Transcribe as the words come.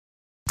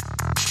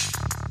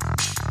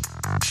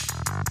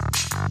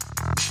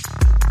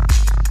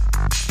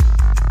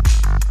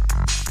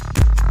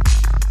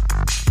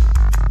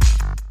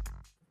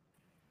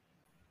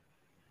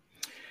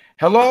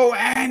Hello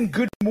and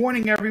good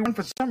morning, everyone.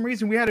 For some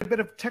reason, we had a bit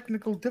of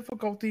technical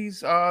difficulties.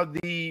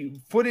 The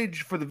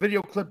footage for the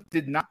video clip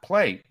did not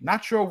play.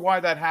 Not sure why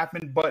that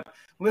happened, but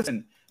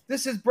listen,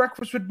 this is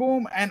Breakfast with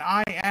Boom, and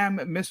I am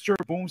Mr.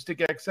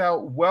 Boomstick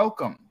XL.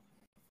 Welcome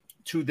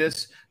to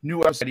this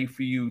new episode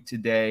for you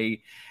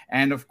today.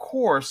 And of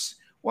course,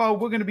 well,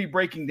 we're going to be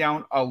breaking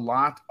down a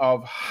lot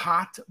of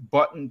hot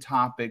button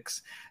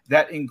topics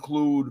that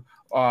include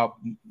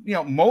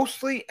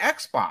mostly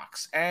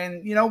Xbox.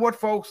 And you know what,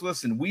 folks?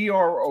 Listen, we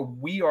are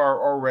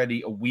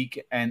already a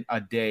week and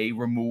a day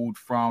removed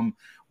from,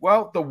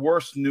 well, the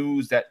worst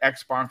news that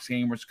Xbox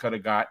gamers could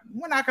have got.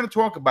 We're not going to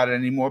talk about it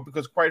anymore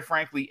because, quite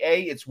frankly,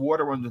 A, it's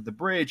water under the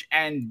bridge,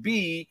 and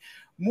B,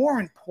 more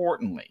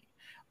importantly,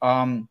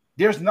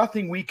 there's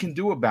nothing we can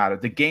do about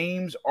it. The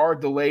games are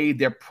delayed.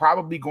 They're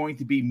probably going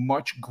to be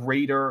much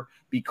greater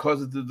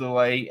because of the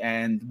delay.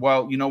 And,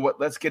 well, you know what?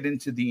 Let's get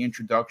into the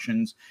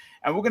introductions.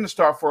 And we're going to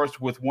start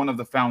first with one of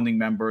the founding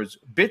members,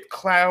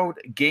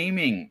 BitCloud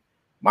Gaming.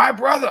 My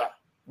brother,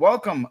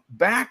 welcome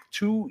back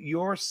to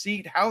your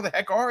seat. How the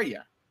heck are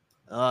you?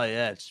 Oh,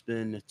 yeah. It's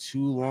been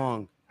too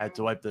long. I had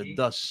to wipe the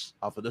dust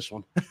off of this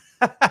one.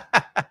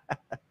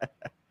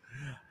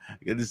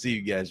 Good to see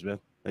you guys, man.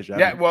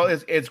 Yeah, well,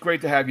 it's great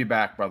to have you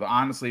back, brother.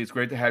 Honestly, it's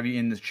great to have you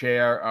in this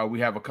chair.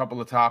 We have a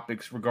couple of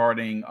topics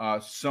regarding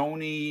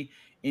Sony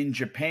in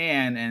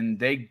Japan, and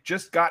they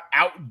just got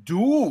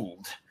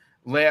outdueled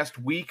last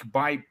week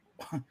by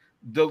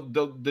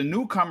the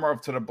newcomer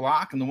up to the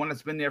block and the one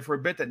that's been there for a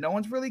bit that no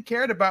one's really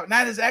cared about, and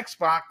that is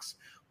Xbox.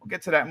 We'll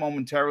get to that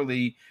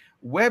momentarily.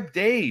 Web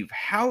Dave,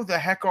 how the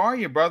heck are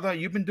you, brother?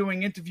 You've been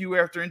doing interview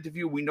after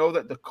interview. We know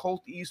that the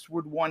Colt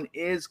Eastwood one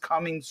is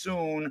coming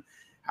soon.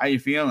 How you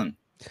feeling?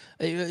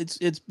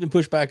 It's been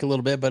pushed back a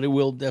little bit, but it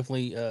will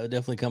definitely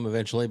come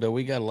eventually. But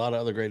we got a lot of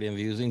other great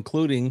interviews,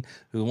 including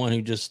the one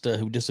who just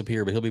who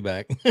disappeared, but he'll be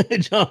back.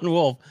 John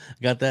Wolf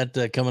got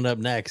that coming up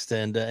next,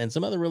 and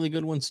some other really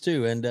good ones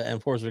too. And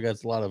of course, we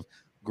got a lot of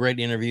great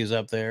interviews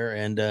up there.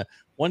 And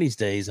one of these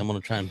days, I'm going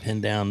to try and pin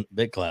down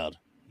BitCloud.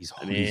 He's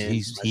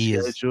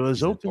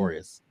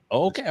notorious.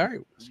 Okay, all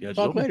right.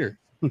 Talk later.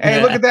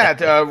 Hey, look at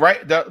that!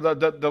 Right,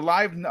 the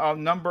live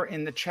number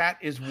in the chat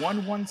is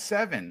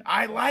 117.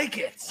 I like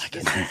it.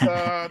 This is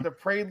the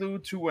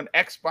prelude to an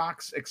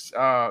Xbox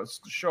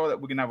show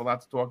that we're gonna have a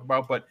lot to talk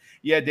about. But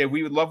yeah, Dave,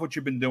 we would love what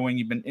you've been doing.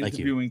 You've been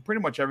interviewing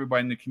pretty much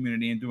everybody in the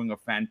community and doing a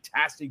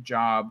fantastic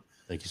job.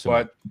 Thank you so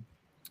much.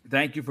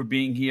 Thank you for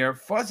being here,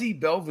 Fuzzy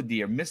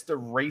Belvedere, Mr.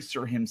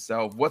 Racer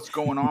himself. What's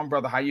going on,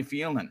 brother? How you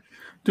feeling?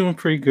 Doing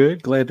pretty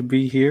good. Glad to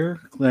be here.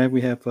 Glad we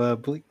have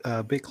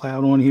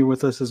BitCloud on here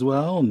with us as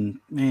well. And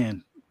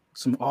man,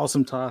 some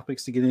awesome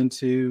topics to get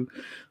into.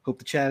 Hope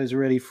the chat is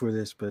ready for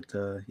this. But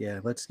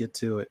yeah, let's get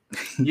to it.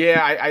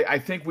 Yeah, I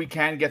think we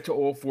can get to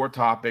all four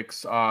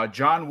topics.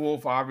 John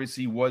Wolf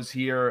obviously was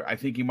here. I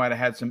think he might have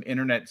had some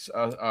internet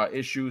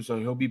issues, so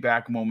he'll be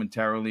back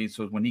momentarily.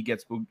 So when he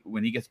gets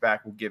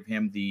back, we'll give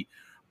him the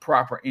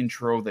proper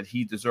intro that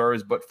he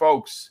deserves. But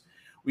folks,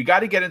 we got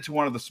to get into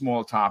one of the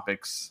small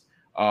topics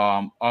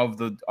of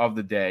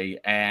the day,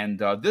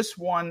 and this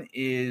one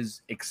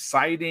is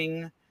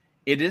exciting.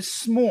 It is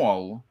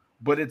small,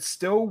 but it's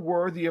still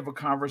worthy of a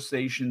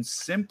conversation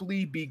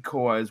simply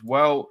because,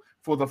 well,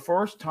 for the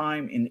first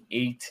time in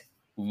 8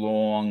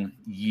 long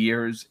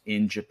years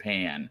in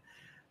Japan,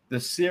 the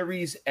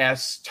Series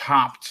S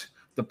topped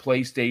the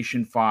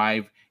PlayStation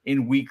 5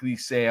 in weekly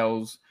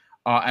sales.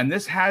 And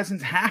this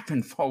hasn't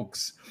happened,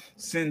 folks,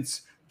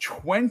 since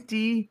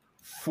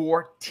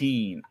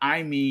 2014.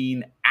 I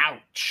mean,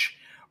 ouch.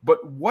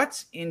 But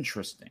what's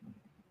interesting,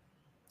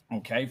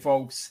 okay,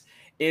 folks,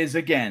 is,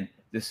 again,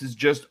 this is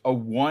just a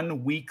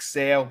 1-week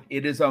sale.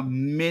 It is a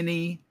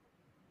mini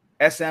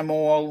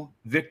SML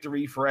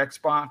victory for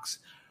Xbox,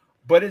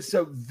 but it's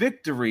a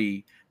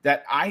victory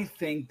that I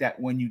think that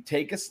when you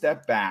take a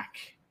step back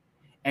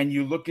and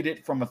you look at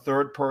it from a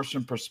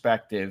third-person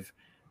perspective,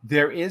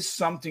 there is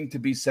something to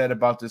be said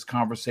about this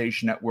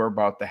conversation that we're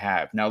about to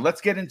have. Now,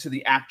 let's get into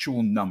the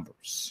actual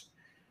numbers.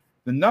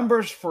 The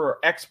numbers for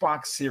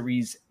Xbox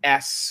Series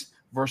S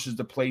versus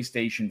the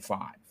PlayStation 5.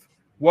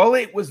 Well,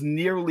 it was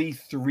nearly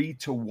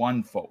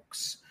 3-1,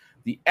 folks.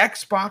 The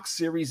Xbox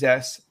Series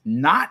S,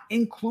 not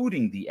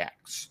including the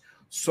X,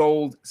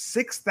 sold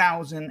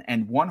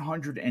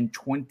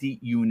 6,120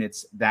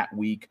 units that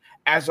week,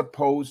 as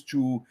opposed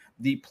to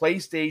the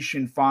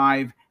PlayStation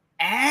 5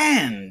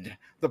 and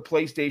the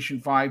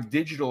PlayStation 5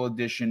 Digital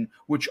Edition,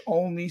 which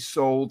only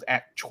sold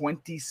at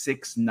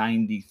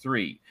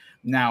 2693.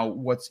 Now,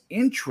 what's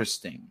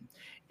interesting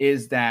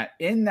is that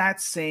in that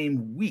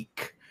same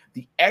week,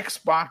 the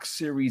Xbox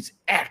Series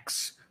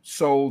X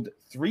sold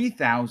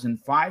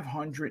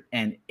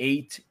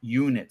 3,508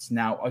 units.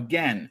 Now,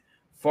 again,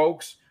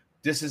 folks,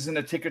 this isn't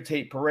a ticker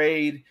tape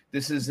parade.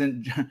 This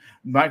isn't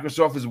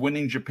Microsoft is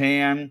winning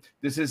Japan.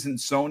 This isn't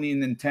Sony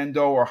and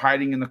Nintendo or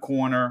hiding in the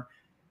corner.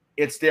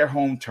 It's their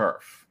home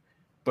turf.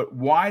 But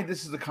why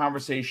this is a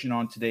conversation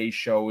on today's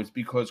show is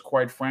because,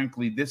 quite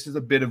frankly, this is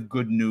a bit of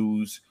good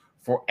news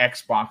for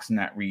Xbox in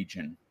that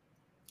region.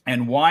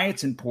 And why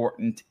it's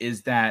important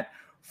is that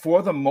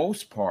for the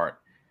most part,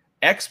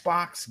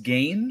 Xbox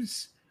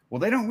games, well,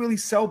 they don't really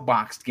sell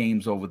boxed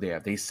games over there.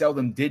 They sell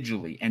them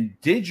digitally, and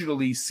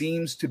digitally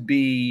seems to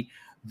be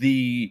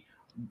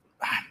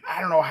I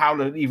don't know how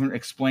to even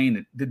explain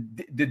it.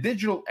 The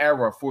digital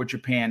era for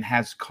Japan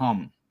has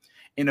come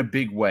in a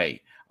big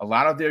way. A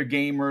lot of their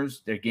gamers,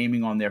 they're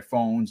gaming on their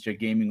phones, they're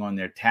gaming on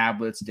their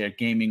tablets, they're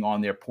gaming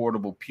on their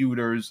portable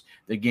computers,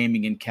 they're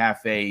gaming in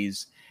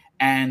cafes.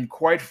 And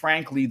quite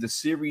frankly, the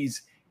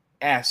Series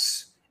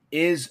S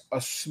is a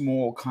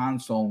small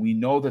console. We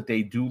know that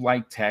they do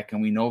like tech,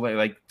 and we know they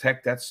like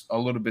tech that's a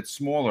little bit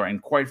smaller.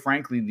 And quite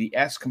frankly, the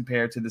S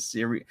compared to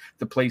the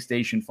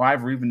PlayStation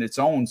 5 or even its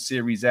own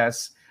Series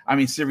X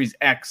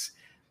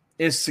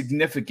is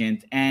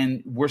significant.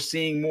 And we're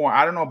seeing more.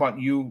 I don't know about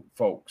you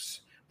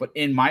folks, but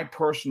in my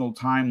personal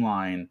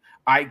timeline,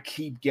 I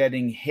keep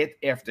getting hit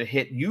after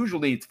hit.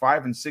 Usually it's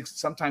 5 and 6,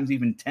 sometimes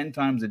even 10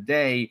 times a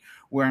day,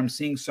 where I'm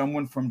seeing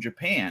someone from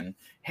Japan.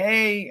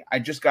 Hey, I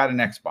just got an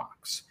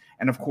Xbox.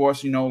 And of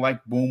course,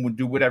 like Boom would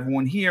do with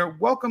everyone here,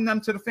 welcome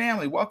them to the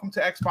family. Welcome to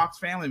Xbox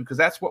family, because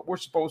that's what we're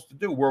supposed to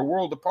do. We're a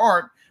world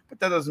apart,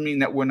 but that doesn't mean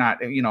that we're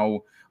not,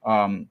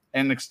 an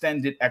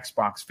extended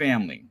Xbox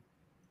family.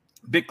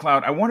 Big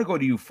Cloud, I want to go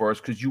to you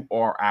first because you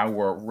are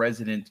our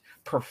resident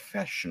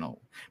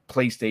professional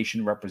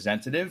PlayStation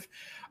representative.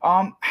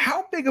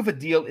 How big of a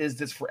deal is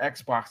this for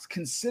Xbox,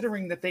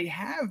 considering that they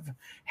have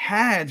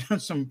had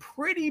some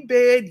pretty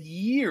bad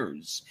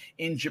years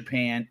in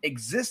Japan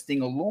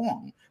existing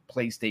along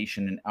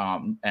PlayStation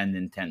and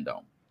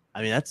Nintendo?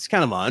 I mean, that's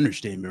kind of an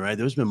understatement, right?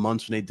 There's been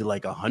months when they did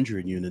like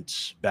 100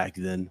 units back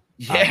then.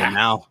 Yeah.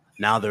 But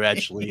now they're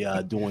actually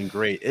doing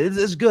great.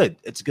 It's good.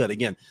 It's good.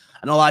 Again,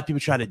 I know a lot of people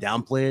try to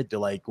downplay it. They're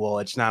like, well,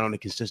 it's not on a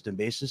consistent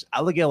basis.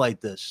 I look at it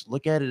like this.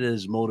 Look at it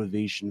as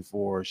motivation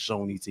for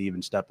Sony to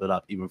even step it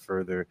up even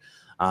further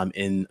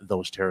in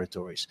those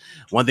territories.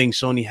 One thing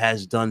Sony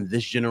has done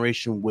this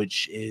generation,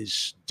 which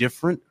is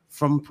different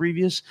from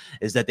previous,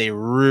 is that they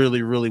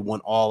really, really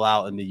went all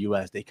out in the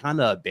US. They kind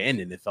of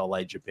abandoned, it felt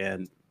like,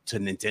 Japan to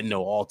Nintendo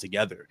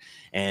altogether.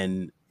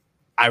 And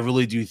I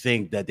really do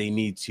think that they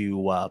need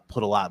to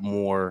put a lot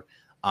more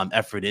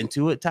effort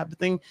into it, type of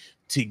thing,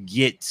 to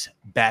get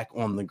back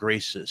on the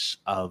graces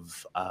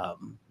of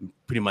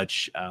pretty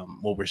much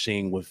what we're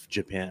seeing with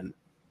Japan.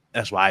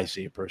 That's why I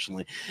see it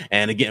personally.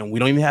 And again, we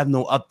don't even have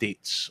no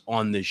updates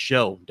on this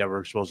show that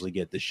we're supposed to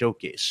get, the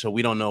showcase. So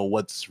we don't know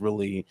what's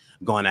really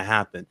going to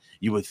happen.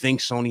 You would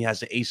think Sony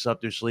has an ace up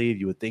their sleeve.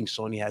 You would think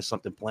Sony has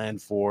something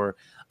planned for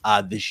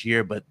this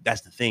year, but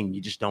that's the thing.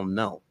 You just don't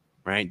know,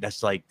 right?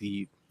 That's like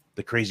the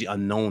crazy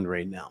unknown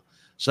right now.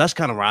 So that's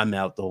kind of where I'm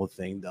at with the whole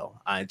thing, though.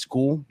 It's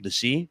cool to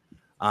see.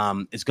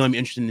 It's going to be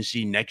interesting to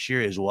see next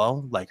year as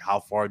well, like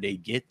how far they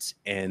get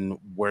and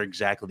where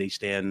exactly they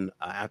stand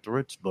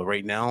afterwards. But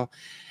right now,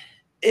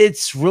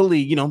 it's really,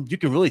 you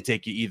can really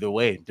take it either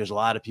way. There's a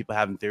lot of people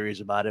having theories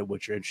about it,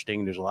 which are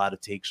interesting. There's a lot of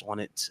takes on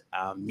it.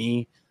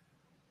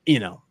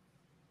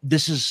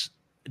 This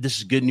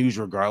is good news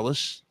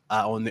regardless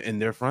in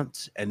their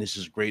front, and this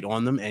is great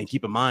on them. And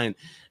keep in mind,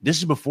 this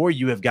is before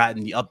you have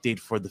gotten the update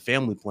for the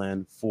family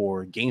plan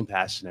for Game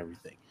Pass and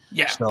everything.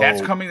 Yeah, so,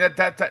 that's coming.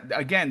 That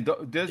again,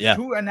 there's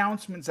two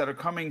announcements that are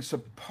coming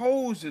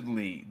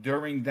supposedly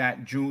during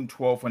that June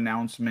 12th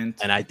announcement.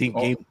 And I think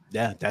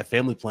that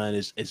family plan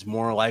is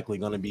more likely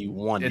going to be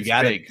one. It's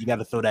you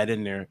gotta throw that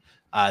in there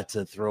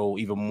to throw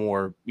even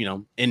more,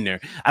 in there.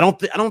 I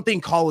don't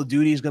think Call of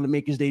Duty is going to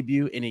make his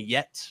debut in it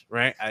yet,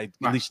 right? At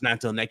least not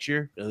until next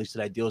year. At least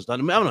that deal is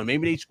done. I don't know.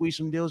 Maybe they squeeze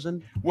some deals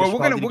in. Well,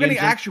 we're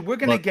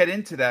gonna get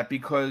into that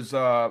because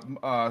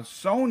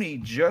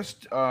Sony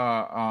just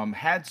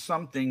had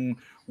something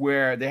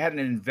where they had an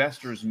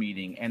investors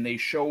meeting and they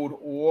showed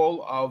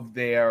all of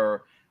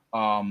their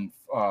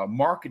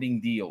marketing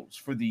deals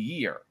for the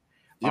year,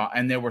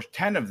 and there were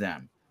 10 of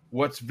them.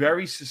 What's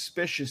very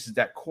suspicious is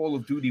that Call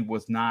of Duty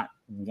was not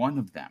one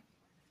of them,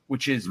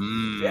 which is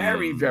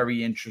very,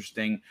 very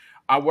interesting.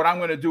 What I'm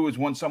going to do is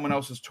when someone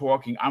else is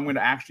talking, I'm going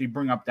to actually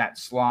bring up that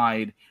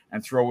slide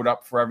and throw it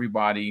up for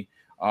everybody.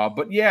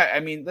 But yeah, I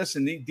mean,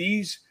 listen,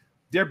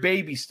 they're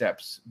baby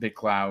steps, Big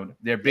Cloud.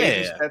 They're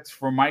baby steps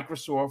for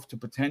Microsoft to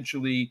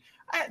potentially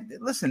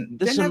listen.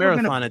 This they're is never a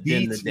marathon going to at the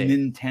end beat of the day.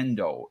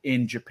 Nintendo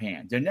in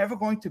Japan. They're never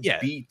going to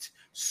beat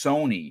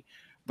Sony.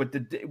 But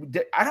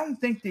I don't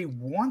think they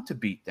want to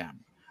beat them.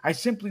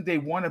 They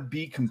want to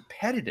be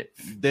competitive.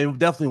 They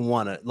definitely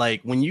want to.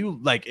 Like, when you,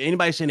 like,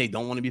 anybody saying they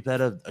don't want to be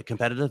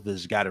competitive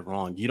has got it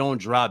wrong. You don't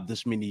drop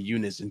this many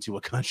units into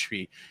a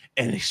country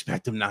and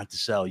expect them not to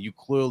sell. You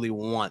clearly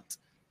want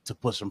to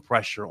put some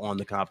pressure on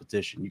the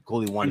competition. You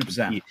clearly want to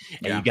compete,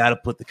 and you got to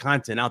put the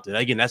content out there.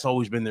 Again, that's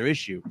always been their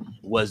issue,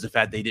 was the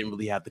fact they didn't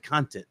really have the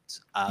content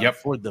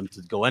for them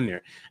to go in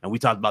there. And we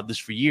talked about this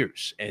for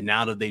years. And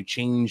now that they've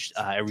changed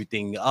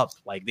everything up,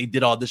 like they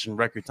did all this in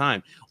record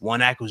time,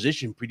 one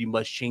acquisition pretty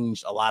much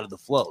changed a lot of the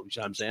flow. You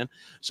know what I'm saying?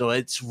 So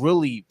it's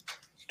really,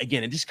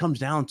 again, it just comes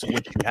down to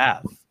what you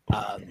have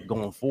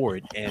going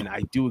forward. And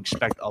I do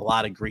expect a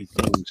lot of great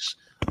things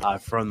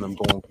from them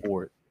going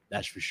forward.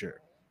 That's for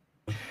sure.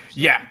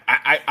 Yeah,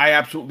 I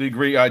absolutely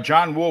agree.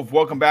 John Wolf,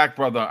 welcome back,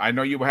 brother. I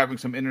know you were having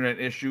some internet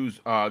issues.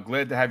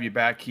 Glad to have you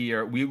back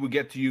here. We will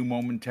get to you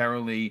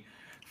momentarily.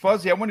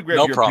 Fuzzy, I want to grab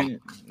No your problem.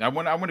 opinion. I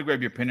want to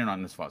grab your opinion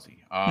on this,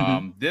 Fuzzy.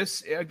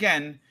 This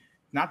again,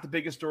 not the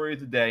biggest story of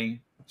the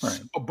day,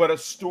 Right. but a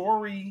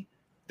story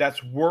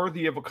that's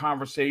worthy of a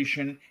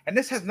conversation. And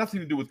this has nothing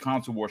to do with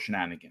console war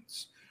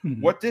shenanigans.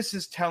 What this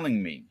is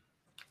telling me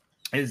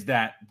is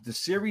that the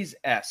Series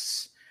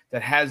S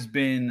that has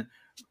been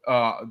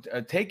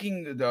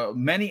taking the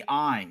many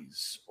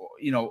eyes,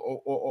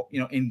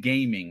 in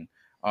gaming,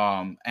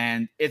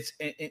 and it's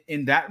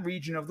in that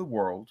region of the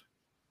world,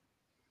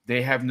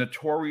 they have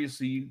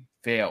notoriously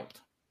failed.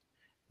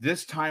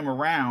 This time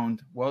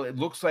around, well, it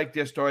looks like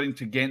they're starting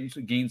to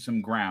gain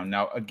some ground.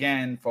 Now,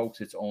 again, folks,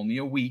 it's only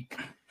a week,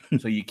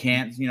 so you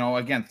can't,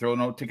 again, throw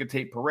no ticker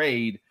tape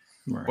parade.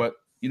 Right. But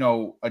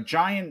a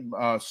giant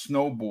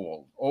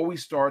snowball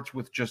always starts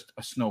with just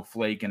a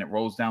snowflake, and it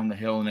rolls down the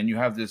hill, and then you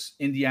have this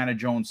Indiana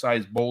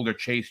Jones-sized boulder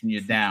chasing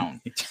you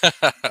down.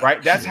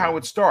 Right? That's how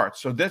it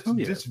starts. So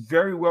this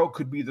very well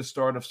could be the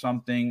start of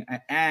something.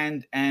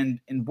 And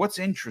what's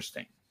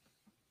interesting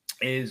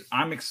is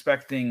I'm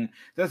expecting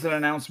there's an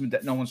announcement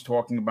that no one's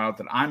talking about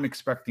that I'm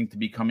expecting to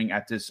be coming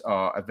at this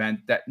event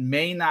that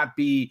may not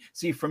be.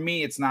 See, for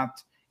me, it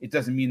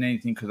doesn't mean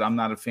anything because I'm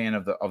not a fan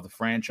of the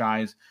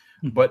franchise.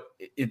 But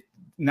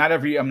not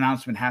every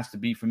announcement has to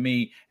be for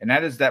me, and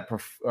that is that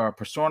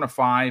Persona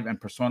 5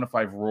 and Persona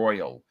 5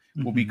 Royal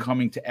will be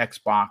coming to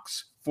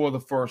Xbox for the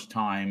first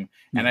time,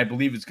 and I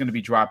believe it's going to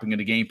be dropping in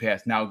the Game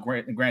Pass. Now,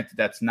 granted,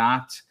 that's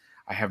not.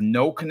 I have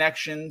no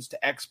connections to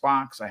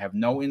Xbox. I have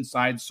no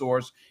inside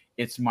source.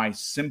 It's my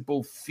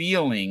simple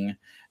feeling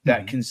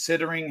that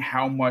considering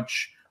how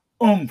much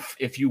oomph,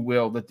 if you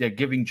will, that they're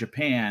giving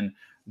Japan,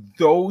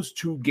 those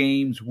two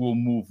games will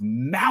move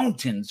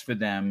mountains for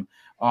them.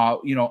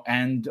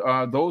 And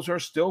those are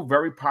still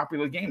very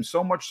popular games,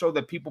 so much so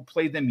that people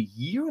play them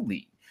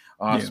yearly,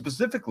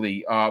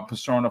 specifically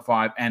Persona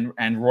 5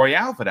 and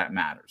Royale for that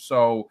matter.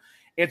 So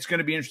it's going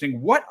to be interesting.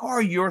 What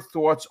are your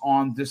thoughts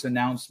on this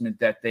announcement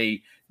that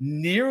they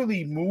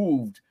nearly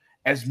moved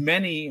as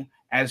many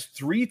as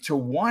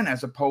 3-1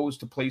 as opposed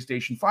to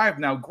PlayStation 5?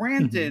 Now,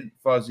 granted,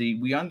 Fuzzy,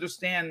 we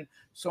understand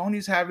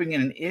Sony's having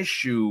an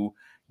issue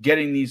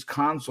getting these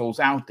consoles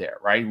out there,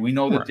 right? We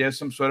know that there's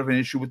some sort of an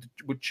issue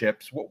with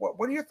chips.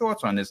 What are your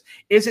thoughts on this?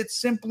 Is it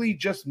simply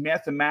just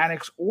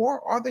mathematics, or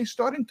are they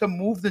starting to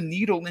move the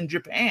needle in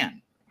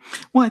Japan?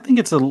 Well, I think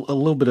it's a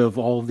little bit of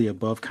all of the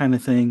above kind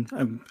of thing.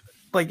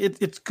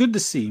 It's good to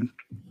see,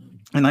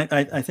 and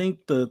I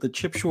think the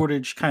chip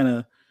shortage kind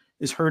of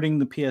is hurting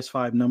the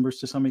PS5 numbers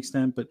to some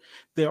extent, but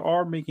they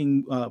are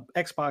making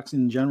Xbox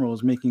in general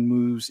is making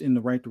moves in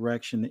the right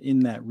direction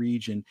in that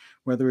region,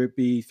 whether it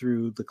be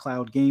through the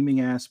cloud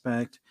gaming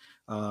aspect,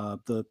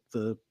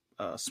 the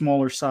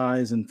smaller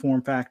size and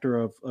form factor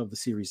of the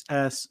Series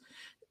S,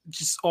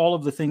 just all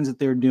of the things that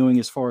they're doing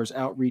as far as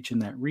outreach in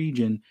that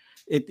region.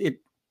 It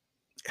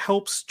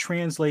helps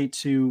translate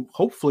to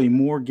hopefully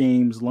more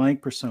games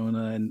like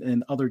Persona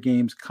and other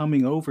games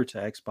coming over to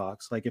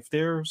Xbox. Like if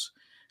there's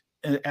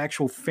an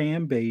actual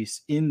fan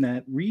base in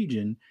that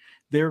region,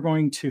 they're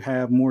going to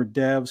have more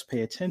devs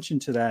pay attention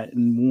to that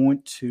and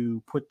want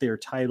to put their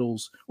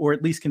titles, or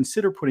at least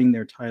consider putting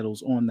their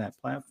titles on that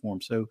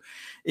platform. So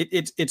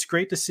it's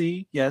great to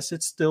see. Yes,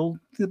 it's still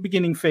the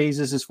beginning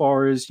phases as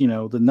far as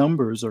the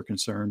numbers are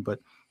concerned, but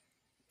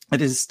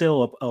it is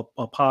still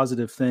a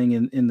positive thing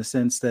in the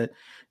sense that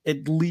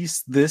at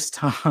least this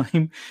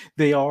time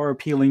they are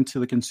appealing to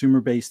the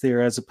consumer base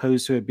there, as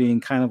opposed to it being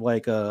kind of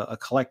like a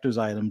collector's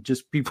item,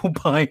 just people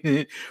buying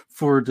it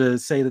to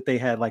say that they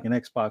had like an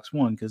Xbox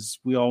One, because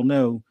we all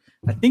know,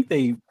 I think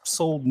they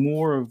sold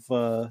more of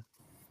the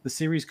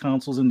series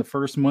consoles in the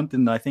first month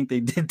than I think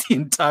they did the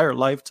entire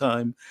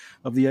lifetime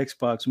of the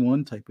Xbox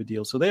One type of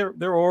deal. So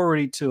they're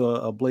already to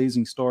a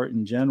blazing start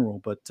in general,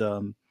 but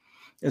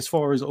as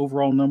far as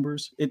overall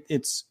numbers,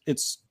 it's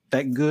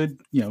that good,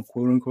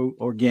 quote unquote,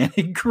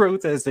 organic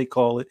growth, as they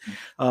call it,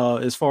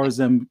 as far as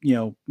them,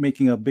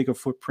 making a bigger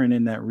footprint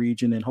in that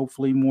region, and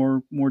hopefully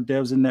more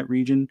devs in that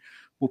region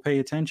will pay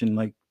attention.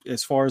 Like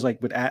as far as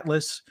like with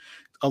Atlas,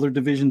 other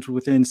divisions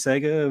within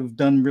Sega have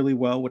done really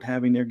well with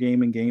having their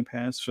game in Game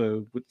Pass.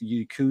 So with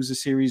the Yakuza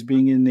series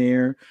being in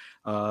there,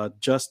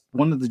 just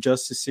one of the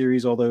Justice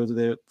series, although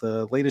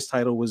the latest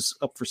title was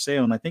up for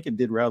sale, and I think it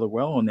did rather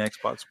well on the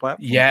Xbox platform.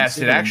 Yes,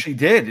 it actually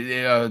did.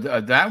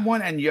 That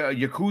one and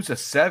Yakuza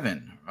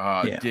 7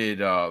 did.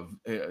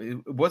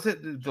 Was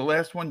it the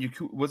last one?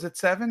 Was it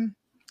 7?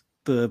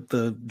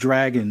 The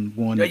dragon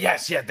one.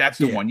 Yes, that's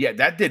the one. Yeah,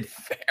 that did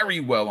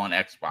very well on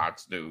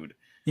Xbox, dude.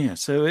 Yeah,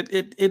 so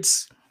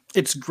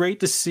it's great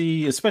to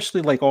see,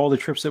 especially like all the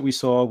trips that we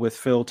saw with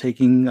Phil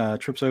taking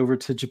trips over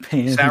to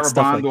Japan. Sarah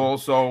Bond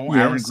also,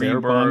 Aaron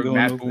Greenberg, Bond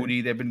Matt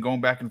Booty. They've been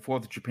going back and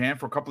forth to Japan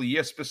for a couple of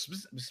years.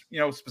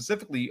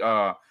 Specifically,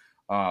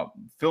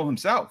 Phil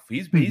himself.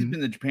 He's been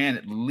to Japan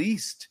at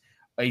least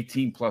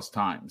 18 plus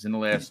times in the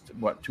last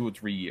 2 or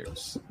 3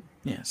 years.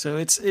 Yeah, so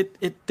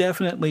it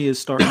definitely is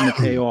starting to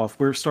pay off.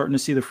 We're starting to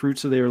see the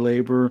fruits of their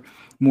labor.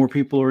 More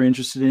people are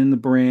interested in the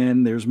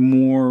brand. There's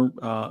more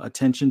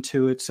attention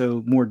to it,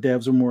 so more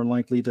devs are more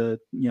likely to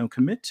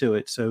commit to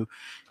it. So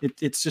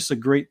it's just a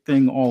great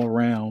thing all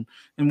around.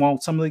 And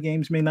while some of the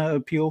games may not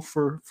appeal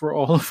for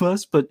all of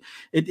us, but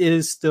it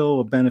is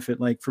still a benefit.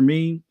 Like for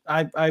me,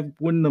 I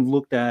wouldn't have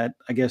looked at,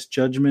 I guess,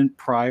 Judgment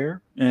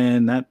prior,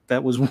 and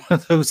that was one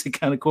of those that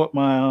kind of caught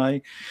my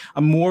eye.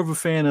 I'm more of a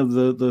fan of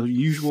the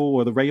usual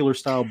or the regular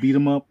style beat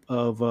 'em up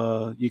of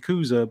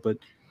Yakuza, but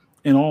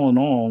in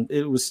all,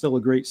 it was still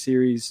a great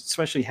series,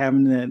 especially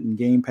having that in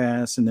Game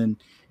Pass, and then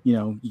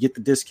you get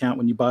the discount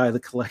when you buy the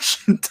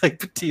collection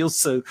type of deal.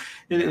 So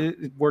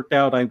it worked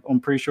out. I'm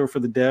pretty sure for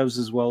the devs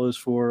as well as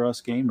for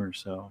us gamers.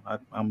 So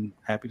I'm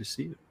happy to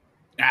see it.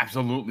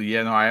 Absolutely.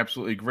 Yeah, no, I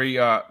absolutely agree.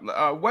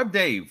 Web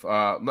Dave,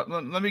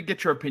 let me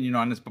get your opinion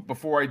on this. But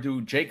before I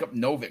do, Jacob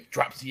Novick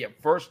drops the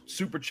first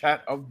super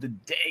chat of the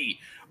day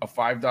of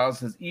 $5.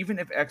 Says, even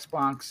if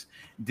Xbox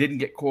didn't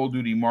get Call of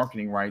Duty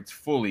marketing rights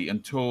fully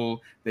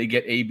until they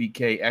get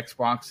ABK,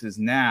 Xbox is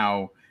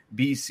now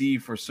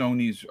BC for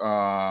Sony's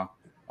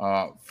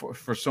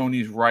for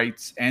Sony's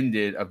rights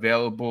ended,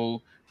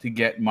 available to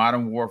get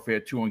Modern Warfare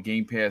 2 on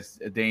Game Pass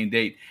a day and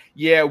date.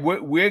 Yeah,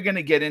 we're going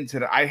to get into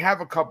that. I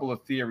have a couple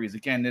of theories.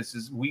 Again, this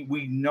is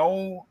we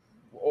know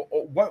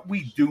what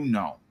we do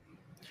know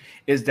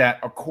is that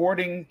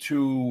according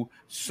to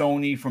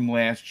Sony from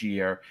last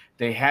year,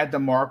 they had the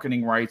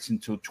marketing rights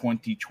until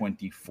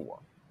 2024.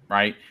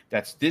 Right?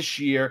 That's this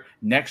year.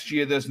 Next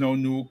year, there's no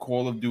new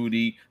Call of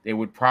Duty. They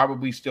would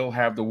probably still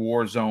have the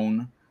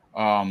Warzone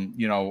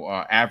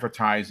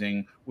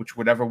advertising, which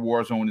whatever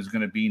Warzone is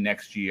going to be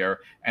next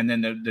year, and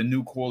then the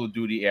new Call of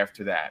Duty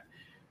after that.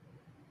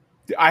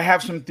 I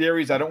have some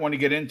theories. I don't want to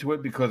get into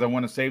it because I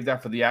want to save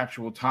that for the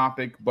actual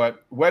topic.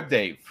 But Web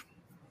Dave,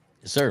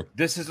 yes, sir,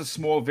 this is a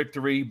small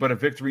victory, but a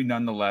victory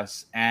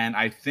nonetheless. And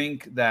I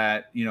think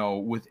that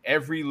with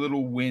every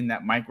little win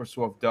that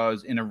Microsoft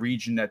does in a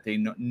region that they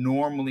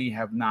normally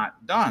have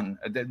not done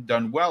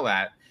well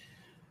at,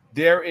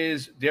 there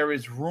is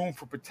room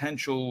for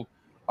potential.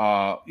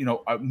 A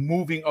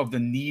moving of the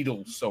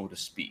needle, so to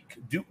speak.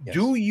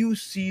 Do you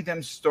see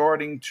them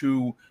starting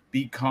to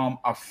become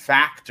a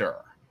factor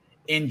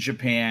in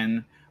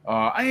Japan?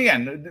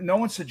 Again, no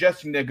one's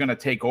suggesting they're going to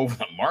take over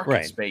the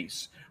market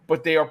space,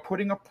 but they are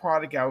putting a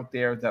product out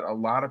there that a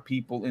lot of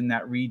people in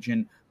that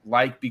region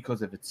like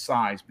because of its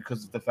size,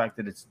 because of the fact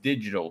that it's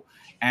digital,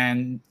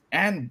 and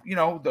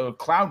the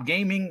cloud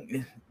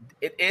gaming,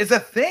 it is a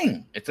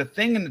thing. It's a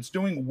thing, and it's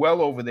doing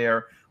well over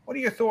there. What are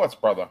your thoughts,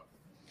 brother?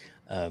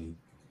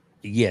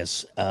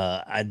 Yes,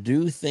 I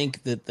do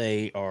think that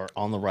they are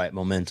on the right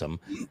momentum.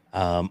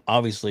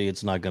 Obviously,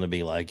 it's not going to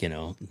be like,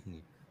 people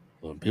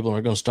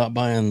are going to stop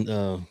buying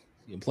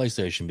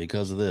PlayStation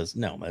because of this.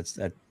 No, it's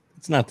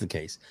not the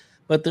case.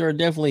 But there are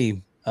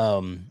definitely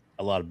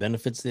a lot of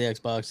benefits to the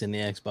Xbox, and the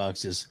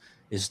Xbox is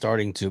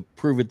starting to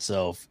prove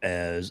itself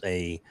as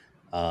a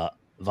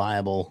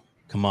viable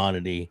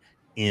commodity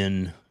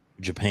in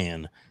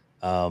Japan.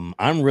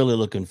 I'm really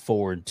looking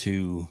forward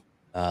to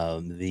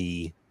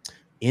the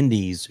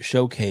Indies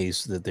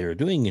showcase that they're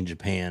doing in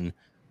Japan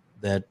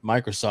that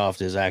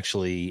Microsoft is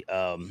actually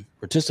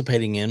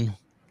participating in.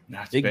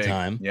 That's big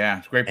time. Yeah,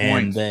 it's a great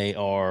point. And they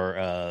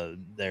are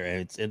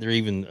they're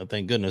even,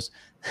 thank goodness,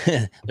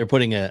 they're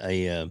putting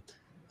an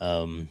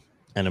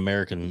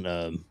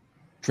American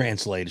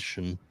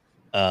translation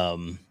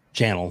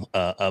channel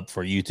up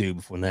for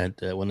YouTube when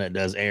that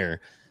does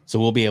air. So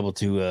we'll be able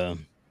to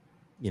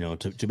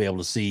to be able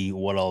to see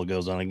what all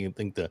goes on. I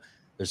think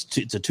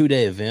it's a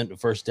 2-day event. The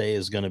first day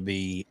is going to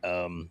be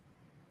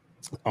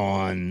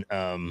on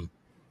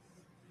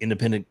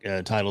independent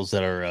titles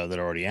that are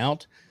already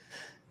out,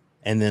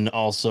 and then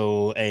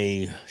also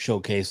a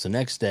showcase the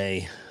next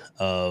day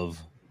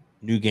of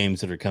new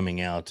games that are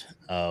coming out.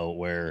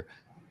 Where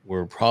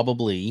we're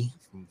probably,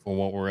 from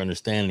what we're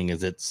understanding, is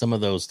that some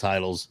of those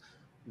titles,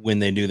 when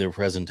they do their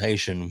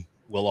presentation,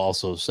 will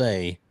also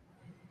say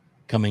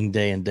coming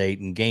day and date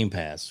in Game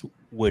Pass,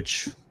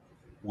 which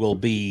will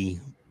be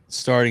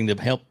starting to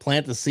help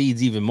plant the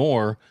seeds even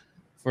more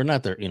for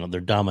not their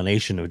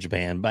domination of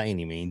Japan by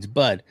any means,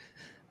 but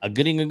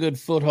getting a good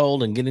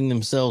foothold and getting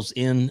themselves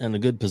in a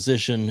good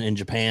position in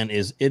Japan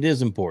is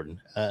important.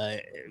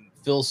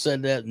 Phil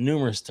said that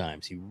numerous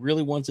times. He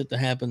really wants it to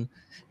happen,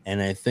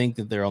 and I think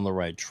that they're on the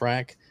right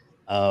track.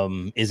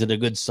 Is it a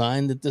good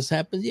sign that this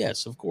happens?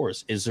 Yes, of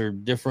course. Is there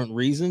different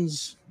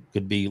reasons?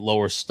 Could be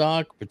lower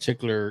stock,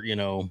 particular,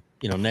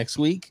 next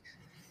week.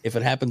 If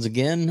it happens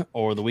again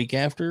or the week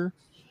after,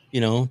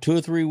 2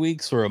 or 3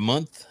 weeks or a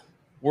month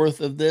worth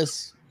of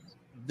this,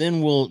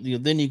 then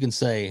then you can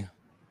say,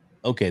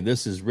 okay,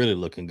 this is really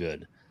looking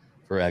good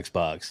for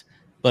Xbox.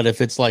 But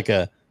if it's like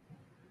a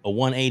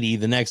 180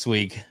 the next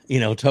week,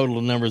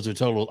 total numbers are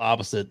total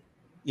opposite,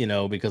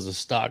 because of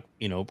stock,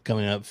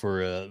 coming up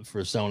for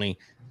Sony,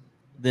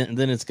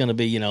 then it's going to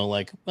be,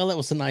 like, well, that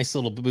was a nice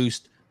little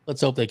boost.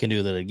 Let's hope they can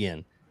do that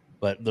again.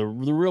 But the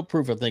real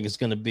proof, I think, is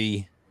going to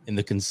be in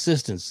the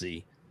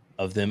consistency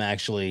of them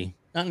actually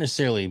not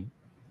necessarily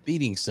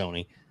beating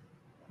Sony,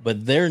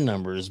 but their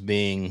numbers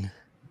being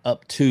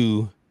up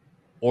to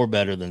or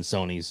better than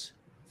Sony's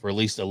for at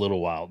least a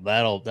little while.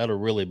 That'll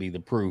really be the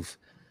proof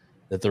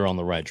that they're on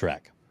the right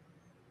track.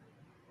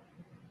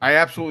 I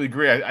absolutely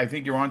agree. I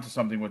think you're onto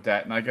something with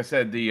that. And like I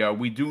said,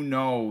 we do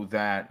know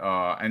that,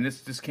 and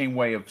this came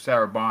way of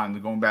Sarah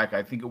Bond going back.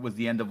 I think it was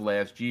the end of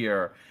last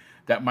year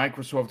that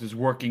Microsoft is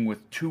working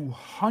with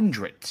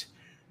 200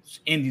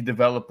 indie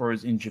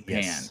developers in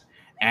Japan. Yes.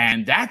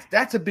 And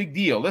that's a big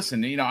deal.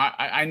 Listen,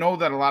 I know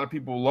that a lot of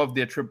people love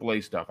their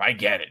AAA stuff. I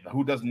get it.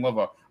 Who doesn't love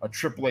a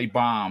AAA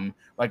bomb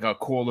like a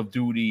Call of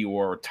Duty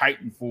or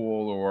Titanfall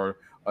or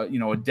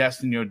a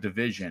Destiny or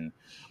Division?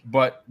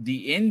 But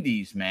the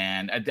indies,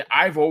 man,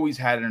 I've always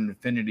had an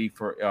affinity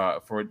for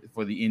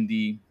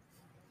the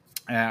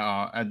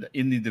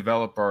indie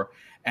developer,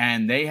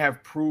 and they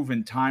have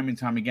proven time and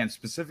time again.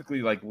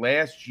 Specifically, like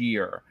last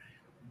year.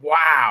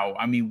 Wow.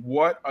 I mean,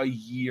 what a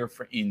year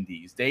for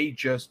indies. They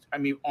just,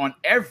 on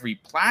every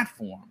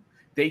platform,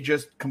 they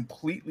just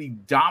completely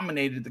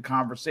dominated the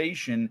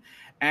conversation.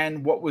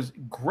 And what was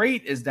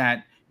great is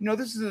that,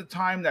 this is a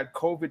time that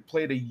COVID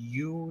played a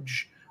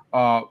huge,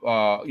 part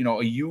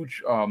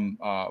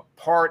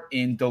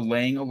in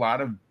delaying a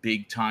lot of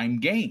big time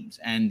games.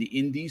 And the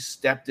indies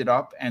stepped it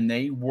up, and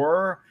they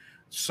were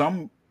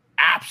some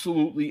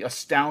absolutely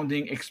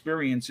astounding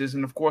experiences.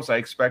 And of course, I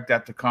expect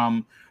that to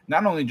come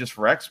not only just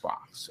for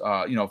Xbox,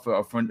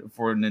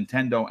 for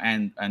Nintendo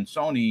and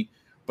Sony,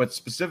 but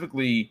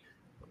specifically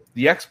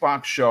the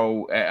Xbox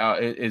show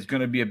is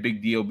going to be a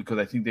big deal because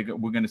I think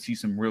we're going to see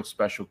some real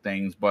special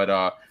things.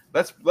 But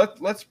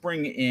let's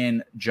bring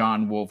in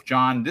John Wolf.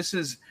 John, this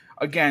is,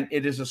 again,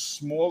 it is a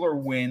smaller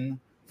win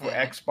for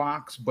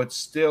Xbox, but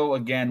still,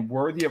 again,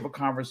 worthy of a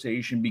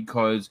conversation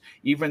because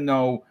even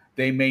though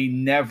they may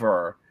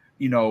never,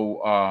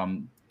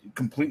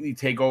 completely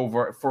take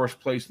over first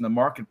place in the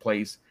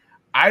marketplace,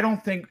 I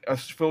don't think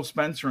Phil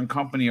Spencer and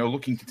company are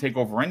looking to take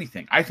over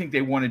anything. I think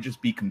they want to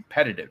just be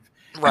competitive.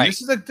 Right.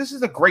 And this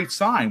is a great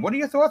sign. What are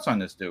your thoughts on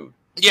this, dude?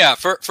 Yeah,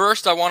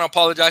 first I want to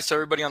apologize to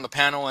everybody on the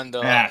panel and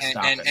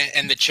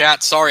the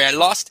chat. Sorry, I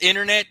lost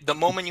internet the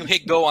moment you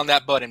hit go on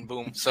that button.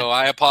 Boom. So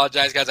I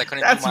apologize, guys. I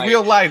couldn't. That's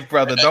real life,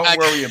 brother. Don't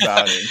worry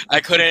about it. I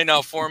couldn't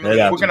formally.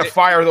 We're gonna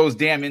fire those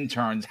damn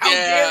interns. How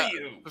dare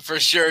you? For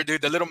sure,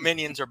 dude. The little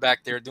minions are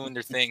back there doing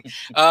their thing.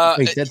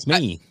 Wait, that's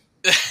me.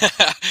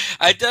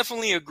 I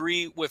definitely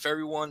agree with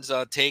everyone's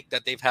take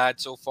that they've had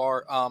so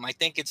far. I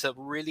think it's a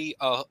really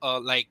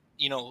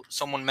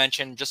someone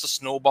mentioned just a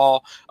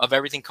snowball of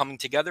everything coming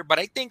together. But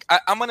I think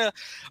I'm gonna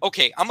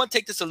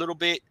take this a little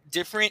bit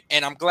different,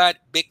 and I'm glad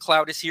Big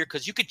Cloud is here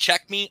because you could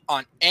check me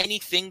on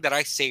anything that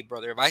I say,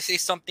 brother. If I say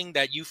something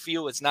that you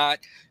feel is not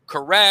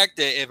correct,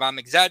 if I'm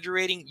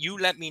exaggerating, you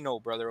let me know,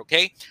 brother.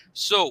 Okay,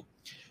 so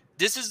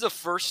this is the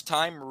first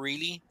time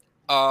really.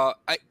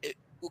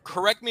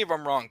 Correct me if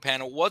I'm wrong,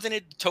 panel. Wasn't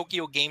it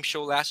Tokyo Game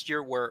Show last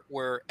year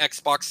where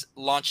Xbox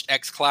launched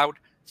xCloud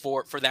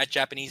for that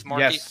Japanese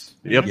market? Yes.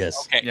 Yep.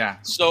 Yes. Okay. Yeah.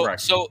 So correct.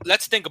 so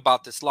let's think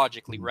about this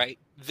logically, right?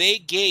 They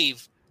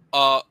gave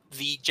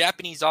the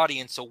Japanese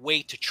audience a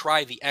way to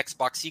try the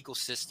Xbox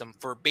ecosystem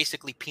for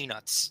basically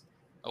peanuts.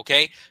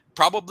 Okay.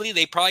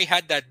 They probably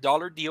had that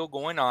dollar deal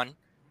going on.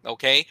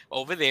 Okay,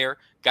 over there,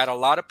 got a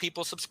lot of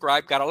people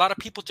subscribed, got a lot of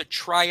people to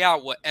try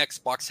out what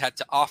Xbox had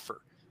to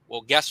offer.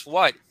 Well, guess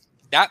what?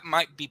 That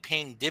might be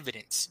paying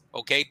dividends,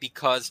 okay?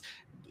 Because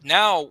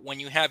now when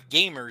you have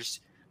gamers,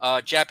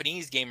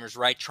 Japanese gamers,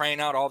 right, trying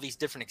out all these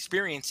different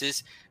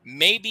experiences,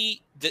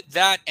 maybe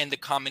that and the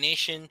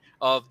combination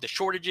of the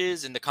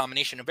shortages and the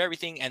combination of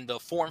everything and the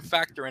form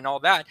factor and all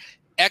that,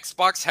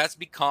 Xbox has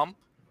become,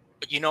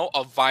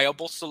 a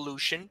viable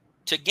solution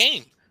to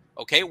game.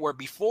 Okay, where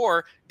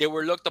before they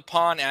were looked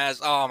upon as,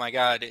 oh my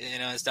God,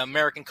 it's the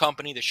American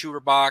company, the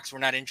shooter box. We're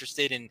not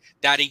interested in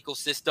that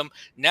ecosystem.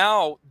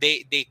 Now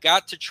they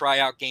got to try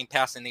out Game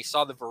Pass and they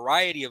saw the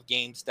variety of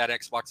games that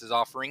Xbox is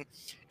offering,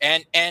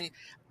 and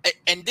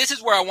this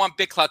is where I want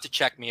Big Cloud to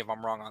check me if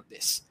I'm wrong on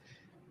this.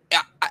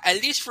 At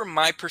least from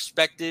my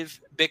perspective,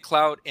 Big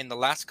Cloud, in the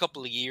last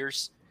couple of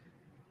years,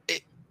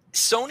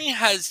 Sony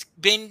has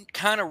been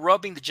kind of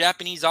rubbing the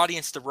Japanese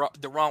audience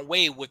the wrong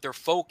way with their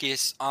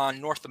focus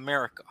on North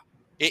America.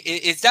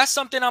 Is that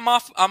something I'm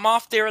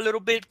off there a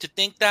little bit to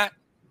think that?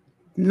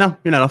 No,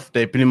 you're not off.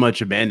 They pretty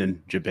much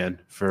abandoned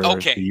Japan for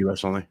the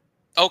US only.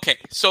 Okay,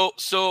 so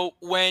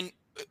when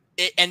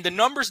and the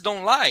numbers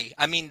don't lie.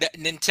 I mean,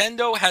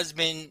 Nintendo has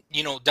been,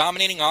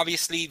 dominating.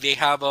 Obviously, they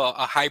have a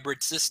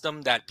hybrid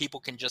system that people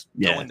can just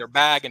throw in their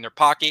bag, in their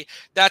pocket.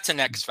 That's an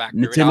X factor.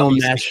 Nintendo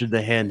mastered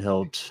the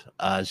handheld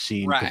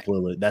scene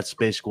completely. Right. That's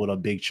basically what a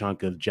big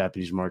chunk of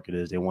Japanese market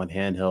is. They want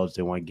handhelds.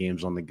 They want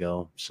games on the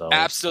go. So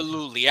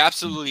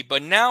absolutely.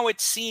 But now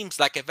it seems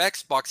like if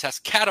Xbox has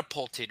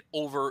catapulted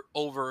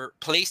over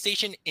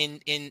PlayStation in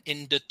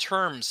the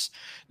terms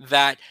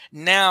that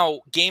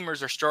now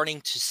gamers are starting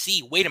to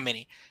see, wait a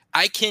minute,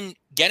 I can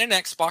get an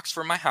Xbox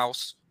for my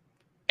house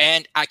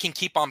and I can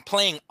keep on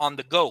playing on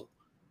the go.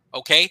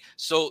 Okay.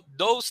 So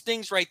those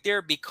things right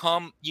there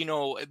become,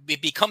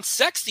 it becomes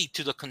sexy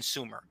to the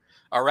consumer.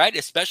 All right,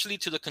 especially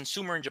to the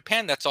consumer in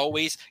Japan that's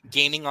always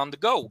gaming on the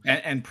go.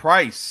 And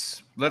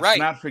price. Let's Right.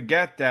 not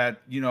forget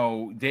that, you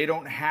know, they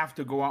don't have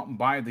to go out and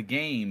buy the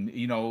game.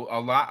 You know, a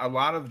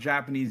lot of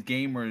Japanese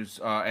gamers,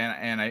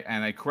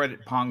 and I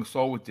credit Pong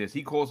Soul with this.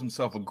 He calls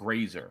himself a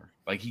grazer.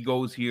 Like, he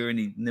goes here and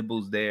he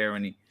nibbles there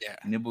and he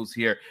nibbles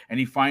here and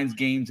he finds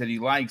games that he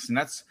likes. And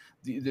that's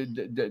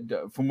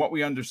from what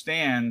we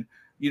understand,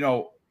 you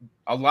know,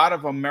 a lot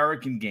of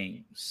American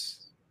games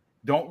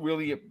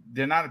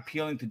they're not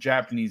appealing to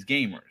Japanese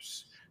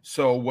gamers.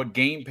 So what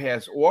Game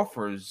Pass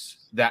offers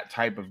that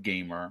type of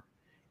gamer,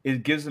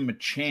 it gives them a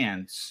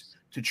chance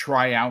to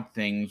try out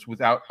things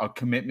without a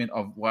commitment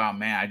of, wow,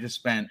 man, I just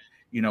spent,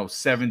 you know,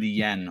 70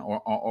 yen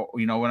or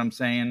you know what I'm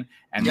saying?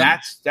 And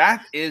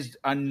that is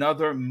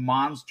another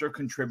monster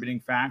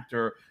contributing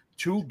factor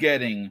to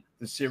getting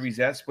the Series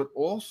S, but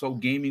also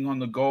gaming on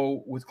the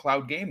go with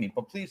cloud gaming.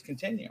 But please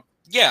continue.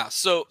 Yeah,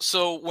 so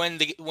when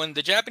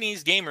the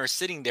Japanese gamer is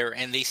sitting there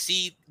and they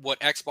see what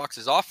Xbox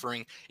is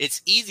offering,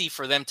 it's easy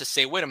for them to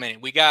say, wait a minute,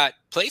 we got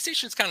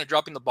PlayStation's kind of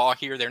dropping the ball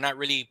here. They're not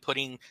really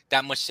putting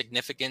that much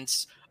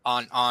significance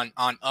on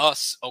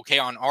us, okay,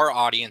 on our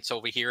audience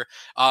over here.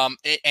 And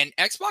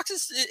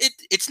Xbox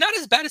it's not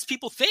as bad as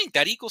people think.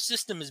 That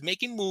ecosystem is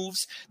making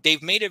moves.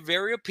 They've made it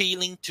very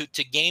appealing to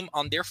game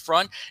on their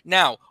front.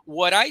 Now,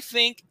 what I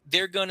think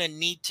they're gonna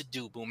need to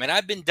do, Boom, and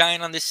I've been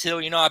dying on this hill.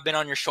 You know, I've been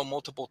on your show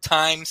multiple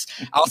times.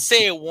 I'll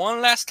say it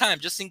one last time,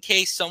 just in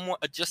case an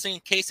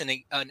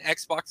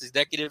Xbox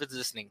executive is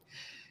listening.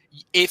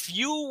 If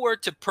you were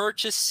to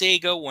purchase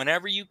Sega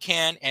whenever you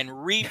can and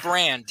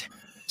rebrand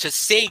to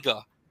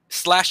Sega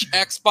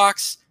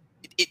 /Xbox,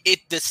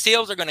 the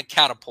sales are going to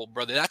catapult,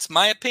 brother. That's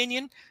my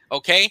opinion.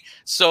 Okay,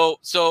 so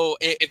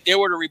if they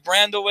were to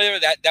rebrand over there,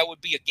 that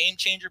would be a game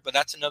changer. But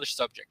that's another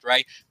subject,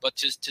 right? But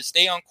to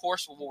stay on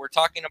course with what we're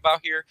talking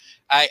about here,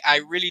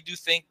 I really do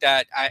think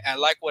that I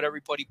like what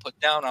everybody put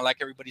down. I like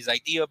everybody's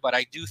idea, but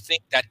I do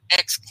think that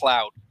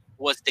xCloud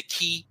was the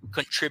key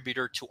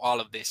contributor to all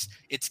of this.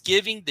 It's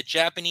giving the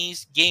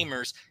Japanese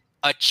gamers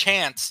a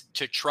chance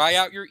to try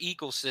out your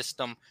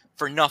ecosystem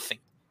for nothing.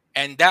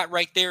 And that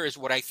right there is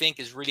what I think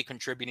is really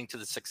contributing to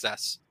the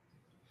success.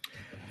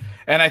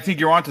 And I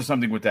think you're onto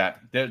something with that.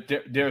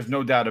 There's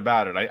no doubt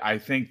about it. I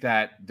think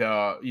that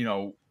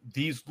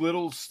these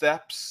little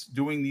steps,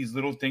 doing these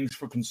little things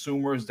for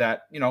consumers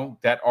that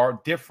that are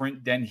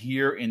different than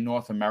here in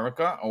North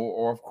America,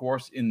 or of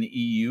course in the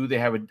EU, they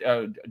have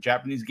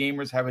Japanese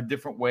gamers have a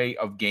different way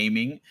of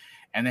gaming,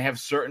 and they have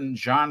certain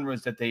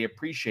genres that they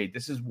appreciate.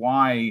 This is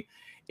why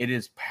it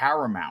is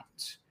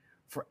paramount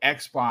for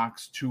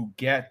Xbox to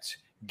get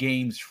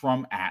games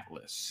from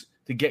Atlas,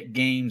 to get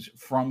games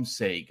from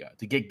Sega,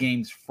 to get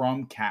games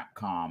from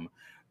Capcom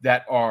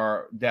that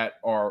are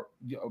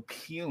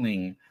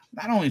appealing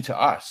not only to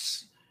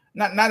us.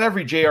 Not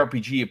every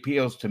JRPG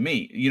appeals to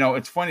me. You know,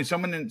 it's funny.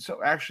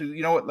 Actually,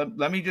 you know what?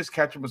 Let me just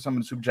catch up with some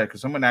of the super chat,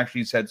 because someone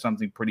actually said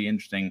something pretty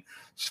interesting.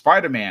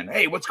 Spider-Man,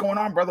 hey, what's going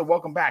on, brother?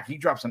 Welcome back. He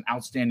drops an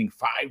outstanding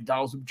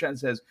 $5 super chat and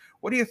says,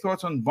 "What are your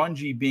thoughts on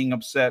Bungie being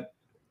upset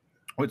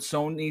with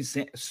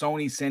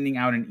Sony sending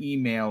out an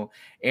email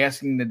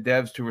asking the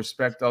devs to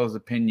respect others'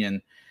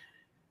 opinion?"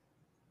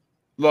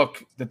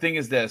 Look, the thing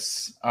is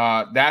this: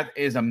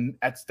 it's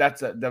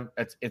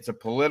a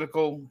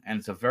political and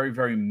it's a very,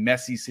 very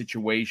messy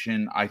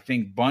situation. I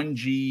think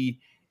Bungie,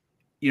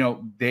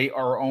 they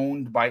are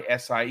owned by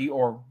SIE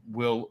or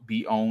will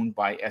be owned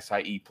by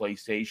SIE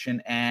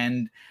PlayStation,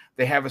 and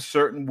they have a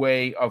certain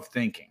way of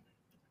thinking.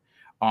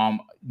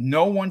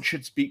 No one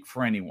should speak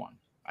for anyone.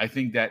 I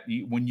think that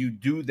when you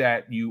do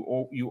that, you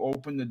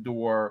open the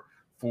door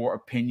for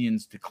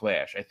opinions to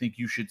clash. I think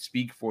you should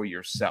speak for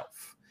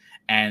yourself.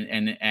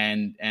 And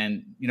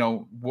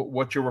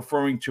what you're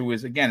referring to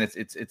is, again,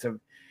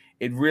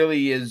 it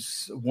really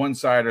is one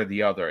side or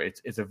the other.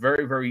 It's a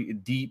very, very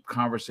deep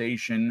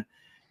conversation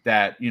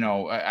that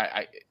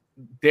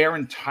they're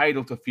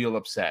entitled to feel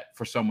upset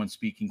for someone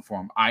speaking for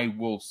them. I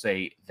will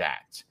say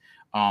that.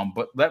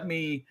 But let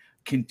me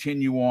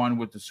continue on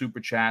with the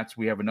super chats.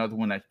 We have another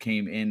one that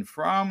came in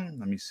from,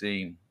 let me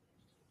see,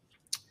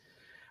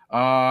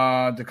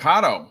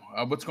 Decado.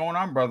 What's going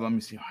on, brother? Let me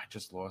see. Oh, I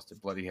just lost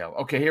it. Bloody hell.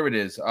 Okay, here it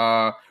is.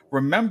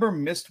 Remember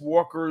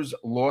Mistwalkers,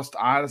 Lost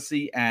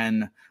Odyssey,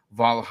 and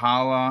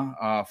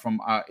Valhalla from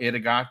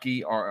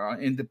Itagaki are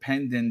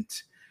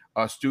independent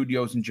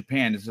studios in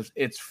Japan.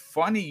 It's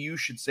funny you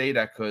should say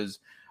that, because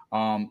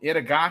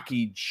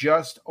Itagaki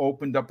just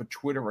opened up a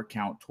Twitter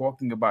account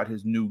talking about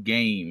his new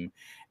game.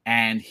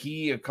 And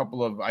he,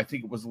 I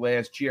think it was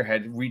last year,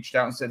 had reached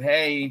out and said,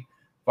 hey,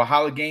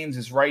 Valhalla Games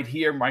is right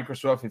here,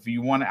 Microsoft. If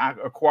you want to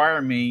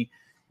acquire me,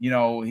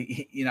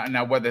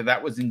 now whether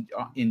that was in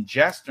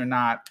jest or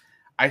not,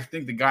 I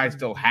think the guy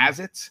still has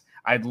it.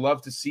 I'd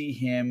love to see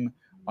him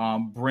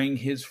bring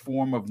his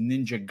form of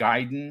Ninja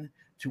Gaiden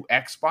to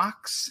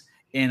Xbox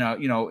in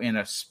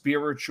a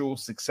spiritual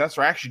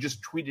successor. I actually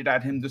just tweeted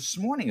at him this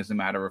morning, as a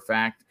matter of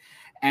fact.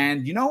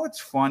 And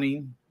what's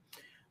funny?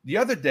 the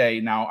other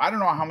day, now I don't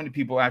know how many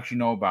people actually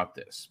know about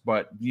this,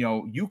 but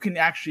you can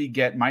actually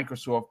get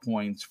Microsoft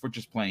points for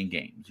just playing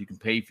games. You can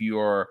pay for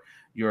your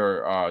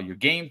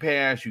Game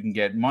Pass. You can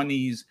get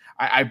monies.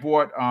 I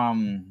bought a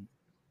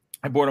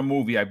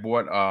movie. I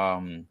bought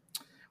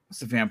what's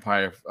the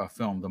vampire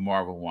film, the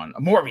Marvel one?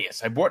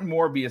 Morbius. I bought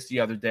Morbius the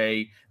other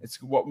day. It's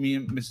what me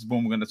and Mrs.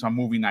 Boom it's on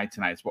movie night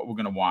tonight. It's what we're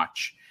gonna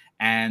watch,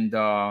 and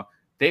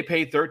they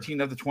paid 13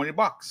 of the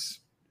 $20.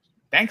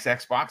 Thanks,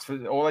 Xbox.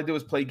 For all I did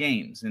was play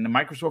games, and the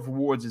Microsoft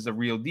Rewards is a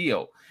real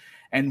deal.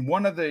 And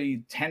one of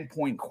the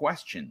 10-point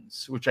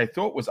questions, which I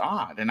thought was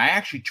odd, and I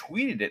actually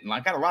tweeted it, and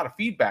I got a lot of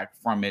feedback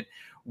from it,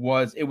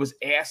 was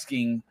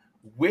asking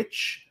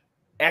which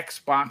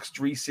Xbox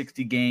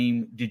 360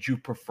 game did you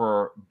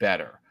prefer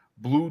better,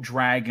 Blue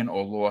Dragon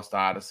or Lost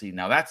Odyssey?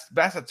 Now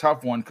that's a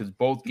tough one because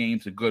both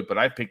games are good, but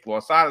I picked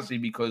Lost Odyssey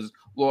because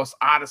Lost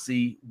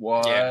Odyssey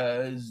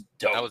was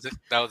dope.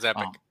 That was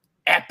epic.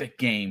 Epic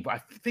game. I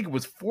think it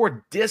was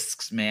 4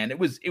 discs, man. It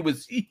was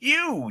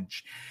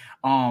huge.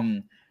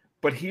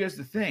 But here's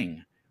the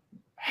thing.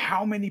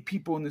 How many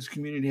people in this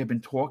community have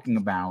been talking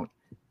about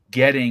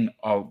getting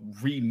a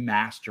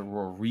remaster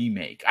or a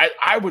remake?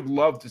 I would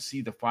love to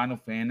see the Final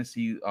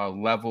Fantasy VII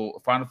level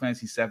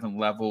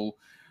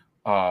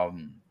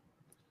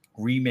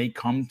remake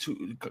come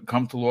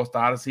to Lost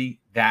Odyssey.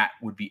 That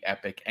would be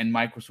epic, and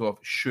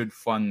Microsoft should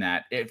fund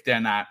that if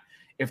they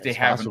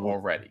haven't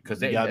already, because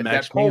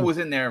that poll was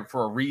in there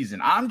for a reason.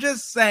 I'm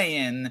just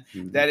saying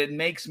that it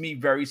makes me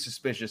very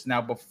suspicious.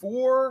 Now,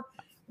 before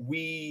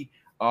we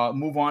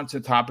move on to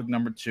topic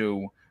number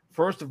 2,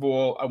 first of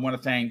all, I want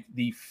to thank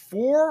the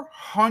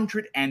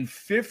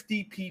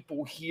 450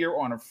 people here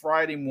on a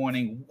Friday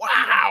morning.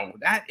 Wow,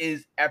 that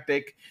is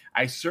epic.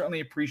 I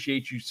certainly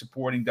appreciate you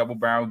supporting Double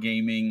Barrel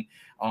Gaming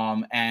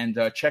and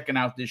checking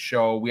out this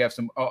show. We have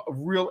some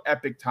real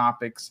epic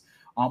topics.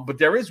 But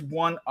there is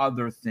one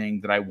other thing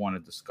that I want to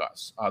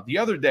discuss. The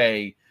other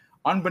day,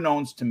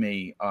 unbeknownst to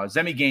me,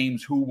 Zemi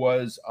Games, who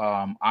was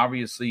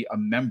obviously a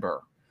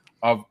member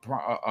of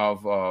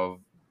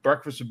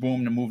Breakfast with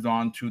Boom and moved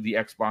on to the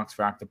Xbox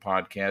Factor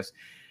podcast,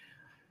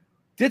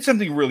 did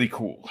something really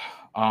cool.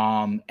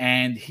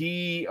 And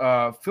he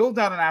filled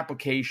out an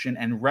application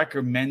and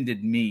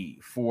recommended me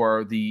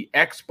for the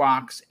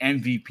Xbox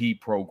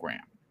MVP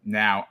program.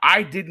 Now,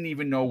 I didn't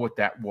even know what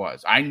that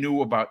was. I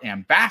knew about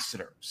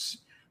ambassadors,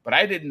 but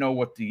I didn't know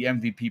what the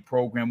MVP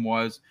program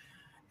was.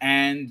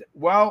 And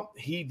well,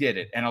 he did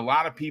it. And a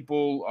lot of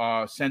people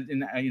sent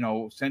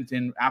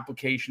in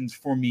applications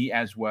for me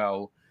as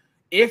well.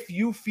 If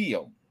you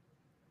feel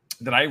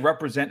that I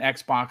represent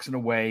Xbox in a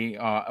way,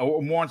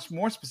 or more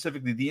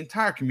specifically, the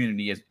entire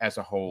community as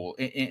a whole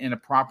in a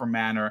proper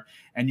manner,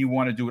 and you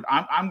want to do it,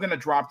 I'm going to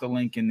drop the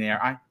link in there.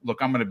 I'm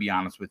going to be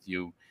honest with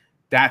you.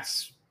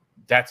 That's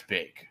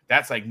big.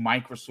 That's like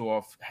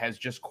Microsoft has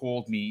just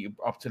called me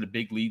up to the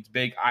big leagues.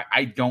 Big.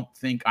 I don't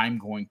think I'm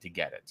going to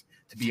get it,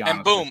 to be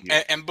honest.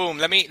 And boom.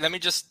 Let me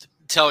just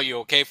tell you,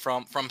 okay,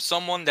 from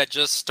someone that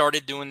just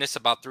started doing this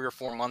about 3 or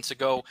 4 months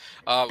ago,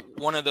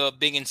 one of the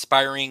big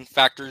inspiring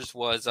factors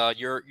was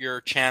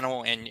your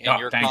channel and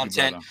your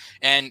content,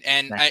 and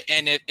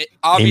it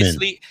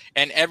obviously,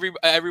 and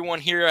everyone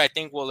here I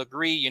think will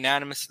agree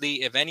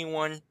unanimously, if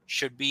anyone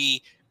should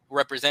be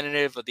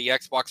representative of the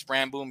Xbox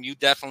brand, Boom, you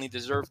definitely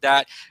deserve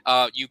that.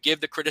 You give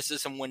the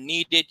criticism when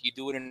needed, you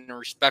do it in a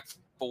respectful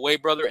way,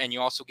 brother, and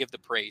you also give the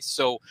praise.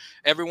 So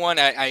everyone,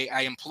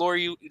 I implore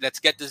you, let's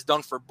get this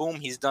done for Boom.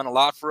 He's done a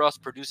lot for us,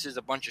 produces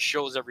a bunch of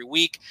shows every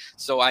week.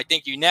 So I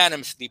think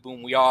unanimously,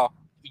 Boom,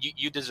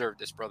 you deserve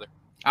this, brother.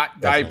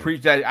 I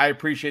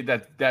appreciate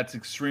that. That's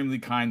extremely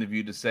kind of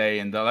you to say.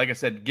 And like I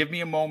said, give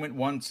me a moment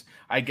once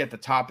I get the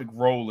topic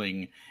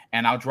rolling,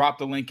 and I'll drop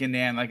the link in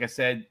there. And like I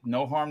said,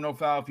 no harm, no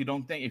foul. If you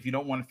don't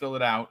want to fill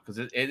it out, because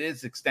it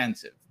is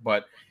extensive.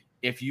 But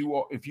if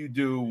you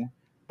do,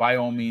 by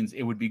all means,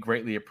 it would be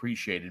greatly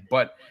appreciated.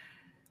 But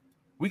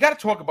we got to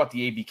talk about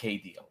the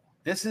ABK deal.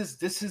 This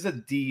is a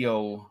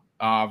deal.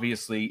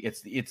 Obviously,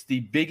 it's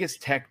the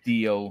biggest tech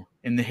deal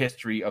in the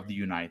history of the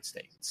United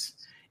States.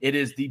 It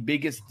is the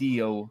biggest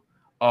deal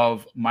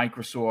of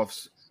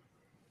Microsoft's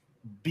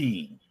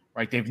being,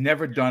 right? They've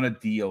never done a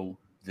deal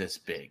this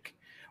big.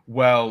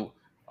 Well,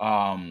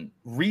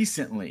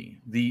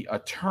 recently, the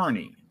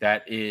attorney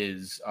that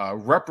is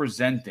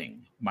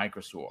representing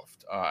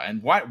Microsoft,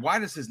 and why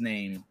does his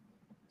name,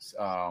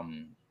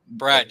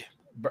 Brad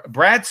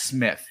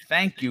Smith?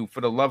 Thank you,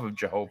 for the love of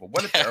Jehovah.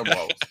 What a terrible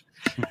host.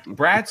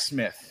 Brad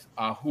Smith,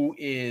 who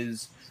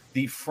is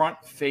the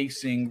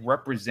front-facing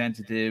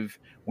representative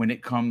when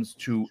it comes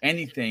to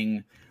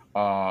anything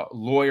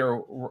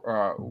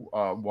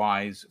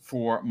lawyer-wise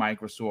for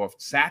Microsoft,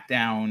 sat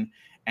down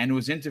and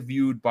was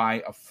interviewed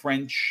by a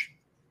French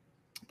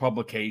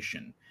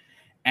publication.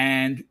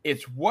 And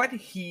it's what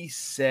he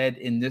said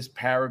in this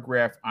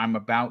paragraph I'm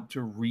about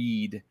to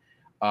read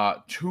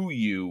to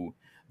you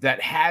that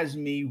has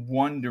me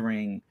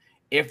wondering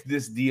if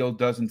this deal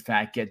does in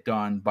fact get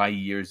done by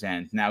year's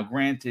end. Now,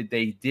 granted,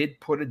 they did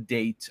put a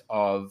date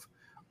of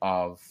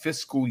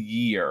fiscal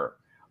year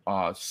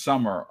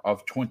summer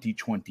of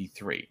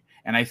 2023.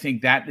 And I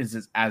think that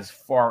is as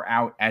far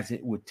out as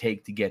it would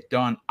take to get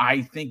done.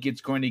 I think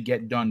it's going to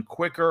get done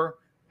quicker.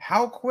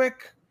 How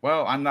quick?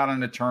 Well, I'm not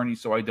an attorney,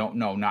 so I don't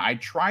know. Now, I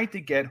tried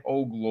to get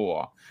Hogue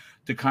Law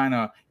to kind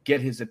of get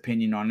his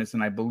opinion on this,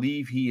 and I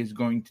believe he is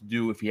going to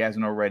do, if he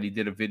hasn't already,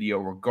 did a video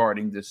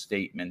regarding this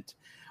statement.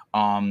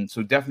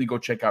 So definitely go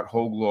check out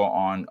Hogue Law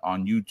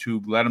on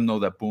YouTube. Let him know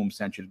that Boom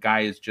sent you. The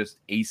guy is just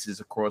aces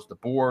across the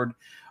board.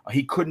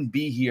 He couldn't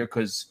be here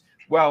because,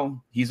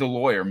 well, he's a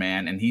lawyer,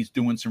 man, and he's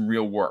doing some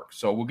real work.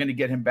 So we're going to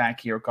get him back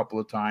here a couple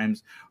of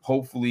times,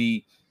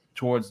 hopefully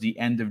towards the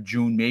end of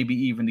June, maybe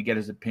even to get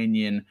his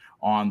opinion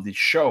on the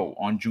show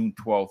on June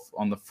 12th,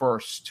 on the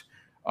first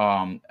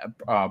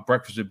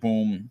Breakfast at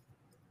Boom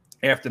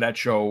after that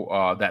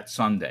show that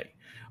Sunday.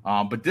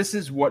 But this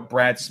is what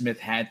Brad Smith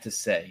had to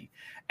say.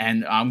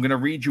 And I'm going to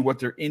read you what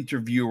their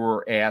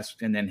interviewer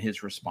asked and then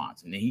his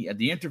response. And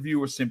the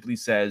interviewer simply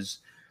says,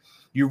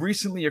 "You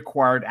recently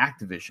acquired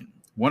Activision,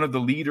 one of the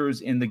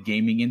leaders in the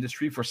gaming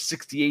industry, for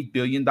 $68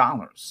 billion.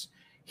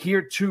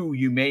 Here, too,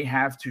 you may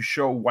have to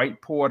show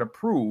white paw to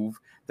prove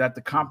that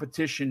the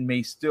competition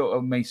may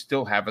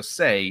still have a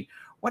say.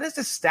 What is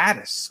the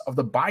status of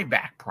the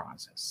buyback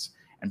process?"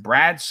 And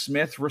Brad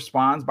Smith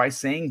responds by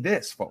saying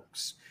this,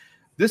 folks.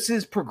 "This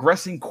is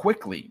progressing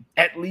quickly,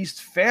 at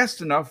least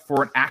fast enough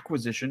for an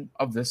acquisition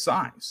of this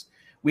size.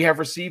 We have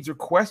received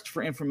requests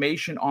for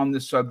information on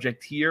this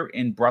subject here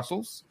in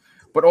Brussels,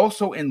 but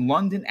also in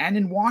London and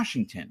in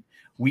Washington.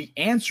 We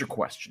answer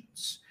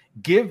questions,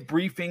 give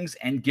briefings,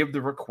 and give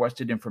the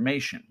requested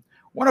information.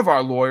 One of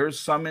our lawyers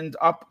summed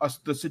up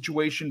the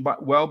situation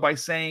by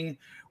saying,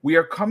 'We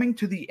are coming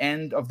to the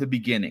end of the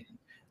beginning.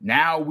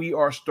 Now we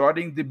are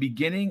starting the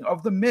beginning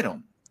of the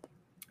middle.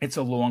 It's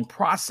a long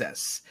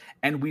process,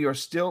 and we are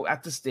still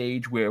at the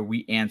stage where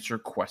we answer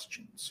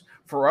questions.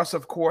 For us,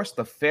 of course,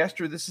 the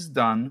faster this is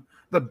done,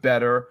 the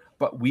better,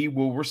 but we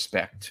will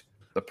respect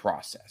the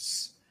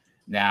process.'"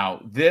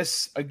 Now,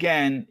 this,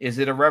 again, is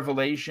it a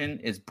revelation?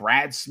 Is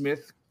Brad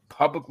Smith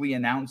publicly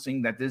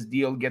announcing that this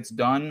deal gets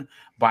done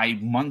by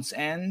month's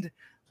end?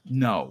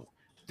 No.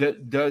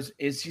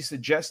 Is he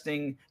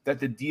suggesting that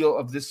the deal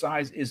of this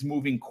size is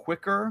moving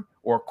quicker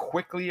or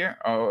quicklier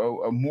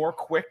or more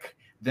quick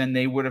than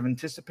they would have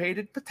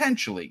anticipated?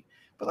 Potentially.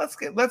 But let's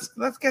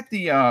get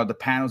the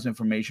panel's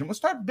information. We'll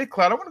start Big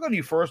Cloud. I want to go to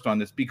you first on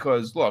this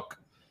because, look,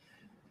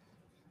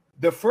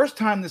 the first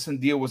time this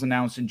deal was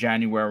announced in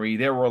January,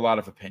 there were a lot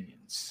of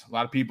opinions, a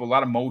lot of people, a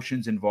lot of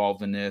emotions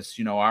involved in this.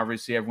 You know,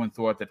 obviously everyone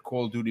thought that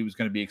Call of Duty was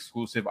going to be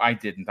exclusive. I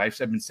didn't. I've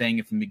been saying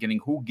it from the beginning.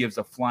 Who gives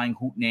a flying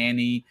hoot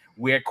nanny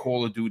where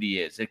Call of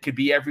Duty is? It could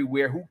be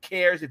everywhere. Who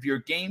cares? If you're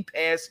Game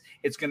Pass,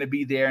 it's going to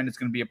be there and it's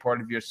going to be a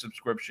part of your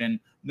subscription.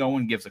 No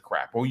one gives a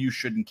crap, or you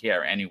shouldn't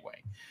care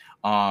anyway.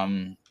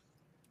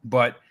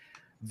 But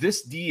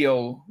this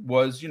deal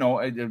was,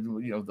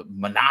 the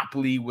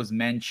monopoly was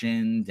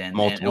mentioned and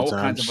all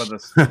kinds of other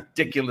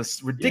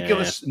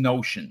ridiculous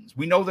notions.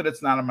 We know that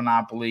it's not a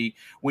monopoly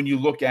when you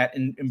look at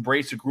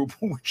Embracer Group,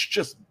 which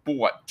just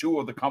bought two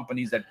of the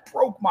companies that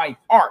broke my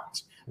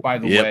heart, by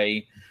the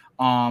way.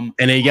 And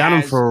they got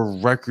them for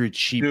record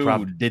cheap.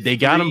 They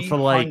got them for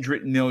like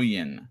 $100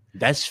 million.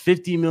 That's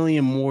 $50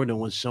 million more than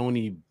what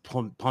Sony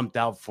pumped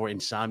out for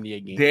Insomnia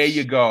games. There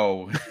you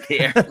go.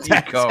 There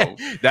you go.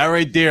 That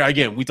right there.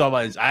 Again, I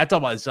talk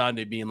about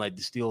Insomnia being like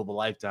the steal of a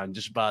lifetime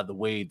just by the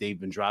way they've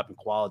been dropping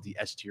quality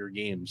S tier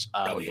games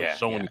for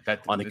Sony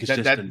on a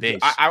consistent base.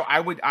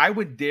 I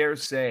would dare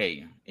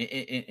say,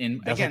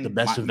 that's like the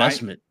best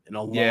investment in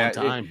a long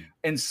time.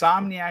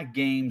 Insomniac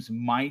Games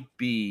might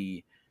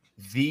be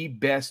the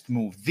best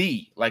move,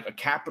 like a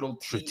capital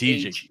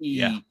strategic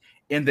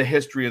in the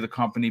history of the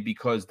company,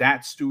 because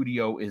that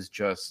studio is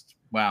just,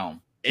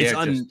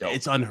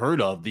 it's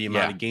unheard of the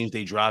amount of games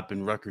they drop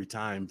in record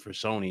time for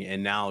Sony.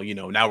 And now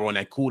we're on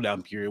that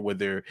cooldown period where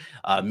they're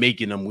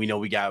making them. We know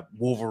we got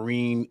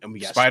Wolverine and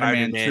we got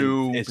Spider-Man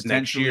 2,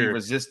 potentially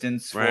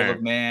Resistance, Fall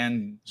of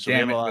Man. So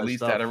damn it,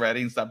 released that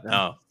already and stuff.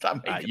 No,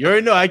 you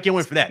already know. I can't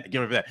wait for that.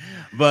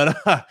 But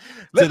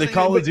to the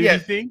Call of Duty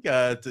thing,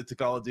 to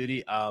Call of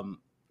Duty,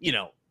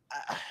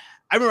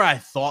 I remember I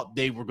thought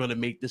they were going to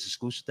make this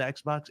exclusive to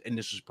Xbox, and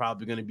this was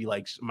probably going to be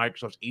like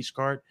Microsoft's ace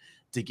card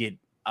to get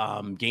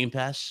Game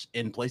Pass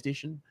in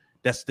PlayStation.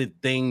 That's the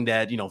thing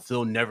that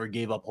Phil never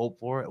gave up hope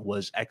for. It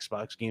was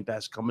Xbox Game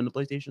Pass coming to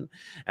PlayStation,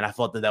 and I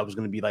thought that was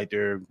going to be like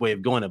their way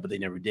of going it, but they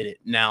never did it.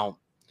 Now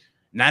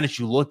that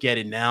you look at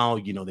it now,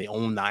 they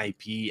own the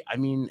IP. I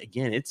mean,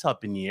 again, it's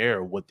up in the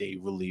air what they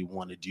really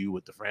want to do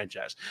with the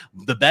franchise.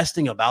 The best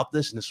thing about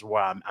this, and this is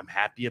where I'm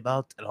happy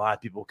about, and a lot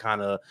of people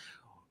kind of.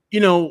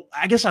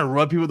 I guess I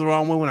rub people the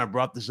wrong way when I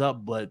brought this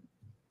up, but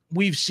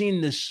we've seen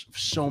this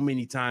so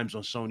many times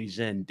on Sony's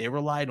end. They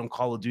relied on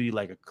Call of Duty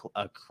like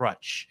a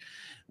crutch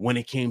when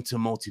it came to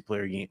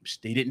multiplayer games.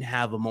 They didn't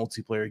have a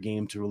multiplayer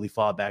game to really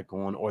fall back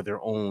on, or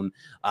their own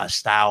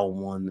style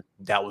one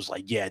that was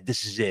like, yeah,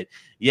 this is it.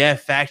 Yeah,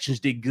 Factions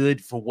did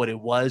good for what it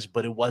was,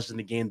 but it wasn't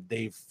a game that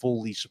they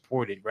fully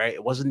supported, right?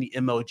 It wasn't the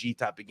MLG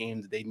type of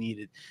game that they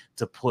needed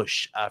to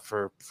push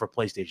for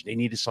PlayStation. They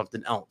needed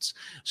something else.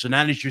 So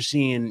now that you're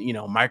seeing,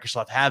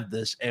 Microsoft have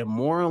this, and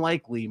more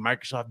likely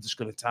Microsoft is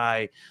going to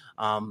tie,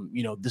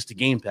 this to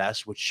Game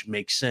Pass, which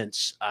makes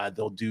sense.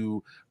 They'll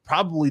do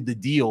probably the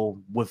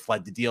deal with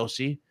like the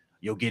DLC.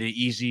 You'll get it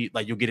easy,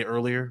 like you'll get it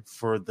earlier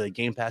for the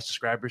Game Pass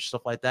subscribers,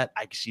 stuff like that.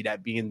 I can see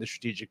that being the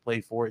strategic play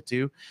for it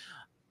too.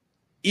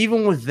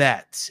 Even with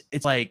that,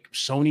 it's like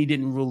Sony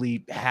didn't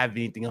really have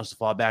anything else to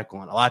fall back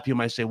on. A lot of people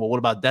might say, well, what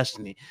about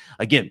Destiny?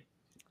 Again,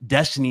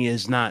 Destiny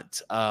is not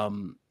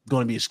going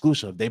to be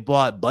exclusive. They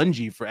bought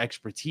Bungie for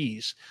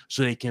expertise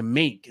so they can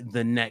make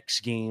the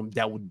next game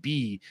that would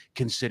be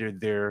considered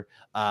their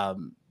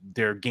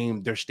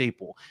game, their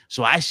staple.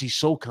 So I see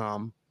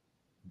SOCOM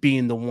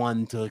being the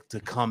one to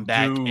come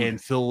back and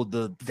fill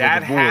the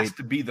void. Has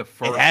to be the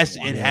first.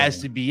 It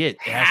has to be it.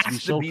 It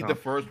has to be the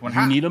first one.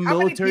 You need a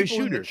military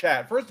shooter. In the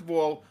chat? First of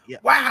all,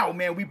 wow,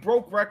 man, we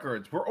broke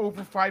records. We're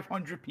over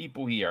 500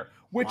 people here,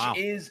 which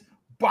is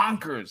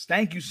bonkers.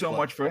 Thank you so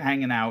much for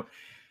hanging out.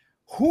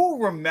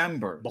 Who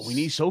remembers? But we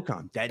need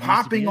SOCOM. That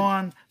popping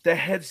on the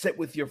headset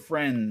with your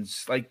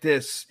friends like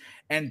this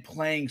and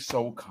playing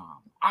SOCOM.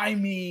 I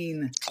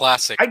mean,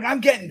 classic.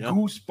 I'm getting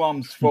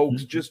goosebumps,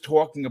 folks, just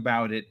talking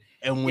about it.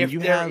 And when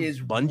there is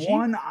Bungie,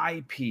 one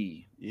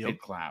IP,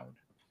 BitCloud,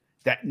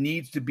 that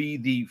needs to be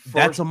the first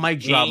that's a mic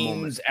drop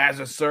moment as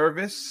a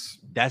service.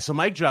 That's a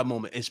mic drop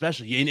moment,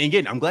 especially. And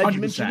again, I'm glad 100%. You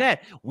mentioned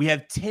that. We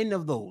have 10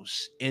 of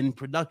those in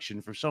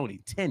production for Sony.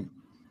 10.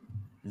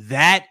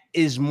 That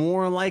is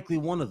more likely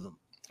one of them.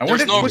 I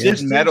wonder if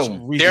Twisted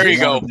Metal. There you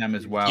go. Them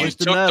as well. You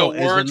took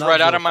the words right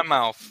out of my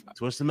mouth.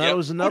 Twisted Metal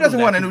is another. Who doesn't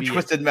want a new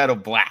Twisted Metal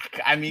Black?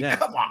 I mean,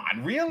 come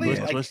on, really?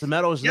 Twisted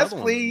Metal is another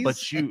one.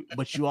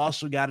 But you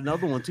also got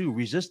another one too,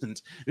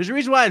 Resistance. There's a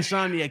reason why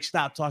Insomniac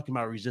stopped talking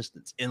about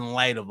Resistance in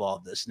light of all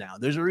this now.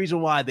 There's a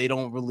reason why they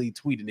don't really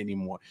tweet it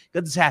anymore,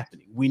 because it's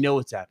happening. We know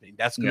it's happening.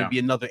 That's going to be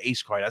another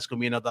ace card. That's going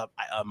to be another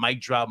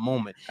mic drop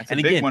moment. That's a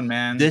big one,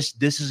 man. This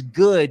is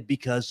good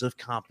because of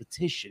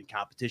competition.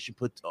 Competition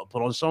put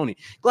on Sony.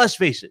 Let's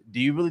face it.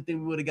 Do you really think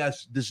we would have got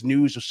this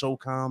news of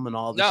SOCOM and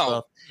all this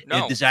stuff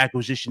if this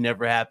acquisition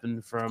never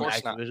happened from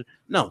Activision?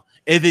 No.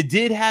 If it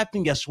did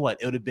happen, guess what?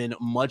 It would have been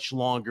much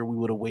longer. We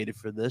would have waited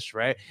for this,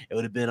 right? It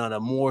would have been on a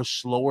more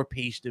slower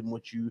pace than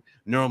what you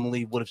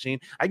normally would have seen.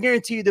 I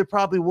guarantee you there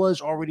probably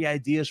was already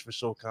ideas for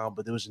SOCOM,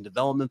 but there was in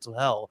developmental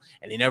hell,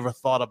 and they never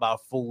thought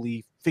about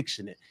fully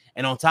fixing it.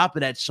 And on top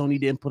of that, Sony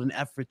didn't put an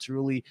effort to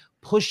really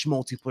push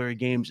multiplayer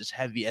games as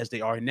heavy as they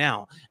are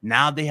now.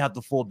 Now they have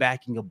the full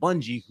backing of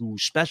Bungie, who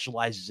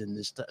specializes in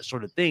this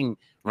sort of thing,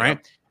 right?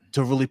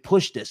 To really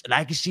push this. And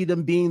I can see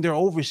them being their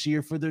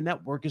overseer for their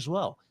network as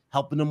well,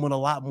 helping them with a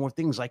lot more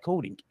things like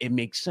coding. It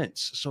makes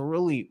sense. So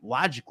really,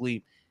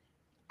 logically,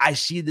 I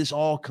see this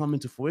all coming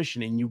to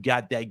fruition, and you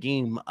got that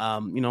game,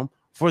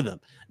 for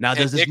them. Now,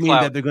 does this mean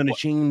that they're going to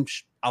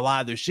change a lot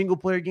of their single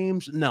player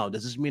games? No.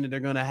 Does this mean that they're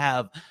going to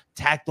have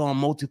tacked on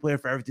multiplayer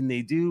for everything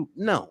they do?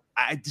 No.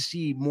 I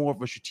see more of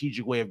a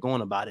strategic way of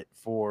going about it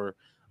for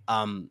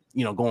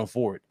going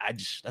forward.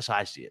 That's how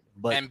I see it.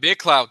 But and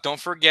BitCloud, don't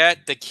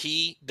forget the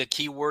key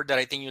word that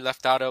I think you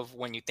left out of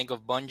when you think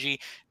of Bungie.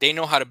 They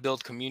know how to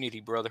build community,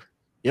 brother.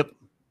 Yep.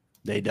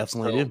 They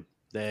definitely do.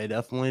 They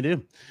definitely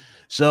do.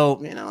 So,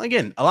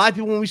 again, a lot of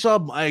people, when we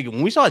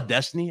saw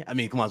Destiny, I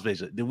mean, come on, let's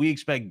face it, did we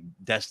expect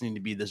Destiny to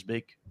be this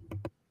big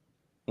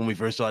when we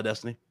first saw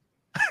Destiny?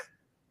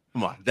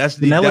 Come on,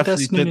 Destiny took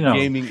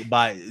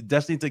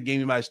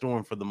gaming by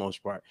storm for the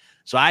most part.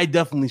 So I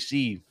definitely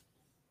see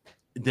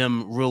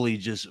them really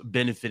just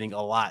benefiting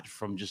a lot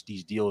from just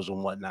these deals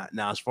and whatnot.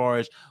 Now, as far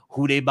as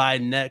who they buy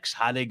next,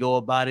 how they go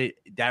about it,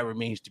 that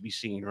remains to be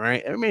seen,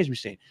 right? It remains to be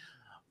seen.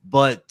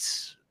 But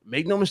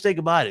make no mistake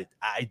about it,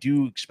 I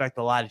do expect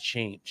a lot of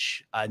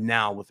change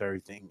now with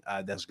everything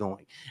that's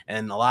going.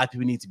 And a lot of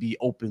people need to be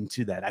open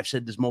to that. I've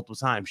said this multiple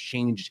times,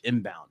 change is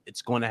inbound.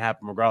 It's going to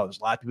happen regardless.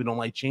 A lot of people don't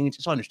like change.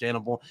 It's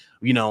understandable.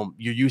 You're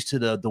used to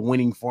the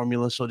winning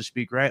formula, so to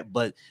speak, right?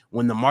 But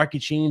when the market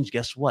changes,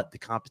 guess what? The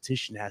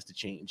competition has to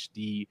change.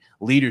 The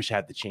leaders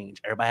have to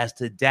change. Everybody has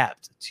to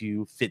adapt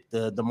to fit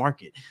the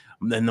market.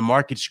 Then the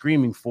market's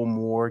screaming for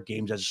more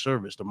games as a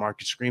service. The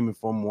market's screaming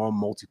for more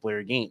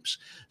multiplayer games.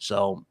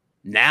 So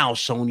now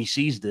Sony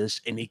sees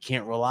this, and they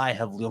can't rely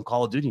heavily on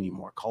Call of Duty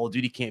anymore. Call of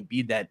Duty can't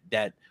be that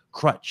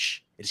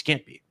crutch. It just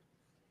can't be.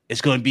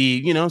 It's going to be,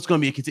 it's going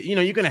to be,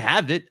 you're going to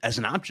have it as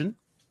an option.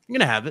 You're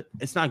going to have it.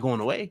 It's not going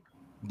away,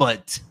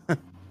 but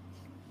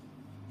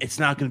it's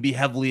not going to be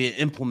heavily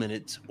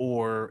implemented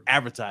or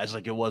advertised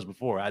like it was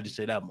before. I just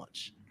say that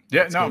much.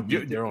 Yeah, no,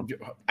 you're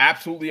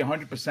absolutely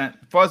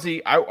 100%.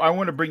 Fuzzy, I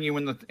want to bring you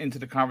into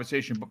the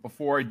conversation, but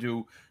before I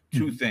do,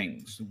 two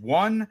things.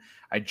 One,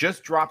 I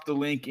just dropped the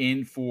link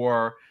in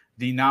for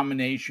the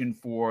nomination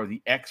for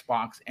the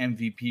Xbox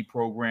MVP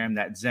program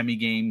that Zemi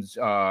Games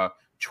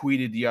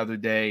tweeted the other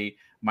day.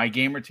 My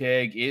gamer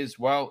tag is,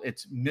 well,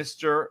 it's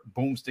Mr.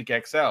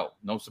 Boomstick XL.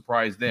 No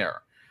surprise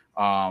there.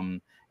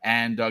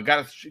 And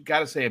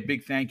gotta say a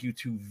big thank you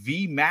to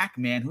V Mac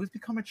Man, who's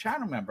become a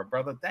channel member,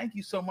 brother. Thank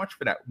you so much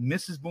for that.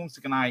 Mrs.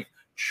 Boomstick and I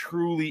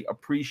truly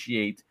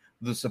appreciate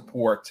the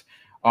support.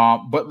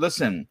 But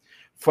listen,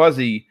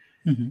 Fuzzy,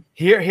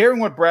 hearing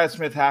what Brad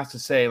Smith has to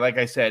say, like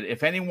I said,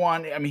 if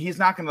anyone, I mean, he's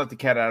not going to let the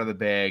cat out of the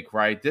bag,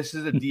 right? This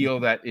is a deal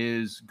that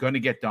is going to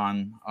get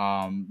done.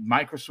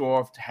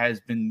 Microsoft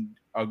has been,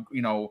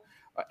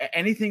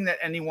 anything that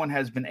anyone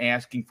has been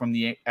asking from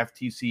the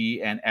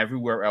FTC and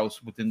everywhere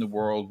else within the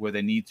world where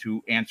they need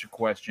to answer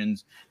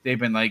questions, they've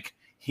been like,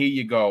 here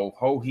you go,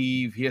 ho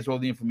heave, here's all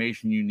the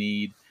information you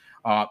need.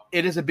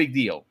 It is a big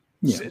deal.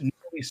 Yeah.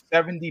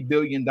 $70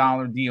 billion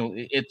deal.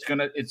 It's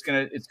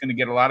gonna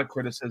get a lot of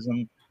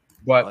criticism,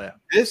 but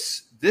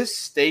this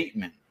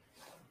statement,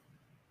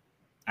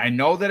 I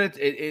know that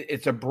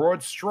it's a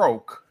broad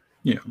stroke.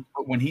 Yeah.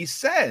 But when he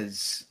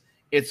says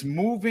it's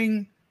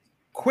moving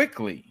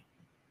quickly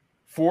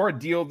for a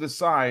deal this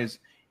size,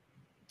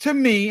 to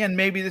me, and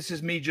maybe this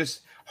is me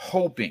just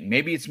hoping,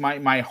 maybe it's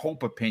my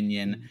hope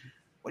opinion.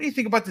 What do you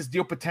think about this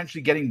deal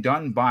potentially getting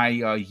done by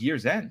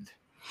year's end?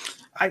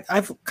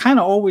 I've kind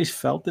of always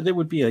felt that it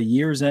would be a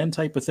year's end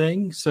type of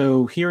thing.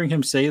 So hearing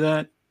him say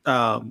that,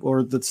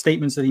 or the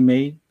statements that he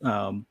made,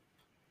 kind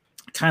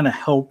of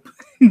help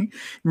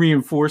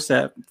reinforce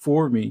that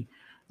for me.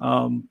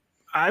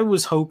 I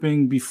was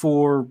hoping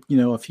before,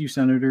 a few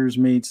senators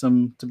made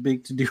some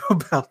big to do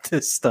about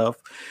this stuff,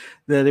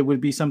 that it would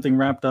be something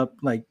wrapped up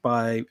like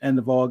by end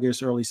of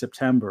August, early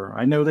September.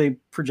 I know they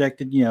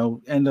projected,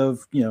 end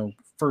of,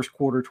 first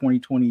quarter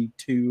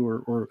 2022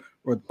 or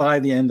by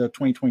the end of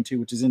 2022,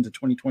 which is into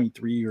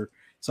 2023 or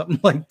something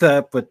like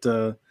that. But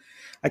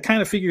I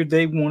kind of figured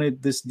they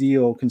wanted this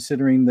deal,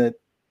 considering that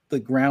the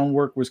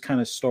groundwork was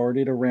kind of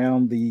started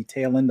around the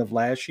tail end of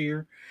last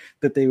year,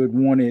 that they would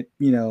want it,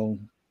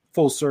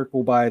 full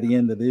circle by the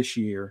end of this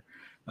year,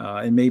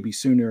 and maybe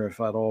sooner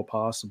if at all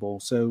possible.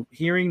 So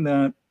hearing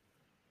that,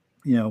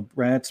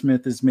 Brad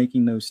Smith is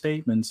making those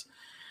statements,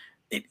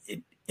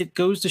 it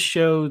goes to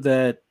show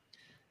that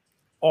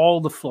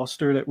all the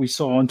fluster that we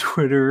saw on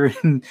Twitter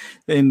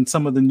and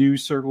some of the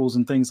news circles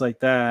and things like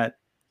that,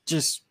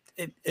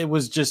 it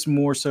was just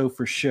more so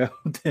for show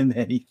than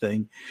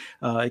anything.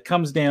 It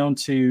comes down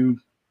to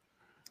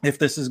if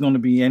this is going to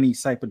be any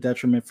type of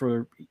detriment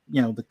for,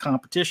 the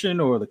competition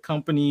or the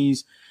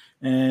companies.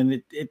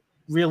 And it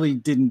really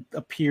didn't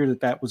appear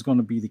that was going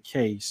to be the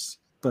case.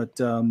 But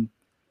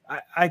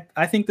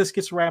I think this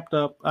gets wrapped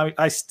up.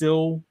 I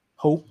still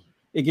hope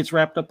it gets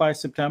wrapped up by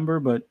September,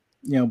 but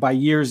by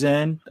year's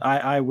end,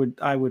 I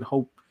would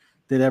hope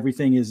that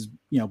everything is,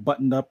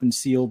 buttoned up and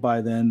sealed by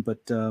then. But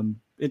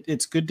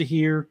it's good to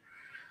hear.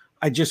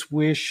 I just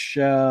wish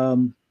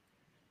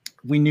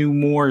we knew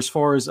more as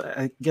far as,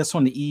 I guess,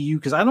 on the EU,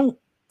 because I don't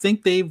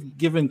think they've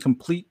given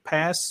complete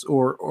pass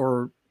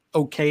or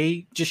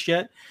okay just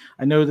yet.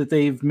 I know that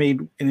they've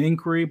made an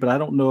inquiry, but I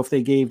don't know if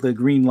they gave the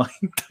green light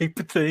type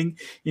of thing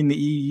in the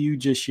EU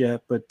just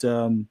yet. But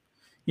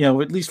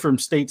at least from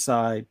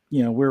stateside,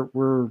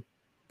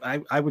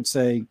 I would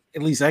say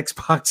at least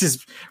Xbox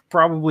is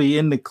probably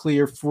in the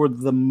clear for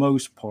the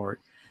most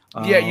part.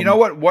 Yeah, you know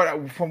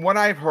what? From what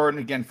I've heard, and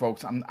again,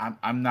 folks,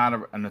 I'm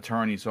not an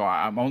attorney, so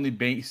I'm only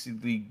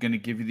basically going to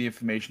give you the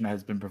information that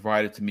has been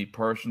provided to me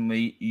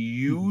personally.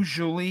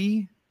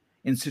 Usually,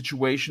 in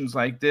situations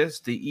like this,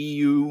 the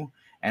EU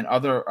and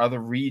other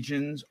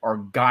regions are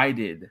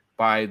guided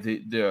by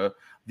the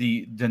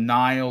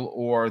denial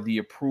or the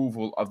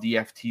approval of the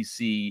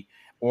FTC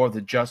or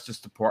the Justice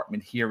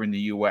Department here in the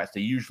U.S.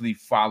 They usually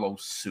follow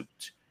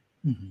suit.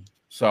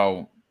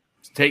 So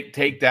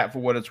take that for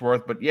what it's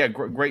worth. But yeah,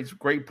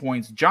 great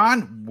points.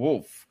 John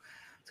Wolf,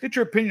 let's get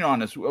your opinion on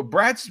this.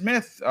 Brad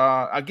Smith,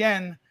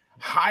 again,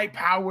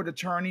 high-powered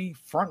attorney,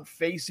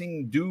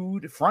 front-facing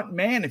dude, front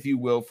man, if you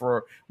will,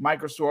 for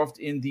Microsoft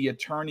in the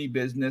attorney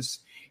business.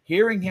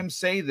 Hearing him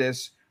say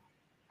this,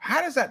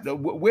 how does that,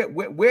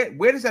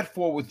 where does that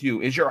fall with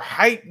you? Is your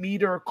hype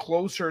meter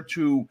closer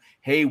to,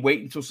 hey,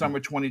 wait until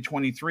summer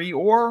 2023,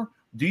 or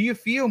do you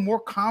feel more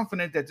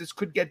confident that this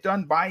could get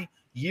done by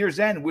year's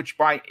end, which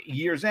by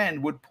year's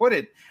end would put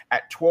it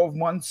at 12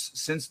 months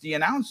since the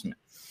announcement?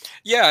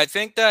 Yeah, I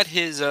think that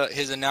his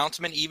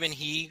announcement, even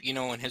he,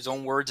 in his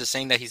own words, is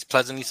saying that he's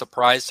pleasantly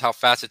surprised how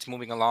fast it's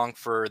moving along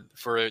for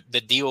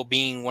the deal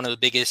being one of the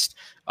biggest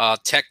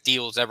tech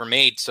deals ever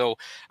made. So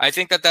I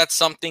think that that's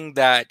something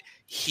that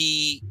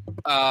he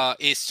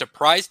is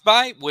surprised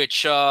by,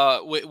 which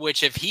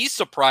if he's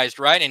surprised,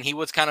 right, and he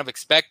was kind of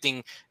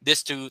expecting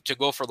this to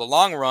go for the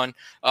long run,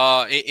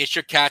 it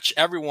should catch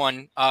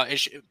everyone. It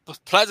should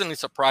pleasantly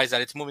surprised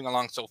that it's moving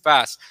along so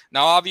fast.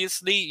 Now,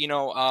 obviously, in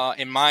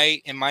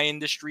my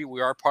industry, we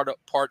are part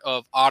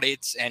of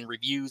audits and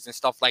reviews and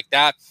stuff like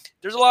that.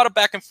 There's a lot of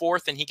back and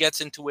forth, and he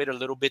gets into it a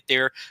little bit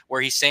there,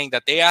 where he's saying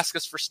that they ask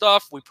us for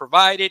stuff, we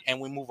provide it,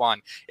 and we move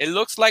on. It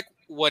looks like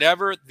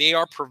whatever they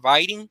are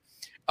providing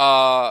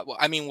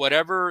I mean,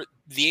 whatever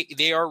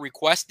they are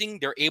requesting,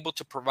 they're able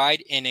to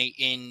provide in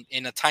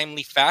a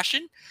timely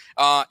fashion.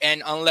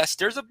 And unless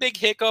there's a big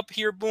hiccup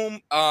here,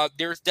 boom,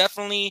 there's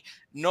definitely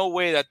no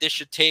way that this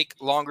should take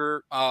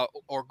longer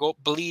or go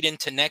bleed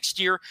into next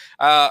year.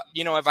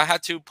 If I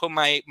had to put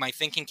my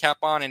thinking cap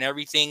on and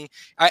everything,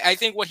 I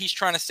think what he's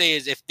trying to say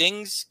is if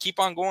things keep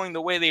on going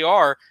the way they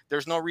are,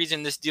 there's no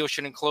reason this deal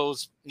shouldn't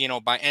close,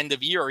 by end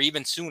of year or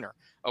even sooner.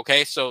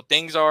 Okay, so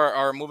things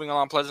are moving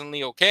along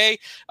pleasantly. Okay,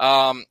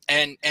 and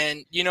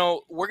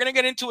we're gonna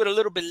get into it a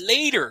little bit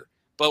later,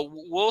 but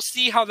we'll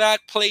see how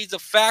that plays a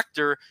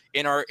factor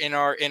in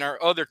our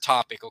other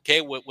topic.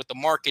 Okay, with the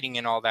marketing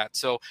and all that.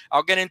 So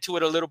I'll get into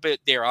it a little bit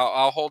there.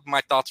 I'll hold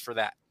my thoughts for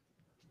that.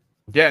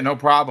 Yeah, no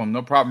problem.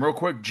 No problem. Real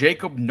quick,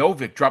 Jacob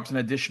Novick drops an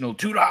additional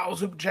 $2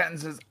 super chat and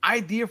says,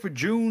 idea for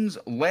June's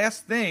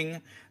last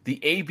thing, the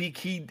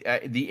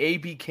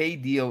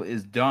ABK deal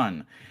is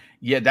done.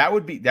 Yeah, that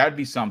would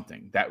be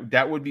something.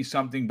 That would be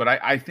something, but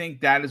I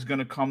think that is going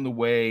to come the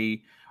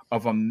way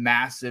of a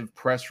massive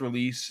press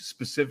release,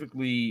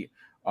 specifically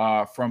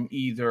from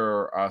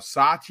either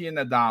Satya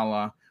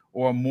Nadella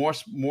or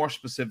more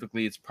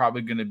specifically, it's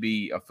probably going to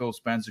be Phil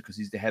Spencer because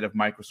he's the head of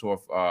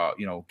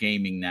Microsoft,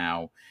 gaming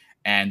now.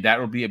 And that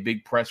will be a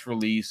big press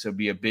release. It'll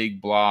be a big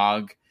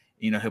blog.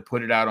 He'll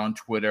put it out on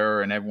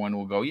Twitter, and everyone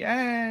will go,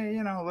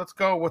 "Yeah, let's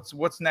go.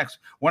 What's next?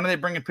 When are they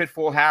bringing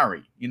Pitfall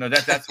Harry?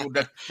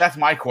 That's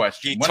my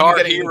question.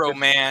 Guitar Hero,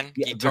 man.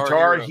 Yeah,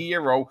 Guitar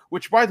Hero.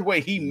 Which, by the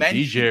way, he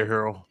mentioned DJ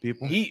Hero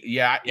people.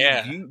 Yeah.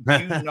 You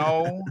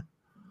know,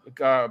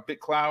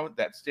 BitCloud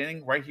that's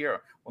standing right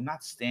here. Well,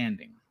 not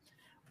standing,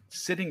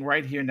 sitting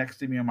right here next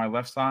to me on my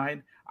left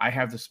side. I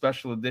have the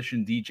special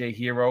edition DJ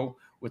Hero.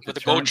 With the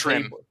gold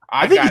trim.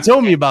 I think you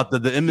told me about the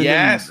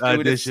Eminem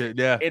edition.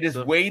 Yeah, it is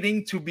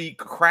waiting to be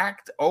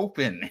cracked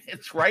open.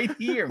 It's right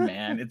here,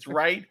 man. It's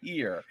right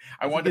here.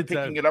 I wanted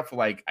picking it up for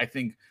like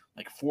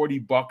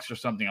 $40 or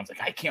something. I was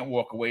like, I can't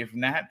walk away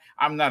from that.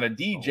 I'm not a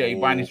DJ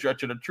by any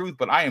stretch of the truth,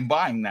 but I am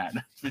buying that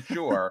for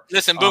sure.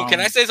 Listen, Boom, can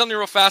I say something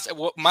real fast?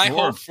 My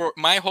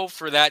hope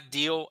for that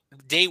deal,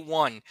 day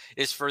one,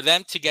 is for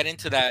them to get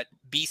into that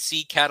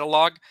BC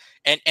catalog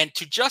and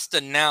to just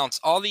announce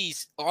all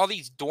these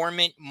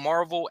dormant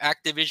Marvel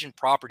Activision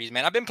properties.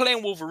 Man, I've been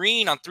playing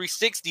Wolverine on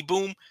 360.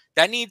 Boom,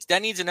 that needs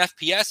an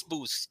FPS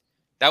boost.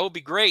 That would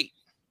be great.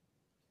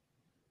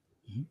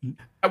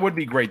 That would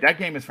be great. That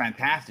game is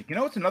fantastic.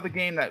 It's another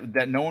game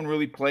that no one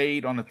really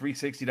played on the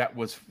 360. That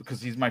was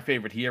because he's my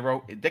favorite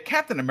hero. The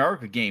Captain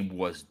America game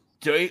was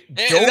dope.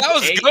 That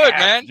was good,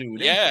 man. Dude.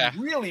 Yeah,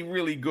 really,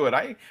 really good.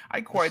 I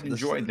quite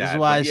enjoyed that. This is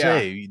why I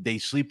say they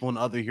sleep on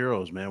other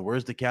heroes, man.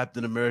 Where's the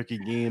Captain America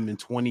game in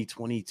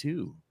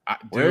 2022?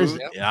 Where is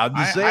it? I'm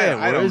just saying.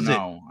 I don't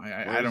know.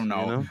 I don't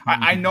know.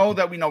 I know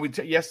that we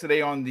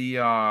yesterday on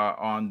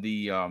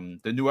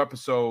the new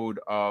episode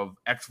of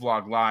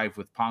X-Vlog Live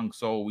with Pong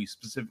Soul, we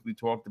specifically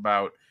talked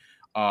about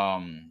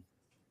how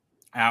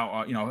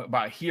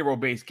about a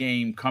hero-based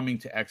game coming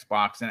to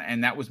Xbox,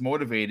 and that was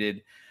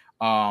motivated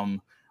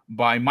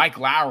by Mike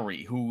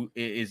Lowry, who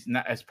is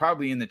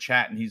probably in the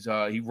chat, and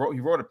he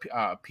wrote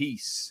a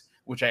piece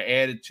which I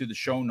added to the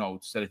show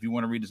notes. That if you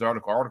want to read his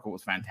article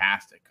was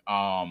fantastic.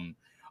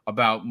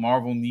 About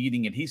Marvel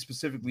needing it. He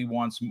specifically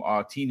wants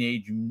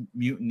Teenage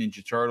Mutant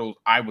Ninja Turtles.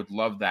 I would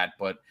love that,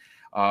 but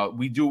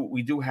we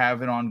do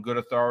have it on good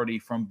authority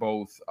from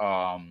both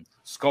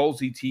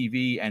Skullsy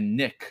TV and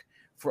Nick,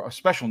 for a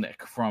special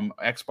Nick from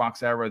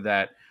Xbox Era,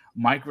 that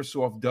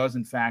Microsoft does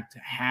in fact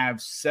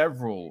have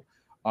several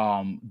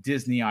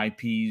Disney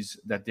IPs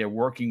that they're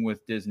working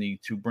with Disney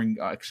to bring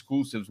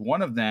exclusives.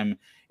 One of them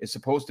is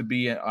supposed to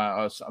be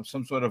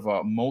some sort of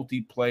a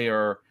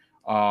multiplayer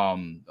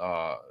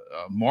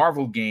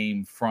Marvel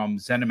game from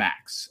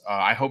ZeniMax.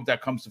 I hope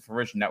that comes to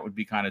fruition. That would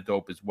be kind of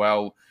dope as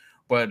well.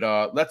 But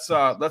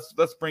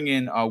let's bring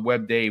in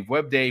Web Dave.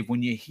 Web Dave,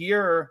 when you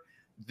hear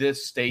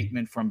this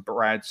statement from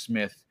Brad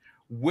Smith,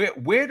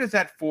 where does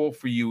that fall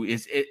for you?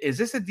 Is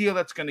this a deal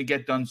that's going to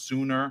get done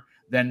sooner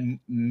than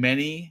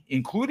many,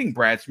 including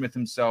Brad Smith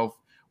himself,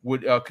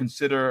 would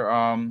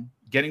consider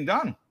getting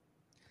done?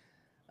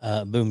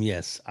 Boom.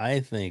 Yes, I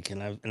think,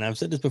 and I've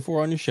said this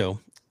before on your show,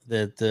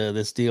 that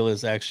this deal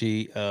is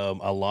actually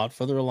a lot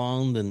further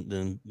along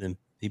than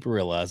people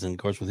realize. And of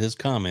course, with his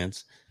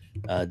comments,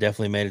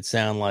 definitely made it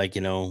sound like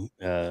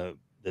that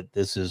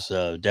this is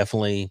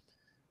definitely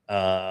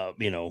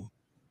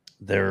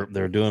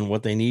they're doing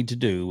what they need to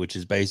do, which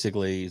is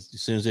basically as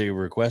soon as they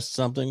request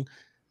something,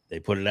 they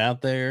put it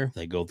out there,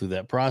 they go through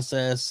that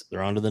process,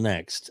 they're on to the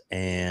next.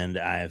 And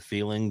I have a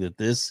feeling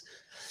that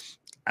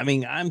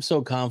I'm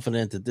so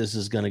confident that this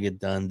is going to get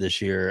done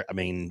this year. I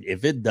mean,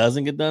 if it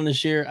doesn't get done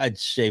this year, I'd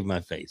shave my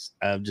face.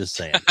 I'm just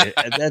saying.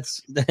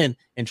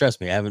 And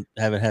trust me, I haven't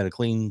had a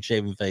clean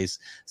shaven face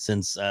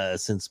since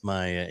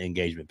my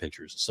engagement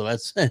pictures. So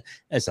that's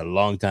a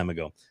long time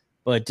ago.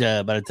 But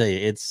I tell you,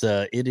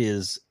 it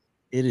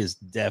is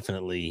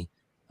definitely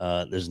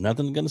there's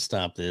nothing going to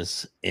stop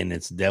this, and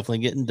it's definitely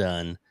getting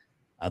done.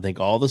 I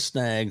think all the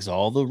snags,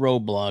 all the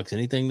roadblocks,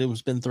 anything that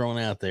was been thrown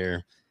out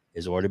there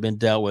has already been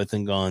dealt with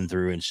and gone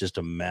through. And it's just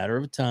a matter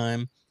of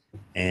time.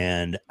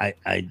 And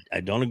I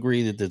don't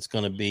agree that it's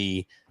going to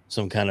be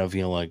some kind of,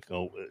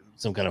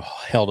 some kind of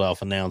held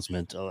off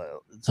announcement.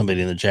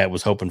 Somebody in the chat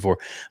was hoping for,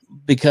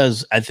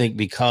 because I think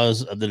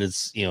because that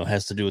it's,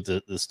 has to do with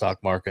the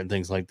stock market and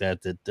things like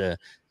that, that,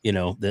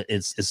 that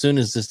it's, as soon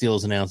as this deal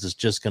is announced, it's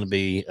just going to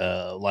be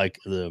like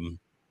the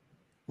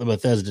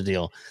Bethesda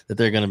deal, that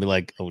they're going to be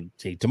like, oh,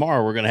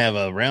 tomorrow we're going to have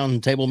a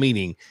round table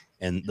meeting,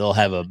 and they'll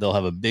have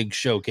a big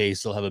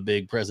showcase. They'll have a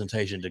big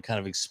presentation to kind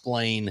of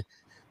explain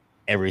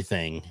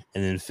everything.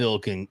 And then Phil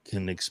can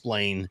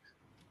explain,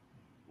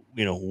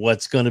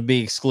 what's going to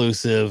be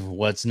exclusive,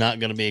 what's not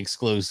going to be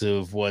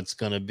exclusive, what's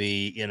going to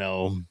be,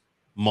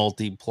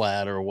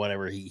 multi-plat or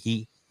whatever.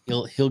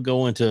 He'll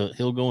go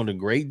into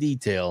great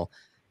detail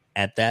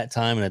at that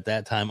time, and at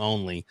that time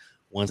only,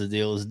 once the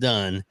deal is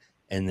done.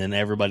 And then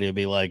everybody will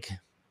be like,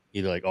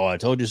 either like, oh, I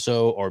told you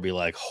so, or be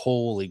like,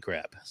 holy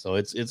crap. So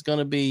it's going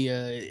to be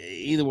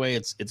either way,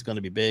 it's going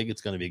to be big,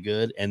 it's going to be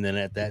good. And then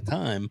at that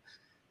time,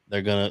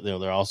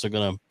 they're also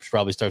going to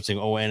probably start saying,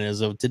 oh, and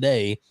as of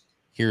today,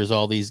 here's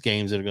all these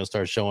games that are going to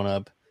start showing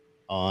up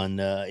on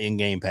in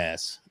Game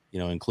Pass,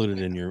 included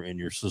in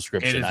your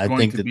subscription. I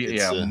think that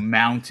it's a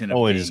mountain of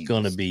games. It is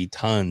going to be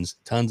tons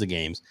of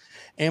games.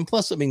 And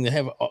plus, I mean, they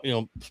have,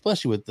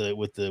 especially with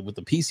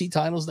the PC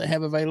titles they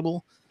have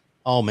available.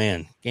 Oh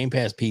man, Game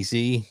Pass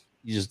PC,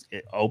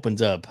 it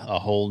opens up a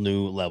whole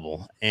new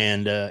level.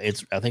 And I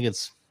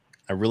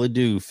really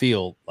do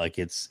feel like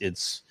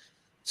it's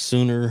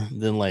sooner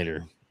than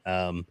later.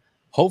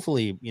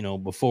 Hopefully,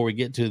 before we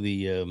get to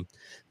the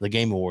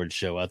Game Awards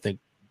show, I think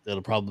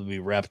that'll probably be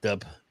wrapped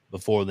up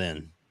before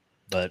then.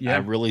 But yeah. I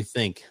really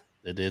think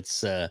that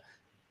it's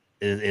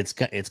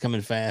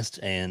coming fast,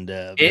 and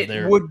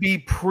it would be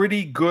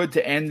pretty good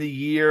to end the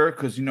year,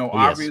 because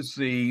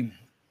obviously,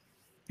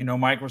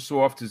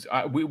 Microsoft is.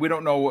 We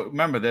don't know.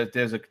 Remember that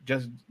there's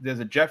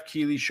a Jeff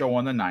Keighley show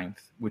on the 9th,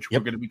 which we're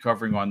going to be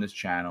covering on this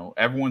channel.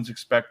 Everyone's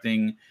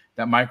expecting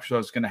that Microsoft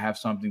is going to have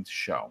something to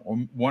show, or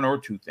one or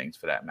two things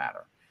for that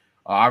matter.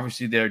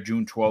 Obviously, their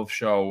June 12th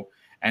show,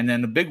 and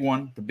then the big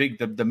one,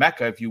 the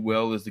Mecca, if you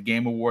will, is the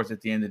Game Awards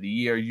at the end of the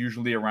year,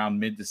 usually around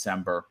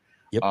mid-December.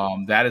 Yep.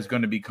 That is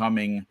going to be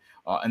coming,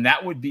 and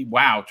that would be,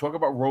 wow, talk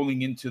about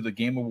rolling into the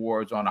Game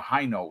Awards on a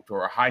high note,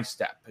 or a high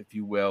step, if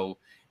you will,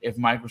 if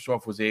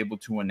Microsoft was able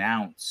to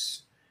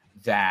announce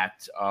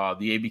that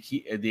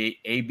the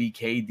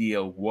ABK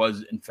deal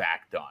was in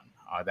fact done.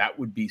 That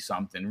would be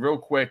something. Real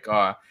quick,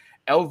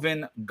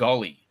 Elvin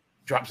Gully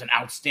drops an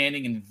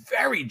outstanding and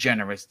very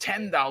generous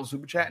 $10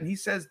 super chat, and he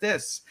says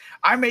this: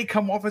 I may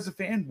come off as a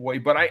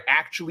fanboy, but I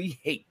actually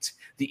hate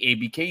the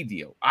ABK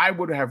deal. I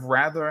would have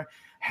rather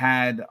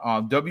had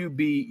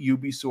WB,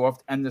 Ubisoft,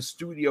 and the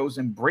studios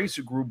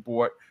Embracer Group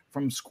bought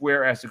from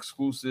Square as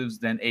exclusives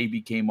than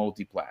ABK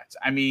multiplats.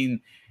 I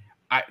mean,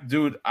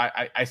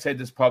 I said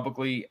this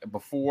publicly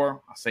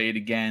before, I'll say it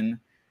again.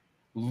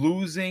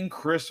 Losing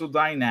Crystal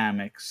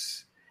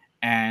Dynamics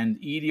and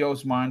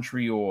Eidos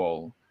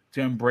Montreal to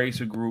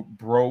Embracer Group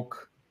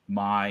broke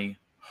my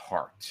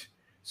heart,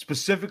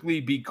 specifically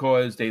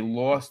because they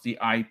lost the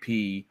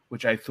IP,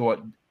 which I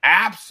thought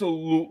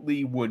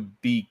absolutely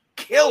would be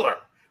killer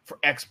for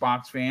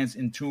Xbox fans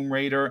in Tomb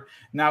Raider.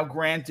 Now,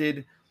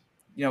 granted,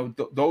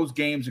 those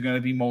games are going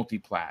to be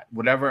multi-plat.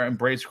 Whatever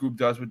Embrace Group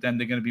does with them,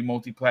 they're going to be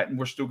multi-plat, and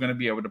we're still going to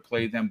be able to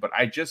play them. But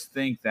I just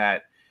think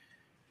that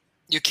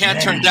you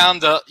can't turn down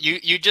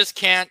you just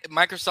can't.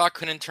 Microsoft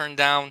couldn't turn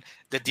down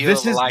the deal.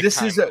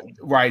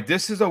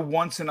 This is a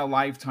once in a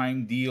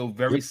lifetime deal,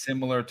 very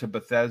similar to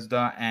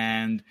Bethesda,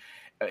 and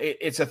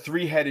it's a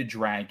three-headed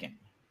dragon,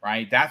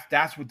 right?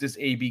 That's what this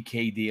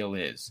ABK deal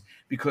is,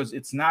 because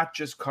it's not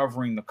just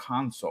covering the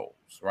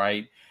consoles,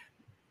 right?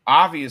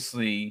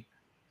 Obviously,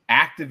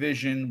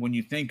 Activision, when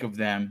you think of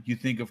them, you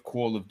think of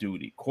Call of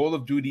Duty. Call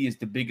of Duty is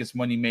the biggest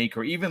money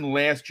maker. Even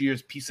last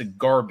year's piece of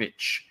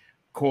garbage,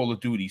 Call of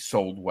Duty,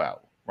 sold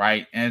well,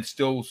 right? And it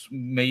still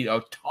made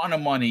a ton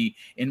of money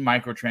in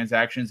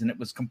microtransactions, and it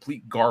was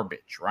complete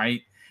garbage,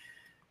 right?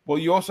 Well,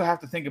 you also have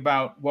to think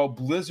about,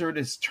 Blizzard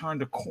has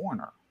turned a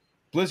corner.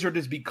 Blizzard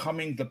is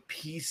becoming the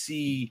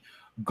PC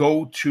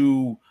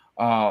go-to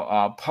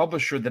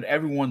publisher that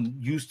everyone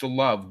used to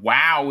love.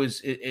 WoW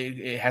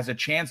it has a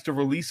chance to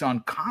release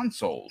on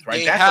consoles,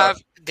 right?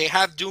 They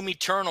have Doom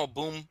Eternal,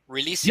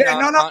 releasing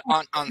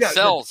on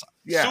cells.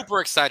 Yeah. Super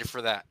excited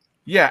for that.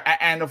 Yeah,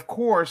 and of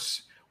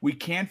course we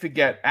can't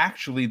forget.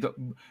 Actually,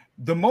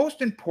 the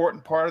most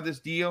important part of this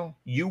deal,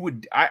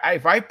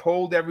 if I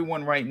polled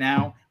everyone right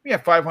now, we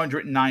have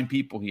 509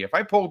 people here. If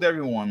I polled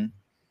everyone,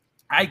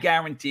 I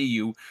guarantee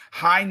you,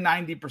 high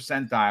 90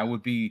 percentile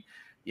would be,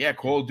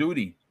 Call of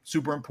Duty.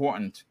 Super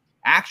important.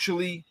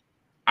 Actually,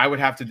 I would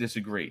have to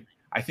disagree.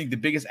 I think the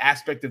biggest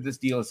aspect of this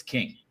deal is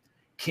King.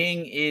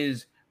 King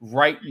is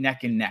right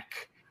neck and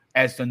neck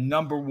as the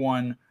number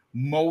one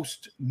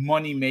most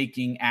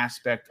money-making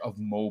aspect of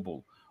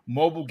mobile.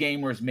 Mobile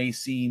gamers may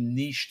seem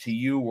niche to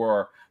you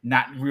or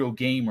not real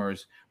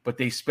gamers, but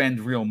they spend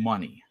real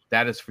money.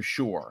 That is for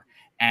sure.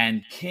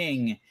 And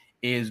King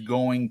is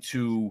going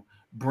to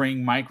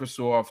bring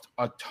Microsoft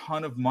a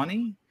ton of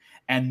money.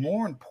 And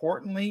more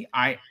importantly,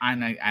 I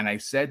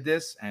said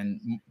this,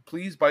 and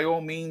please, by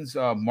all means,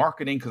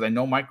 marketing, because I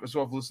know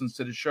Microsoft listens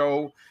to the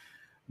show.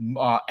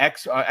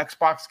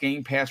 Xbox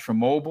Game Pass for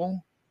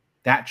mobile,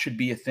 that should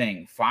be a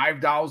thing.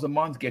 $5 a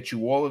month gets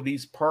you all of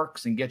these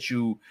perks and gets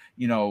you,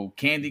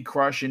 Candy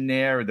Crush in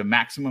there, the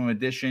Maximum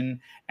Edition,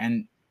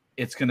 and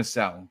it's going to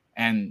sell.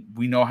 And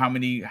we know how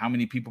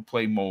many people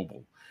play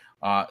mobile,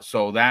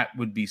 so that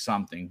would be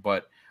something.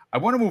 But I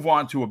want to move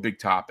on to a big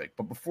topic.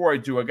 But before I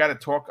do, I got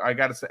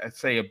to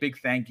say a big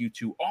thank you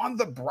to On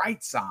the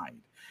Bright Side.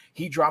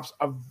 He drops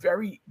a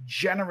very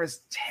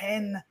generous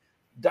 $10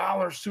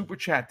 super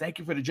chat. Thank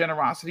you for the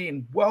generosity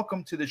and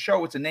welcome to the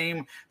show. It's a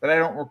name that I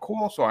don't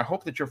recall, so I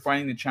hope that you're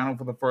finding the channel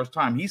for the first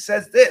time. He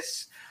says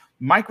this: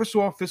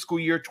 Microsoft fiscal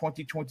year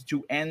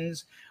 2022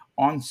 ends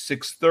on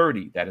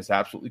 6/30. That is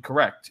absolutely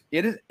correct.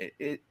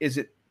 Is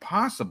it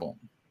possible,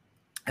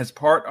 as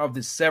part of the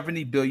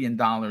 $70 billion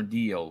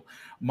deal,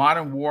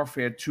 Modern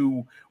Warfare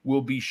 2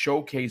 will be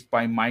showcased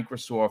by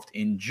Microsoft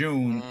in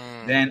June?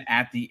 Then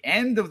at the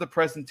end of the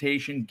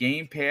presentation,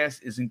 Game Pass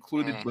is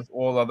included with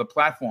all other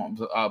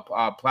platforms,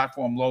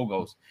 platform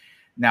logos.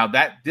 Now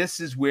this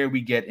is where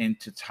we get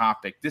into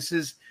topic.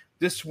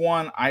 This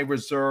one I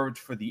reserved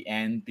for the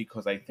end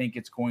because I think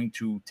it's going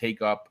to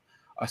take up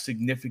a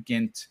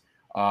significant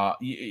a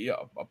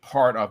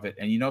part of it.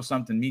 And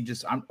something,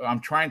 I'm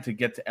trying to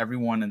get to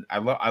everyone, and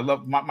I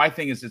love my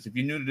thing is this: if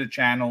you're new to the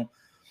channel,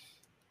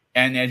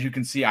 and as you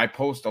can see, I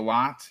post a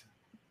lot,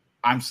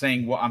 I'm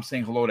saying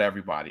hello to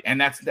everybody, and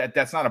that's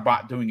not a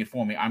bot doing it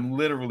for me. I'm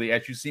literally,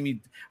 as you see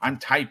me, I'm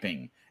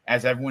typing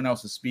as everyone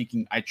else is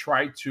speaking. I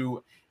try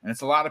to, and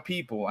it's a lot of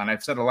people, and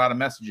I've said a lot of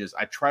messages.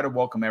 I try to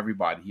welcome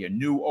everybody here,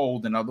 new,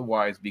 old, and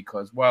otherwise,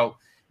 because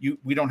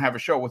we don't have a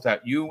show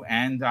without you,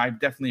 and I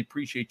definitely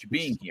appreciate you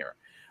being here.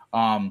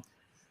 So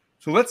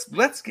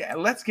let's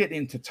get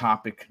into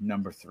topic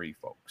number 3,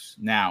 folks.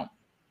 Now,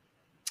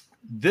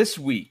 this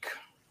week,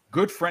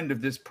 good friend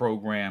of this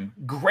program,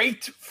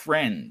 great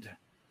friend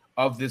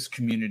of this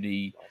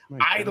community,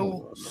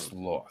 Idle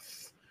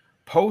Sloth,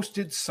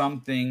 posted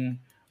something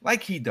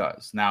like he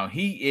does. Now,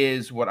 he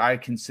is what I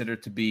consider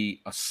to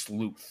be a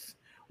sleuth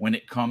when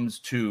it comes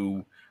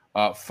to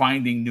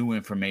finding new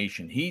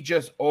information. He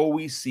just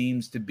always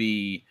seems to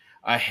be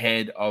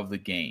ahead of the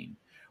game.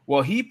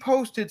 Well, he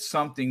posted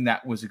something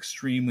that was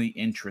extremely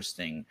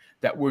interesting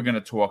that we're going to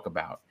talk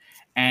about.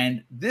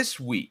 And this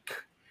week,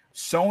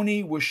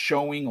 Sony was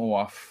showing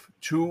off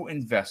to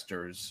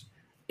investors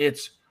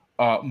its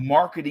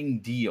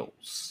marketing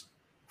deals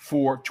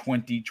for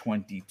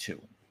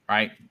 2022,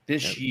 right?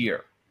 This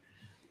year.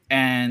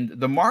 And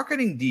the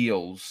marketing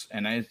deals,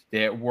 and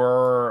there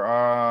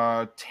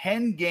were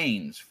 10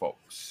 games,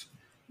 folks.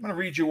 I'm going to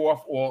read you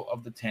off all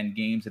of the 10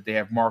 games that they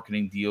have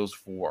marketing deals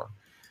for.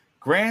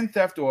 Grand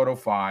Theft Auto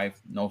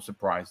 5, no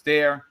surprise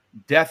there.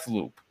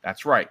 Deathloop,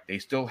 that's right. They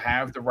still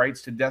have the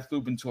rights to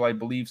Deathloop until, I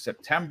believe,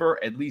 September.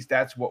 At least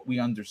that's what we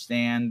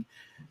understand.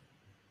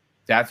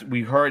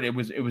 We heard it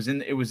was in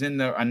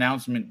the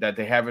announcement that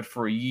they have it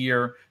for a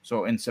year.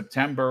 So in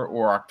September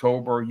or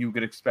October, you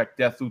could expect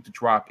Deathloop to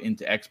drop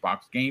into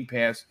Xbox Game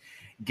Pass.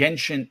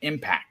 Genshin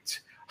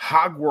Impact,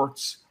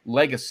 Hogwarts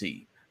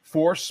Legacy,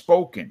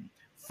 Forspoken,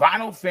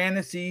 Final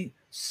Fantasy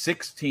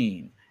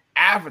 16.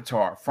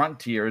 Avatar: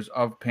 Frontiers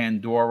of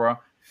Pandora,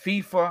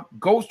 FIFA,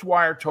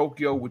 Ghostwire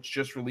Tokyo, which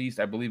just released,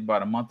 I believe,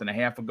 about a month and a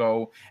half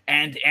ago,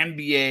 and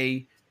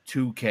NBA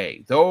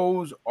 2K.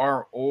 Those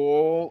are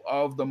all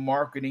of the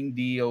marketing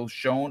deals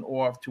shown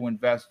off to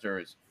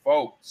investors.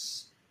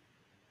 Folks,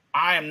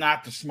 I am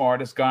not the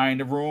smartest guy in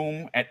the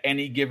room at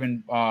any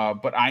given,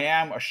 but I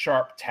am a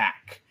sharp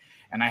tack.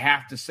 And I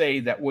have to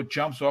say that what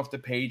jumps off the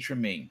page for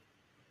me,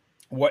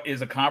 what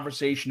is a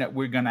conversation that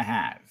we're going to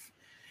have,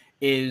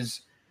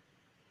 is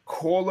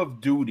Call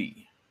of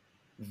Duty,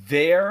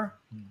 their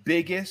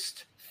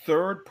biggest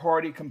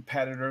third-party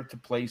competitor to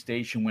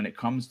PlayStation when it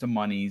comes to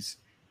monies,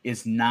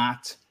 is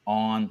not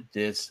on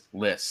this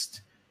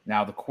list.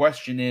 Now, the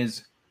question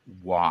is,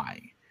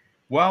 why?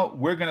 Well,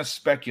 we're going to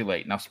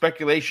speculate. Now,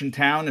 Speculation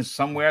Town is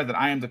somewhere that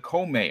I am the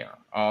co-mayor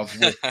of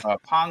with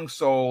Pong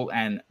Soul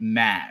and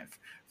Mav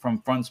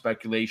from Fun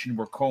Speculation.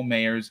 We're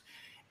co-mayors.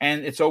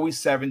 And it's always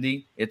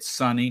 70. It's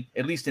sunny.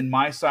 At least in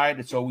my side,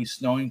 it's always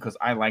snowing because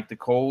I like the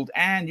cold.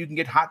 And you can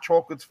get hot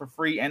chocolates for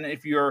free. And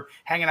if you're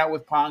hanging out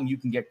with Pong, you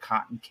can get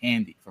cotton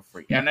candy for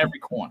free on every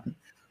corner.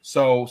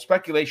 So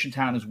Speculation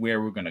Town is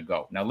where we're going to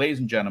go. Now, ladies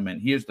and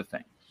gentlemen, here's the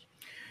thing.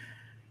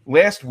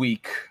 Last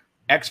week,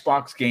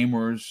 Xbox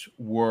gamers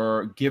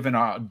were given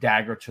a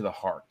dagger to the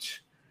heart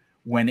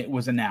when it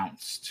was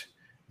announced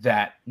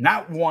that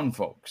not one,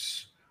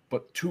 folks,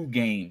 but 2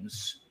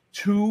 games,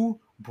 2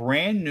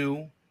 brand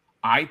new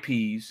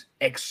IPs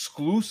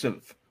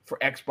exclusive for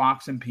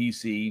Xbox and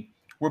PC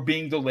were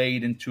being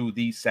delayed into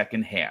the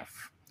second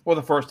half, or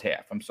the first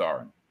half, I'm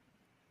sorry,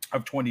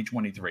 of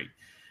 2023.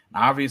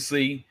 Now,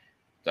 obviously,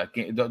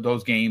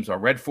 those games are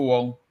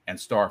Redfall and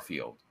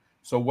Starfield.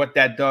 So what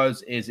that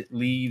does is it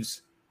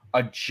leaves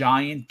a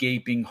giant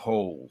gaping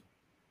hole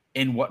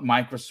in what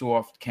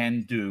Microsoft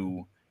can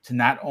do to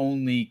not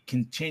only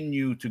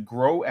continue to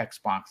grow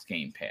Xbox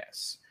Game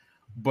Pass,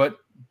 but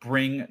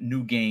bring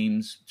new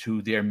games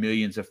to their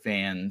millions of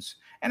fans.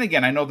 And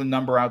again, I know the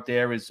number out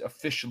there is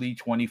officially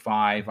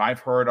 25. I've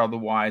heard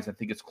otherwise. I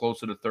think it's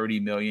closer to 30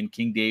 million.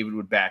 King David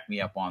would back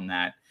me up on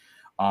that.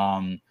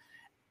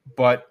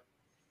 But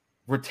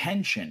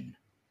retention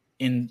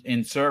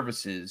in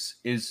services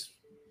is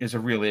a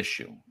real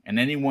issue. And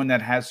anyone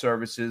that has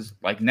services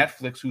like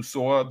Netflix, who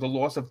saw the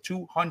loss of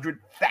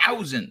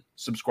 200,000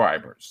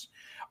 subscribers,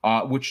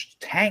 which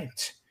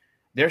tanked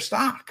their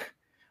stock.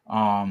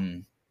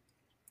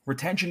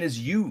 Retention is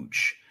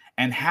huge.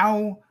 And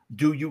how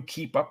do you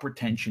keep up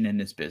retention in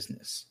this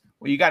business?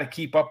 Well, you got to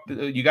keep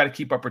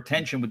up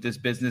retention with this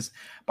business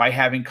by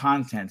having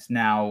content.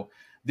 Now,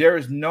 there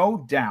is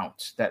no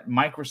doubt that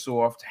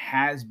Microsoft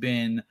has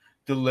been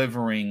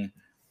delivering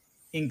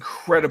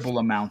incredible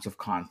amounts of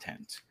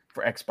content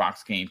for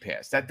Xbox Game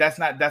Pass. That's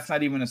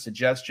not even a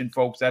suggestion,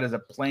 folks. That is a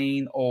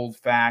plain old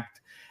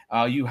fact.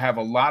 You have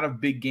a lot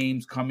of big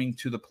games coming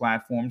to the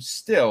platform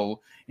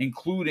still,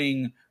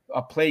 including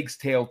A Plague's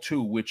Tale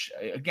 2, which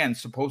again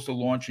is supposed to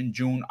launch in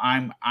June.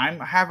 I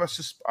have a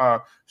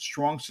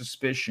strong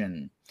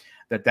suspicion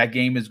that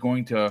game is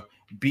going to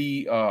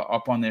be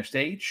up on their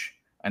stage,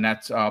 and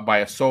that's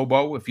by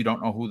Asobo. If you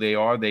don't know who they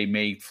are, they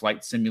made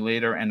Flight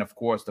Simulator and of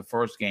course the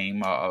first game,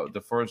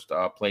 the first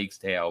Plague's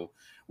Tale,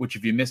 which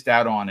if you missed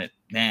out on it,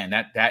 man,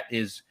 that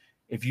is,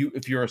 if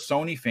you're a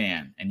Sony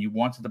fan and you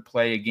wanted to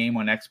play a game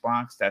on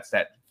Xbox, that's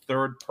that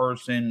third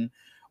person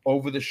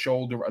over the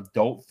shoulder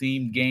adult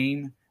themed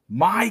game.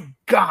 My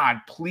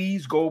God,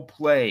 please go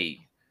play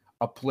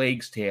A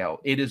Plague's Tale.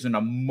 It is an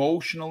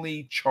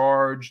emotionally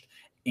charged,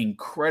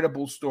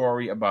 incredible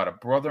story about a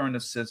brother and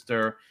a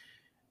sister.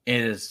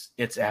 It's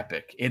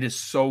epic. It is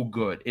so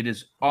good. It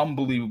is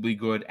unbelievably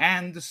good.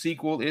 And the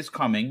sequel is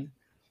coming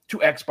to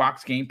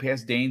Xbox Game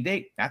Pass day and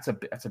date. That's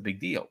a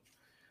big deal.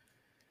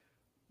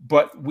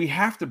 But we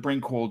have to bring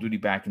Call of Duty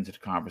back into the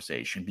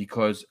conversation,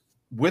 because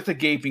with a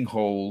gaping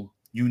hole,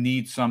 you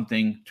need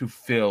something to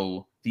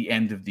fill the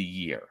end of the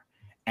year.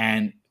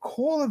 And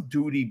Call of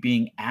Duty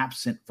being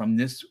absent from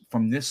this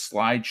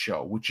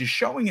slideshow, which is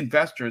showing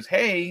investors,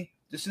 hey,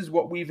 this is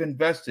what we've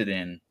invested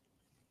in.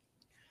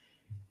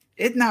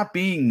 It not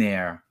being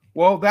there,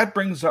 well, that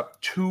brings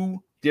up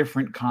two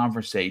different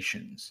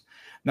conversations.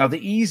 Now,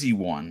 the easy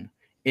one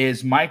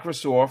is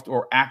Microsoft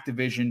or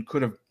Activision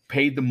could have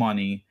paid the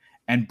money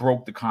and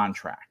broke the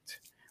contract,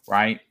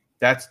 right?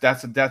 That's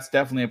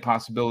definitely a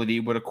possibility. It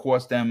would have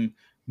cost them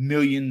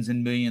millions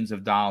and millions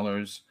of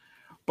dollars.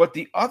 But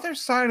the other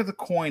side of the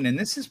coin, and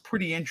this is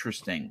pretty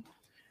interesting,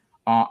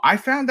 I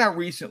found out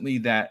recently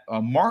that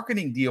a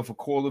marketing deal for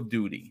Call of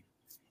Duty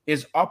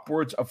is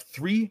upwards of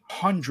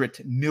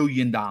 $300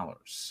 million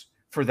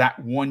for that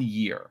 1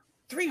 year.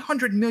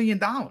 $300 million.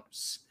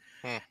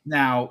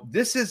 Now,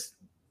 this is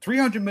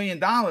 $300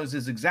 million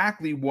is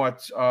exactly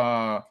what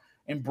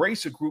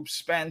Embracer Group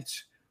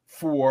spent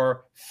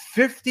for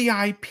 50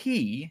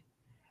 IP,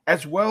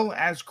 as well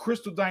as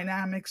Crystal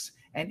Dynamics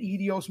and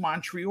Eidos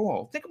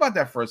Montreal. Think about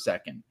that for a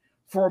second.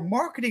 For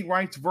marketing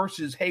rights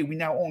versus, hey, we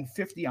now own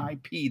 50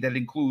 IP that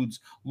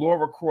includes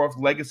Lara Croft,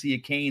 Legacy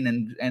of Kain,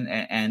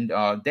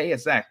 and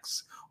Deus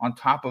Ex, on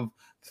top of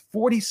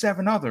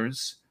 47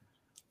 others.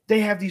 They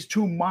have these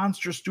two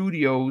monster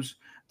studios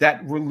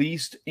that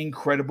released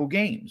incredible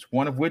games,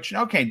 one of which,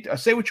 okay,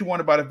 say what you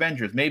want about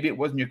Avengers. Maybe it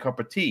wasn't your cup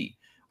of tea.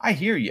 I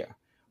hear you.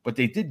 But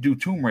they did do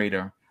Tomb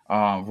Raider,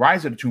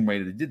 Rise of the Tomb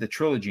Raider. They did the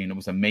trilogy, and it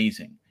was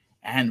amazing.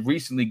 And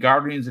recently,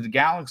 Guardians of the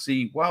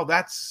Galaxy. Well,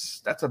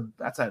 that's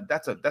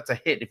a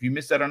hit. If you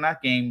missed out on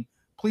that game,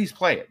 please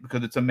play it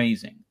because it's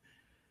amazing.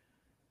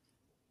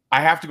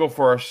 I have to go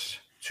first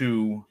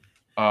to.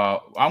 I'm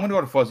going to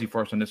go to Fuzzy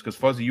first on this because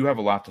Fuzzy, you have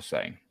a lot to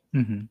say.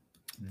 Mm-hmm.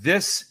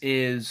 This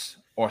is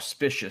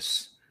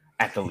auspicious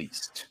at the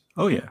least.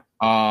 Oh yeah.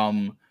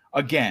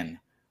 Again,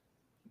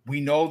 we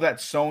know that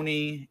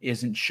Sony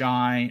isn't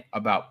shy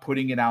about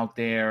putting it out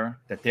there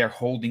that they're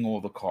holding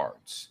all the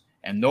cards.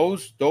 And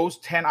those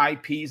 10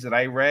 IPs that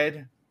I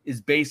read is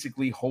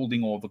basically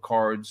holding all the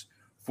cards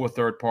for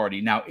third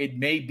party. Now, it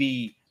may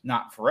be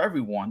not for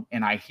everyone,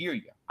 and I hear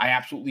you. I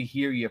absolutely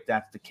hear you if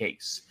that's the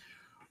case.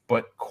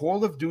 But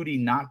Call of Duty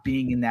not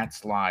being in that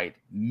slide,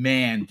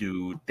 man,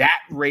 dude, that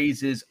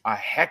raises a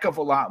heck of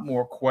a lot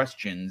more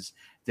questions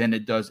than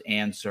it does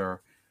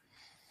answer.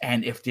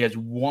 And if there's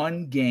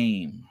one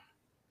game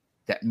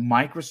that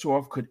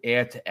Microsoft could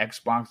add to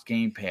Xbox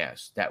Game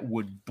Pass that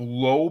would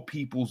blow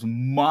people's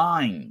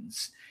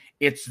minds,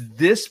 it's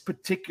this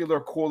particular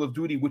Call of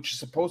Duty, which is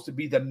supposed to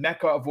be the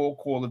mecca of all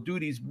Call of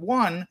Duties.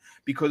 One,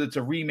 because it's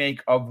a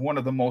remake of one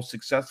of the most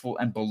successful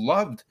and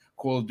beloved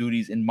Call of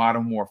Duties in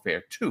Modern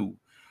Warfare 2.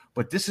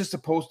 But this is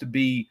supposed to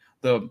be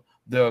the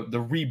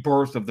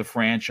rebirth of the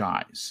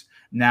franchise.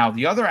 Now,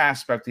 the other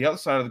aspect, the other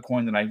side of the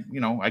coin that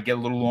I get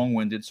a little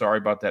long-winded, sorry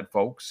about that,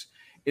 folks,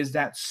 is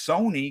that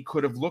Sony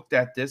could have looked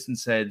at this and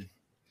said,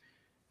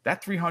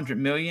 that $300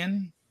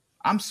 million,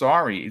 I'm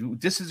sorry,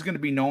 this is going to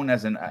be known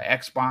as an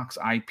Xbox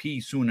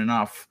IP soon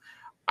enough.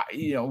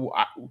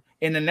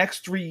 in the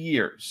next 3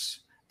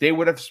 years, they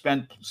would have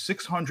spent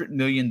 $600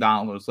 million.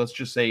 Let's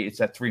just say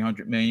it's at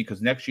 $300 million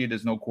because next year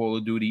there's no Call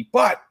of Duty.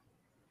 But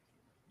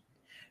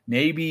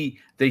maybe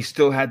they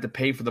still had to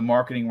pay for the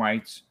marketing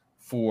rights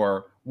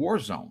for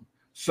Warzone.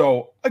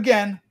 So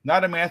again,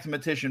 not a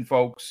mathematician,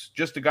 folks,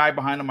 just a guy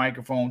behind a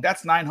microphone.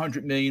 That's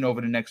 $900 million over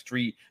the next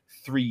three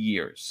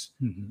years.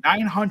 Mm-hmm.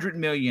 $900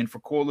 million for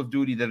Call of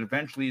Duty that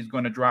eventually is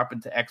going to drop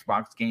into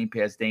Xbox Game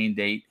Pass day and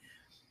date.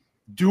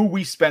 Do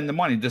we spend the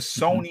money? Does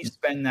Sony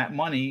spend that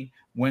money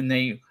when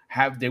they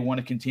want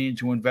to continue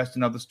to invest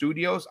in other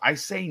studios? I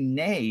say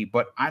nay,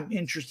 but I'm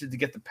interested to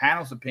get the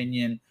panel's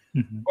opinion.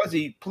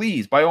 Fuzzy,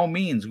 please, by all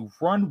means,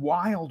 run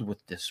wild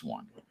with this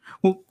one.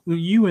 Well,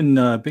 you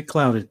and Big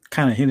Cloud had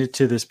kind of hinted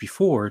to this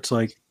before. It's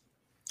like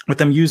with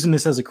them using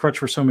this as a crutch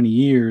for so many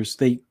years,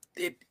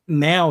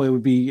 now it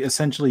would be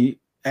essentially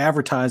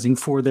advertising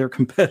for their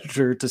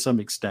competitor to some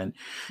extent.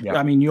 Yep.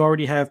 I mean, you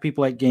already have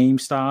people like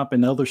GameStop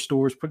and other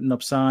stores putting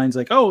up signs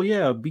like, "Oh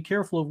yeah, be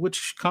careful of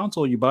which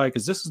console you buy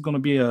because this is going to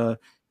be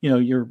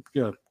your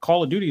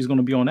Call of Duty is going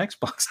to be on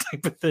Xbox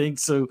type of thing."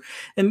 So,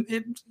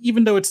 and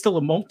even though it's still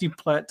a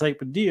multi-plat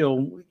type of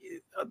deal,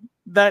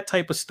 that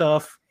type of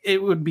stuff,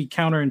 it would be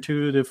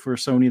counterintuitive for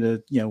Sony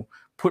to,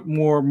 put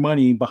more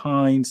money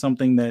behind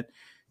something that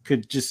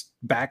could just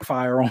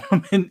backfire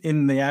on them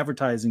in the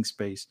advertising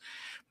space.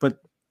 But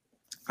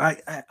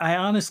I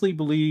honestly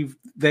believe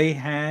they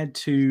had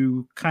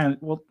to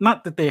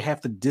not that they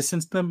have to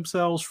distance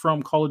themselves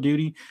from Call of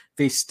Duty.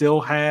 They still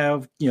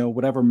have,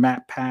 whatever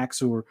map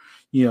packs or,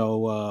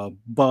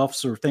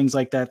 buffs or things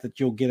like that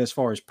you'll get as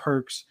far as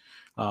perks.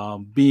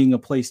 Being a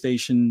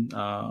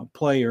PlayStation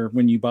player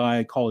when you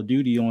buy Call of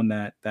Duty on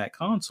that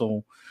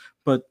console.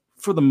 But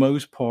for the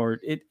most part,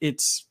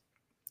 it's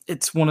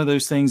one of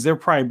those things. They're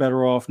probably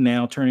better off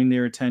now turning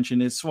their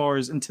attention as far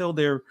as until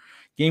their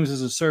games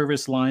as a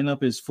service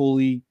lineup is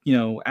fully,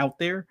 out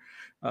there.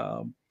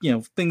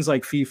 Things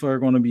like FIFA are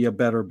going to be a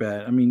better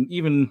bet. I mean,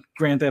 even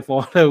Grand Theft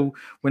Auto,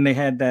 when they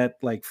had that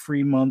like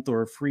free month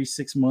or free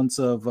 6 months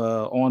of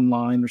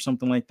online or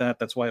something like that,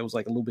 that's why it was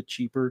like a little bit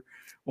cheaper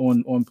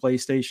on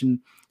PlayStation.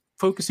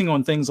 Focusing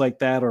on things like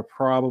that are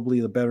probably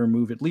the better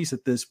move, at least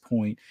at this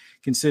point,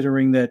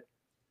 considering that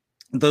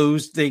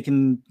those they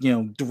can,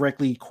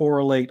 directly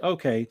correlate.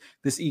 Okay,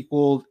 this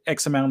equaled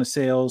X amount of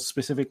sales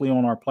specifically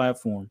on our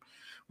platform.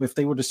 If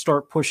they were to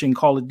start pushing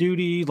Call of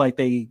Duty like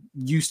they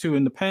used to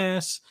in the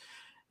past,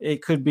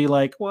 it could be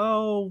like,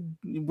 well,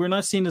 we're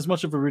not seeing as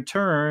much of a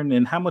return,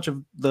 and how much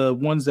of the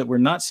ones that we're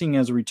not seeing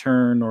as a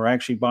return are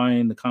actually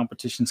buying the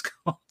competition's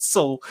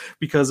console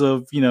because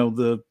of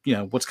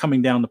what's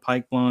coming down the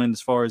pipeline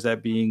as far as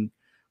that being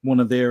one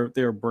of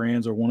their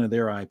brands or one of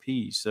their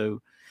IPs.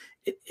 So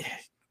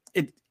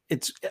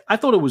it's I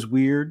thought it was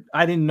weird.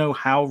 I didn't know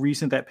how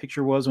recent that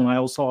picture was when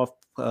I saw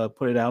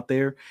put it out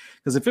there,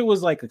 because if it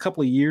was like a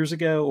couple of years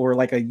ago or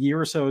like a year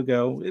or so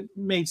ago, it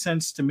made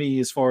sense to me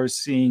as far as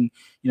seeing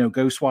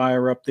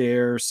Ghostwire up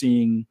there,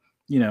 seeing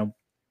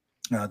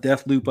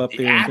Deathloop up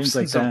there, and things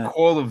like that. Of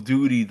Call of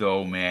Duty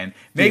though, man,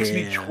 makes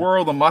me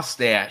twirl the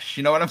mustache.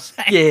 You know what I'm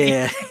saying?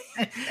 Yeah.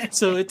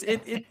 So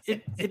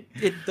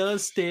it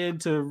does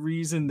stand to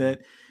reason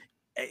that,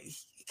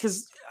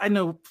 because I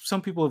know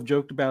some people have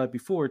joked about it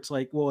before. It's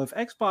like, well, if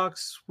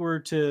Xbox were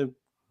to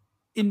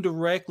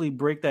indirectly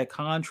break that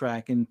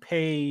contract and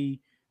pay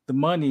the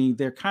money,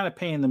 they're kind of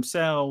paying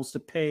themselves to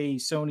pay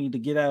Sony to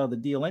get out of the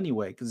deal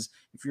anyway. Because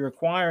if you're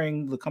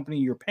acquiring the company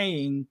you're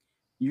paying,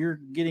 you're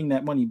getting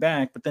that money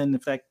back. But then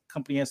if that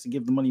company has to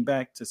give the money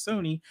back to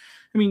Sony,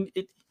 I mean,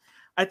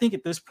 I think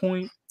at this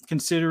point,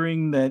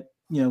 considering that,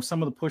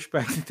 some of the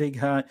pushback that they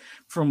got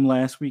from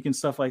last week and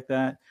stuff like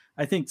that,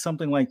 I think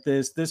something like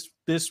this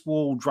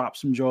will drop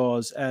some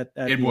jaws at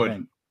the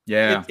event.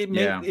 Yeah, it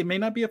may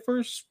not be a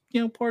first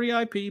party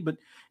IP, but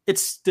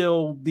it's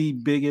still the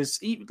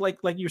biggest. Like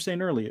you were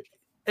saying earlier,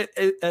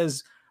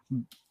 as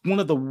one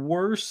of the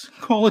worst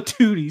Call of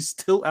Duties,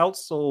 still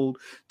outsold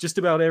just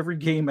about every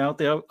game out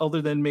there,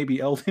 other than maybe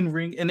Elden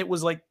Ring, and it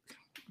was like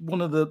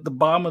one of the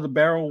bottom of the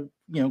barrel,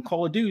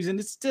 Call of Duties, and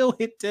it still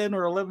hit 10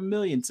 or 11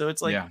 million. So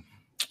it's like,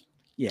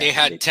 yeah, they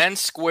had 10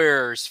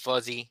 squares,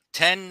 Fuzzy,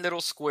 10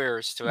 little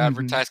squares to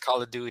advertise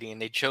Call of Duty,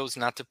 and they chose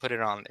not to put it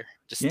on there.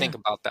 Just think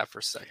about that for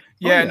a second.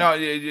 Yeah,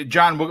 no,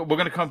 John, we're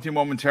going to come to you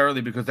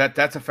momentarily because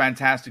that's a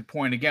fantastic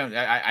point. Again,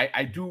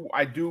 I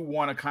do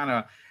want to kind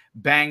of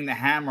bang the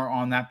hammer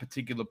on that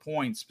particular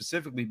point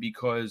specifically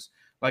because,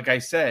 like I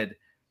said,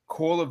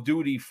 Call of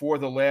Duty for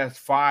the last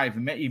 5,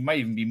 it might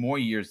even be more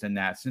years than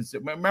that. Since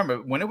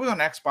remember when it was on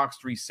Xbox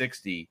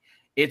 360.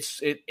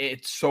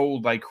 It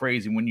sold like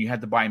crazy when you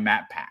had to buy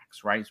map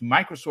packs, right? So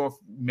Microsoft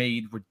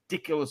made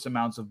ridiculous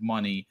amounts of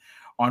money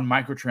on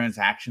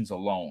microtransactions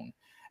alone.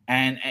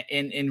 And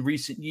in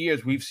recent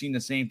years, we've seen the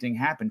same thing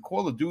happen.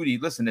 Call of Duty,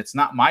 listen, it's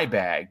not my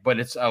bag, but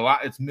it's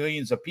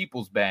millions of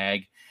people's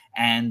bag,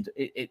 and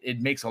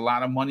it makes a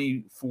lot of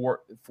money for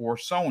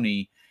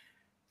Sony.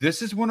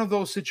 This is one of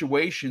those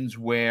situations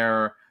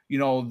where,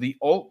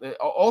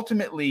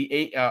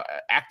 ultimately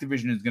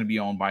Activision is going to be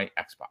owned by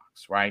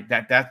Xbox, right?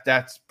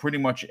 That's pretty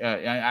much.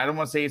 I don't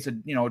want to say it's a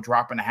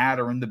drop in a hat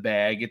or in the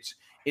bag.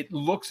 It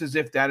looks as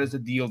if that is a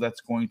deal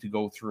that's going to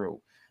go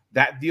through.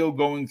 That deal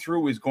going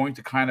through is going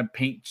to kind of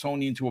paint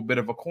Sony into a bit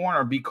of a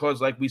corner because,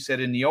 like we said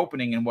in the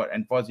opening,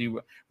 and Fuzzy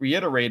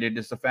reiterated,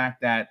 is the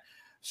fact that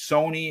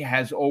Sony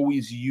has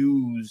always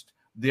used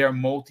their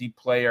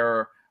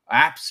multiplayer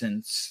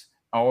absence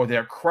or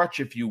their crutch,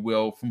 if you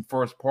will, from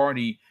first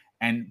party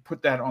and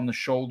put that on the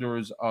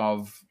shoulders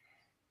of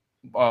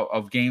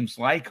games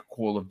like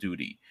Call of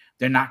Duty.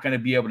 They're not going to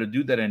be able to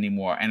do that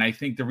anymore. And I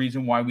think the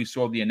reason why we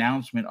saw the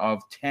announcement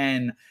of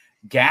 10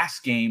 gas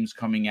games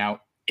coming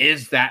out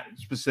is that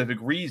specific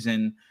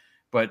reason.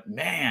 But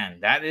man,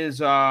 that is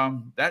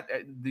that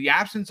the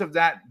absence of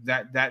that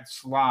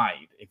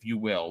slide, if you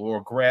will,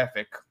 or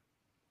graphic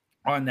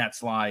on that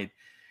slide.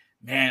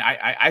 Man,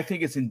 I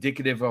think it's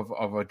indicative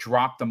of a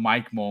drop the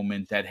mic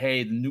moment that,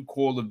 hey, the new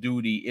Call of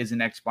Duty is an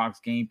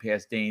Xbox Game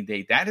Pass day and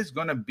date. That is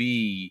going to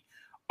be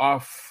a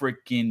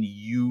freaking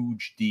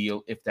huge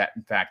deal if that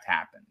in fact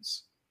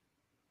happens.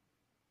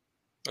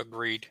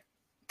 Agreed.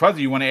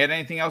 Fuzzy, you want to add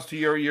anything else to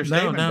your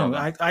statement? No.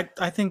 Brother?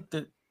 I think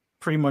that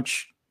pretty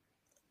much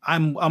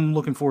I'm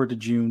looking forward to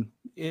June.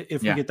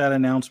 If we get that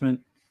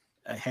announcement,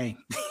 hey,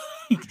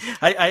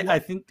 I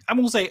think I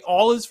won't say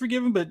all is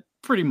forgiven, but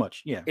pretty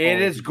much, yeah. It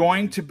is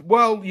going to.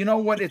 Well, you know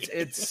what?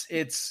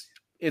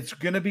 It's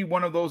going to be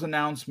one of those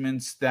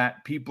announcements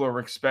that people are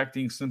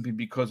expecting simply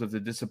because of the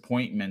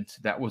disappointment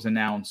that was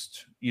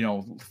announced,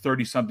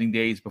 30-something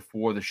days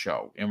before the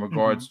show in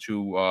regards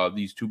to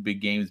these two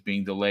big games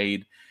being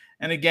delayed.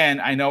 And again,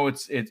 I know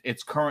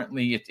it's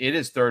currently it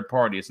is third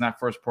party. It's not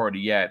first party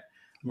yet,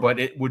 but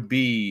it would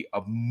be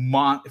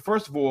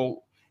first of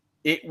all,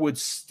 it would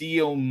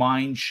steal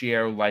mind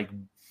share like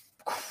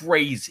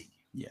crazy.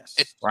 Yes.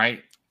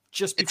 Right.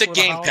 It's a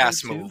Game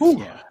Pass move.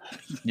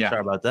 Yeah.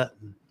 Sorry about that.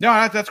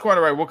 No, that's quite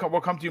all right.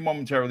 We'll come to you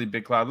momentarily,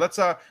 Big Cloud.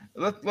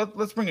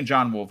 Let's bring in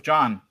John Wolf.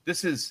 John,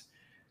 this is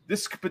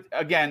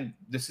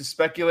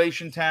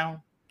speculation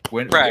town.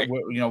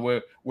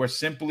 We're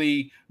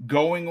simply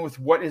going with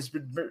what has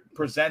been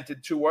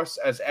presented to us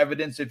as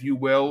evidence, if you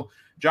will.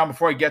 John,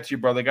 before I get to you,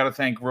 brother, I got to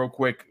thank real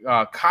quick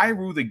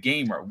Kairu the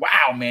Gamer.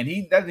 Wow, man,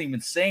 he doesn't even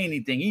say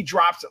anything. He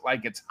drops it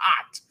like it's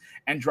hot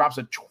and drops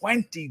a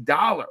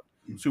 $20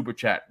 super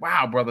chat.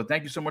 Wow, brother,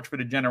 thank you so much for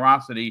the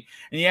generosity.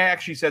 And he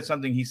actually said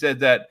something. He said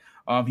that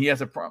he has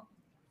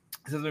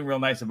something real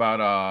nice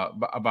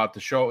about the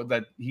show,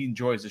 that he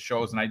enjoys the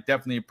shows, and I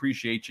definitely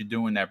appreciate you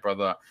doing that,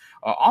 brother.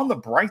 On the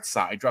bright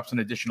side, drops an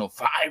additional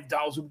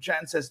 $5 super chat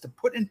and says, to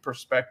put in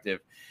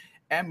perspective,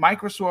 and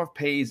Microsoft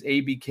pays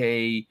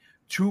ABK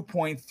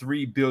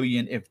 $2.3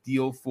 billion if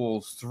deal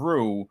falls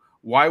through.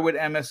 Why would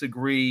MS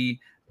agree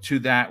to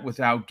that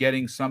without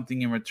getting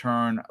something in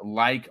return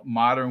like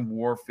Modern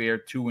Warfare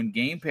 2 and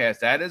Game Pass?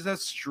 That is a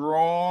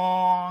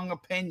strong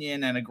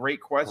opinion and a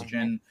great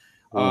question.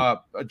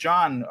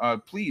 John,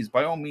 please,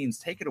 by all means,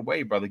 take it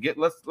away, brother.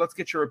 Let's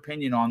get your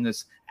opinion on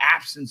this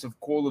absence of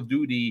Call of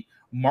Duty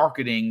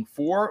marketing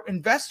for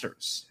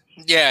investors.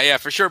 Yeah,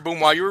 for sure.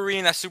 Boom. While you were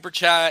reading that super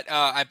chat,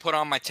 I put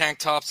on my tank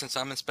top since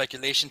I'm in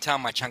speculation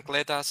town, my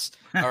chancletas.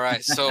 All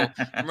right, so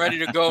I'm ready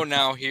to go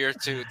now here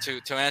to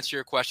answer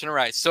your question. All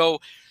right, so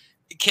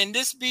can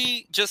this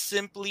be just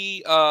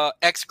simply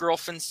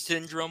ex-girlfriend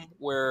syndrome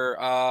where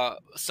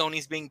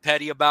Sony's being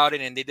petty about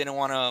it and they didn't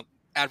want to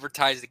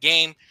advertise the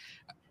game?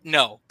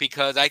 No,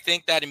 because I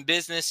think that in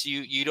business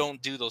you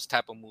don't do those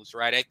type of moves,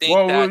 right? I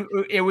think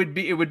it would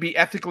be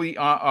ethically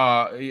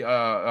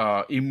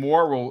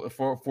immoral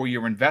for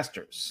your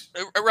investors,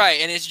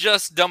 right? And it's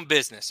just dumb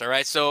business, all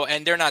right? So,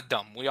 and they're not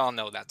dumb, we all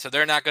know that. So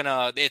they're not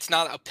gonna. It's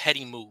not a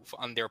petty move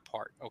on their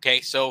part,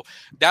 okay? So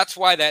that's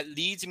why that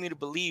leads me to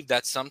believe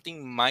that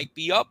something might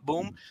be up.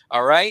 Boom,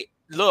 all right.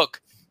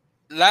 Look,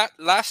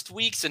 last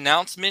week's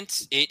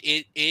announcements,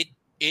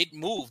 it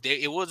moved.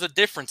 It was a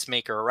difference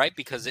maker, right?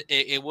 Because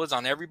it was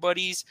on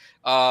everybody's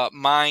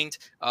mind.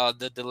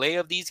 The delay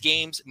of these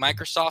games,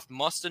 Microsoft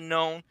must have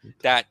known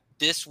that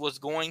this was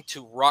going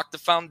to rock the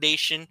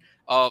foundation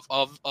of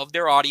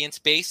their audience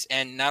base,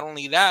 and not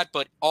only that,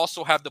 but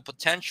also have the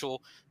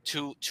potential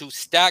to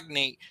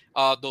stagnate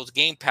those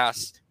Game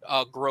Pass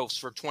growths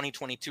for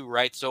 2022,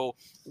 right? So,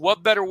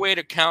 what better way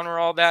to counter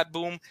all that,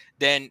 boom,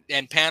 than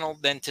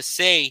to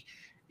say,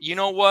 you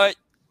know what?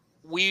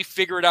 We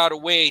figured out a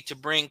way to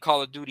bring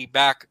Call of Duty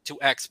back to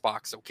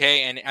Xbox,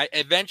 okay? And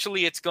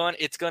eventually, it's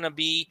gonna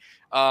be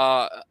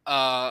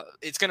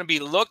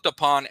looked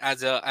upon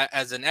as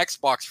an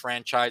Xbox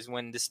franchise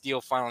when this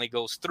deal finally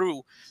goes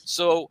through.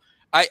 So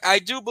I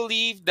do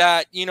believe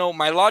that,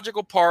 my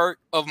logical part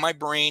of my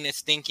brain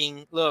is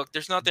thinking, look,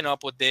 there's nothing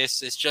up with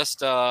this. It's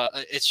just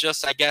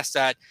I guess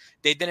that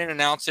they didn't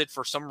announce it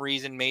for some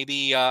reason.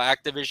 Maybe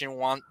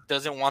Activision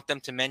didn't want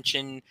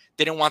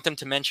them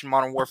to mention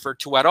Modern Warfare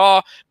 2 at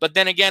all. But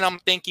then again, I'm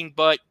thinking,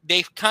 but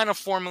they've kind of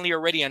formally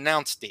already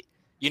announced it.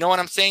 You know what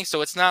I'm saying?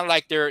 So it's not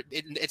like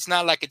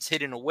it's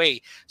hidden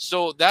away.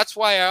 So that's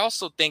why I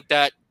also think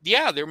that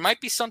yeah, there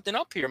might be something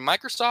up here.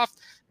 Microsoft,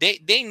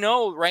 they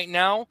know right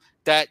now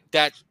that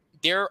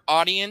their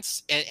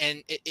audience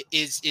and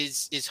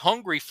is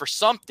hungry for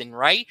something,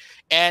 right?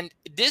 And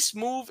this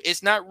move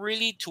is not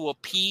really to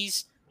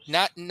appease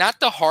not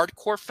the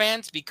hardcore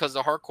fans, because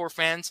the hardcore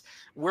fans,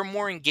 we're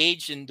more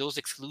engaged in those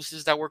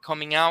exclusives that were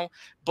coming out,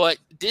 but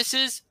this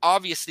is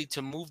obviously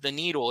to move the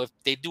needle. If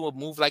they do a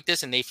move like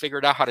this and they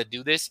figured out how to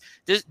do this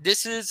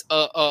is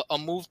a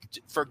move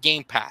for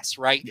Game Pass,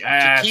 right?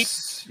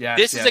 Yes,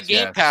 This is a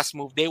Game Pass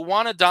move. They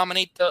want to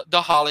dominate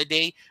the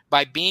holiday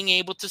by being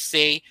able to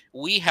say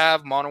we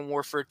have Modern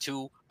Warfare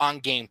 2 on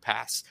Game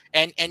Pass.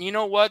 And you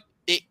know what?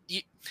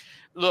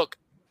 Look,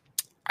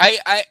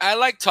 I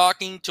like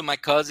talking to my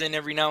cousin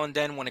every now and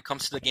then when it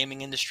comes to the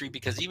gaming industry,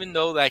 because even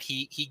though that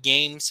he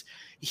games,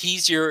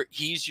 he's your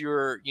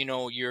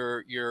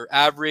your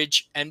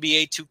average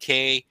NBA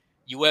 2K,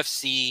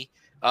 UFC,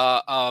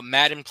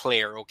 Madden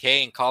player,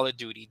 okay, and Call of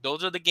Duty.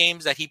 Those are the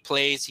games that he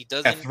plays. He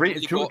doesn't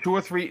two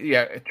or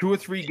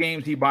three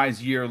games he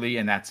buys yearly,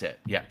 and that's it.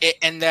 Yeah,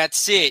 and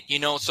that's it.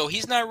 So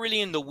he's not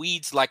really in the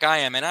weeds like I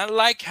am, and I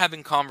like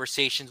having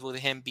conversations with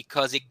him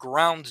because it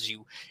grounds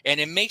you and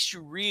it makes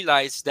you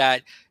realize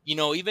that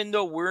even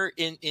though we're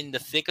in the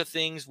thick of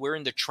things, we're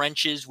in the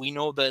trenches, we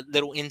know the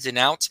little ins and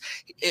outs.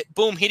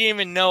 Boom, he didn't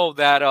even know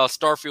that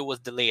Starfield was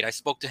delayed. I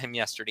spoke to him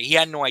yesterday. He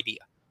had no idea.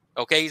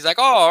 Okay, he's like,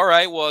 oh, all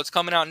right, well, it's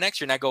coming out next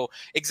year. And I go,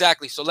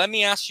 exactly. So let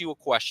me ask you a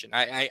question.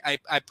 I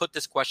put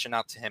this question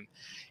out to him.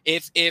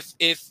 If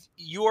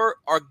you're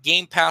our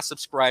Game Pass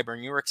subscriber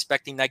and you're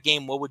expecting that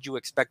game, what would you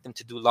expect them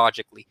to do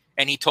logically?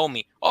 And he told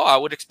me, oh, I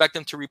would expect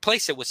them to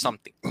replace it with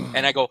something.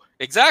 And I go,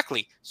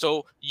 exactly.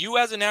 So you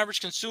as an average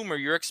consumer,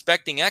 you're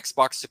expecting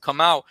Xbox to come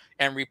out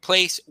and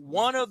replace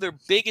one of their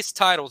biggest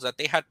titles that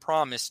they had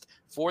promised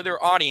for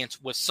their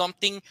audience with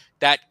something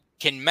that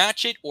can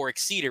match it or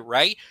exceed it,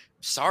 right?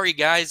 Sorry,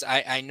 guys.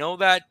 I know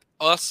that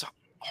us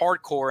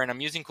hardcore, and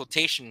I'm using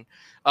quotation,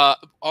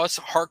 us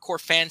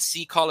hardcore fans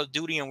see Call of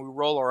Duty and we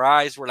roll our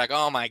eyes. We're like,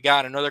 oh my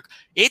God, another.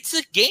 It's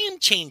a game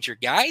changer,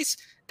 guys.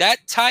 That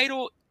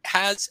title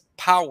has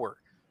power.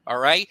 All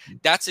right.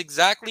 That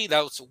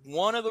was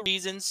one of the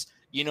reasons,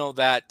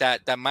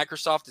 that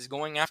Microsoft is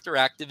going after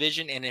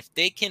Activision. And if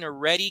they can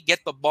already get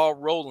the ball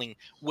rolling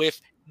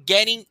with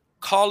getting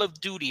Call of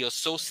Duty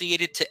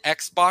associated to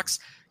Xbox,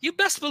 you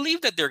best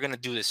believe that they're going to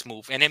do this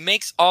move. And it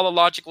makes all the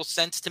logical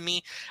sense to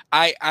me.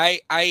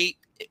 I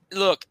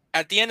look,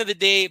 at the end of the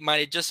day,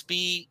 might it just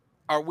be,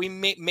 are we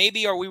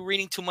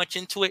reading too much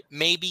into it?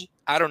 Maybe,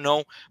 I don't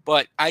know,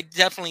 but I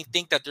definitely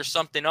think that there's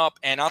something up.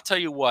 And I'll tell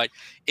you what,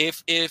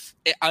 if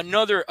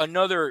another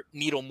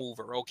needle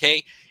mover,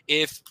 okay,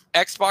 if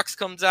Xbox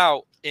comes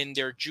out in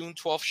their June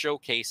 12th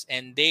showcase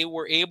and they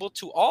were able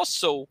to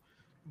also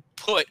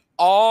put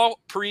all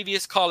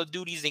previous Call of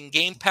Duties in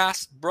Game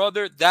Pass,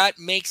 brother, that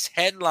makes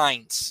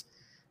headlines.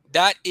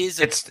 That is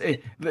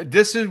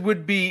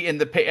would be in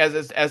the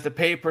as the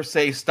paper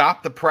say,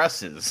 stop the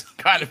presses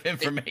kind of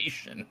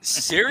information.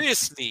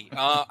 Seriously,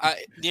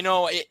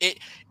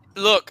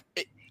 look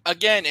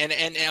again,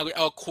 and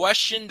a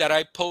question that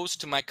I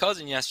posed to my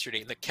cousin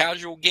yesterday, the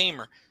casual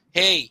gamer.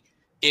 Hey,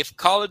 if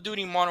Call of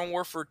Duty Modern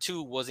Warfare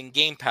 2 was in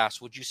Game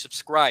Pass, would you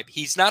subscribe?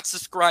 He's not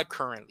subscribed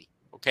currently.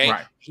 Okay,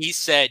 right. He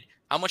said,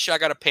 how much I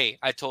got to pay?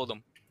 I told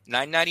him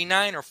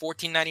 $9.99 or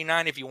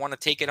 $14.99 if you want to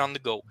take it on the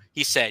go.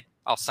 He said,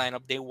 I'll sign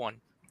up day one.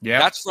 Yeah,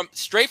 that's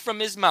straight from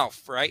his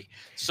mouth, right?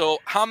 So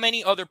how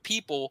many other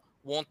people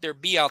won't there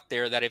be out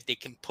there that if they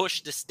can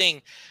push this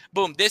thing,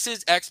 boom, this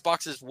is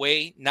Xbox's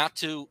way not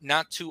to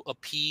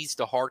appease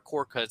the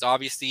hardcore, because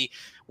obviously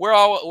we're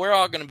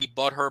all going to be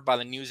butthurt by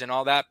the news and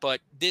all that,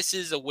 but this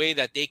is a way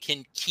that they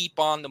can keep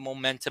on the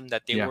momentum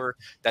that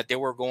they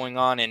were going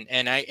on,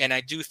 and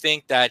I do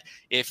think that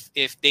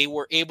if they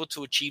were able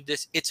to achieve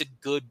this, it's a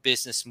good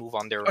business move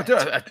on their end.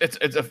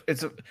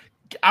 It's a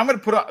I'm going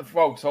to put on,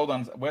 folks, hold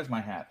on. Where's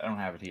my hat? I don't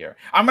have it here.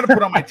 I'm going to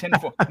put on my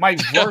my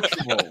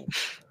virtual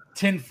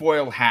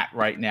tinfoil hat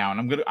right now, and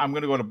I'm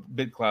gonna go to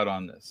BitCloud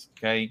on this.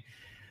 Okay,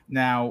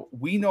 now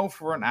we know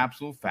for an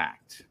absolute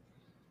fact.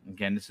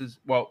 Again, this is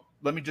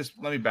let me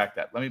back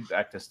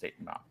this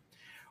statement up.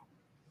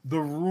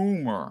 The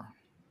rumor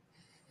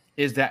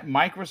is that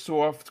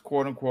Microsoft,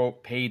 quote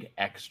unquote, paid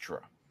extra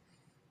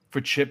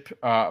for chip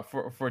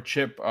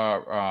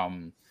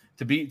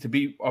to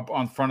be up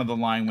on front of the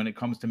line when it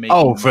comes to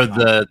making for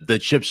the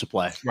chip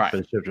supply, right? For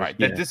the chip right.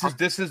 Yeah.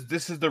 This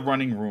is the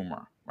running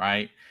rumor,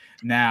 right?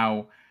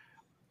 Now,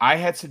 I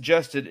had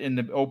suggested in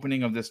the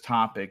opening of this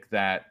topic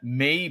that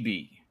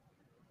maybe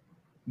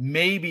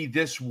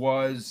this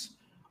was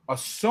a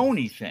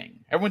Sony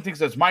thing. Everyone thinks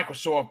that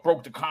Microsoft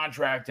broke the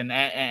contract and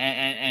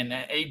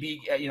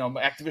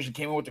Activision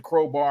came in with the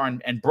crowbar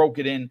and broke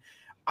it in.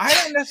 I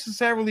don't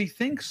necessarily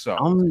think so. I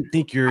don't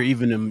think you're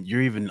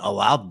even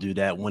allowed to do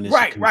that when it's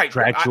a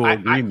contractual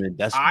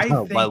agreement. I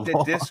think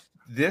that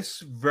this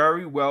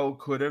very well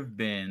could have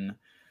been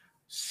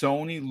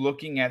Sony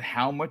looking at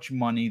how much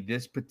money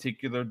this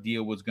particular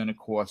deal was going to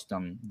cost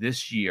them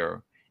this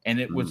year,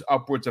 and it was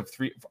upwards of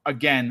 $3.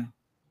 Again,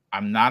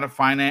 I'm not a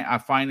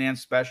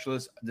finance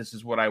specialist. This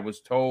is what I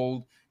was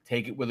told.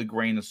 Take it with a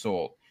grain of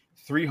salt.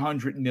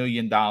 $300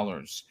 million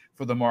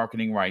for the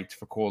marketing rights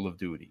for Call of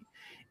Duty.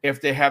 If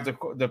they have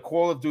the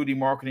Call of Duty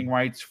marketing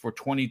rights for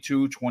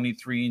 22,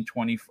 23, and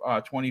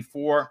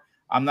 24,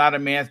 I'm not a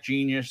math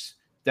genius.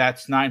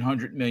 That's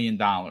 $900 million.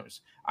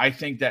 I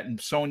think that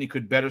Sony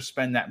could better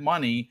spend that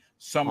money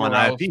somewhere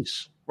else.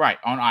 IPs. Right,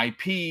 on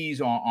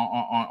IPs,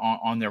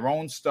 on their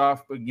own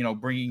stuff, but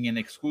bringing in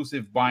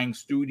exclusive, buying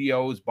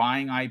studios,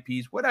 buying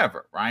IPs,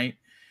 whatever, right?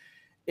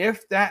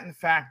 If that in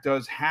fact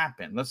does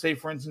happen, let's say,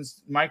 for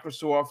instance,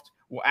 Microsoft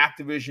or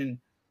Activision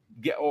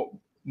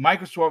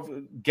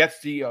Microsoft gets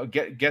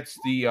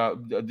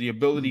the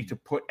ability to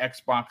put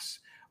Xbox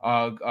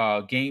Call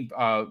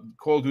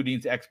of Duty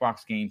into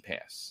Xbox Game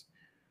Pass.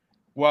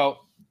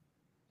 Well,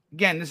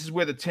 again, this is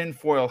where the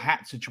tinfoil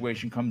hat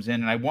situation comes in,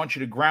 and I want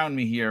you to ground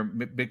me here,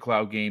 Big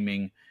Cloud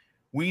Gaming.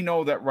 We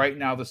know that right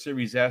now the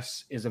Series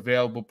S is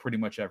available pretty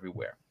much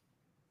everywhere.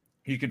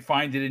 You can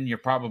find it in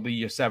probably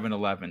your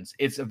 7-Elevens.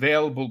 It's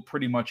available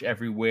pretty much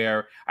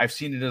everywhere. I've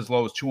seen it as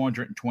low as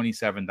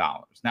 $227.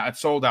 Now, it's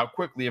sold out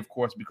quickly, of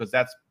course, because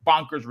that's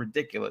bonkers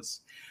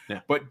ridiculous.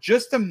 Yeah. But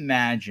just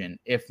imagine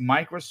if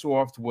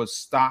Microsoft was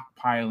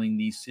stockpiling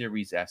these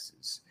Series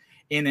S's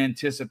in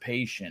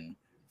anticipation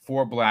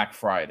for Black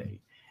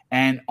Friday.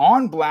 And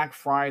on Black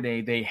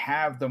Friday, they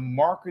have the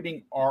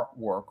marketing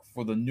artwork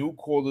for the new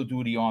Call of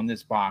Duty on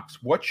this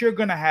box. What you're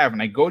going to have,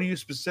 and I go to you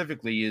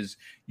specifically, is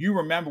you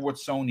remember what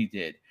Sony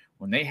did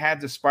when they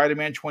had the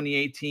Spider-Man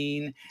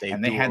 2018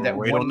 and they had that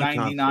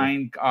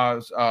 199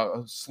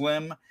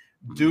 Slim.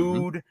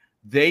 Dude,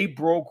 they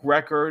broke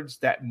records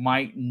that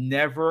might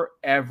never,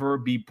 ever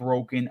be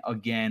broken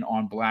again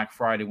on Black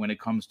Friday when it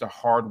comes to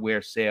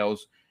hardware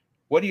sales.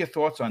 What are your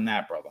thoughts on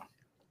that, brother?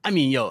 I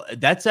mean,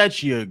 that's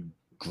actually a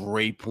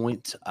great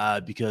point,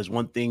 because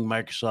one thing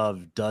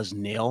Microsoft does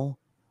nail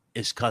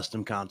is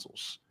custom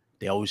consoles.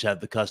 They always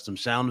have the custom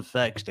sound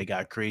effects. They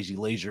got crazy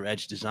laser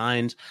edge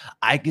designs.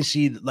 I can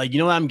see, like,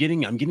 what I'm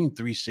getting? I'm getting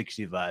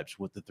 360 vibes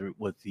with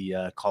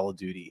the Call of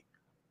Duty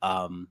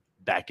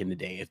back in the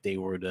day, if they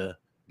were to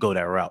go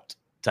that route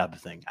type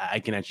of thing. I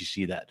can actually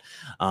see that.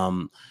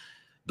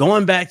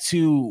 Going back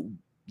to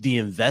the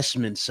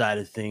investment side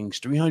of things,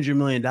 $300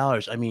 million.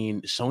 I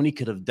mean, Sony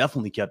could have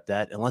definitely kept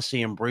that. And let's say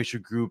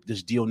Embracer Group,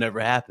 this deal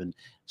never happened.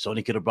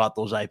 Sony could have bought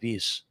those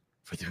IPs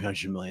for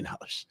 $300 million.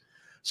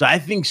 So I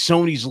think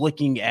Sony's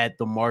looking at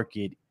the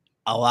market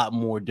a lot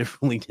more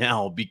differently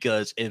now,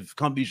 because if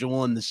companies are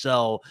willing to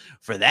sell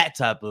for that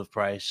type of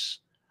price,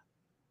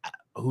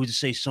 who's to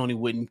say Sony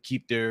wouldn't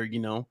keep their,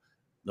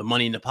 the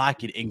money in the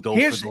pocket and go for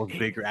those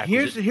bigger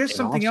acquisitions? Here's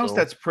something else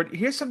that's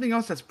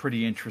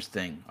pretty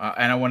interesting,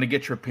 and I want to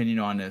get your opinion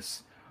on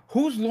this.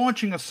 Who's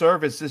launching a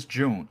service this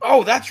June?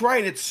 Oh, that's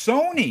right, it's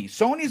Sony.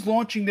 Sony's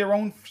launching their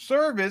own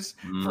service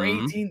for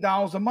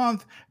 $18 a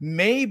month.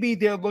 Maybe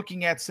they're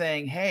looking at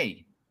saying,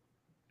 hey,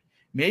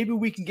 maybe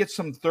we can get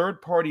some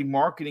third-party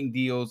marketing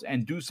deals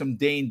and do some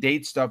day and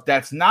date stuff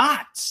that's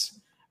not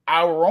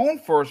our own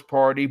first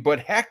party, but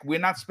heck, we're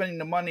not spending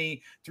the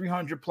money,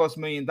 $300+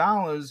 million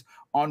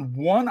on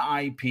one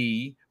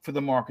IP for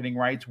the marketing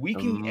rights. We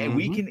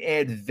can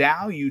add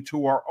value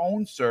to our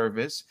own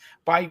service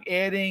by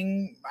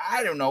adding,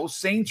 I don't know,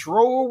 Saints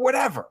Row or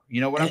whatever.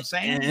 You know what I'm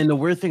saying? And the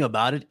weird thing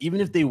about it,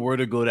 even if they were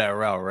to go that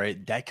route,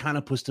 right, that kind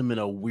of puts them in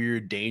a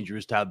weird,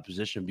 dangerous type of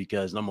position,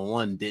 because number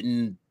one,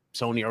 didn't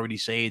Sony already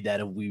say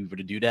that if we were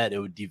to do that, it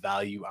would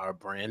devalue our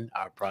brand,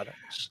 our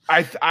products?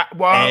 I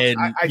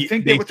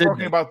think they were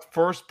talking about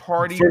first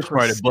party, they're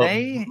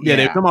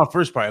talking about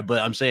first party.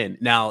 But I'm saying,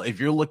 now, if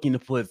you're looking to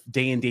put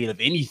day and date of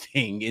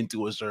anything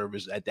into a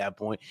service at that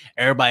point,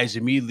 everybody's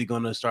immediately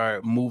going to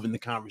start moving the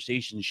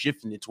conversation,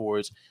 shifting it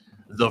towards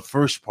the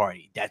first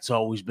party. That's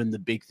always been the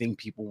big thing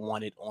people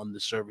wanted on the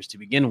service to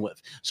begin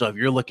with. So if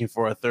you're looking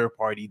for a third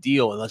party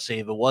deal, and let's say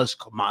if it was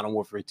Modern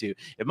Warfare 2,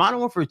 if Modern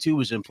Warfare 2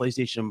 was in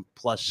PlayStation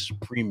Plus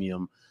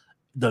Premium,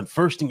 the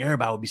first thing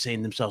everybody would be saying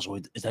to themselves,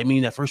 well, does that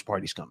mean that first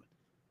party's coming?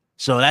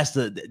 So that's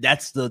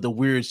the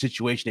weird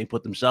situation they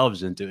put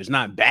themselves into. It's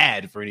not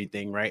bad for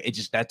anything, right? It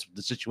just, that's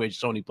the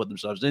situation Sony put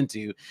themselves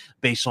into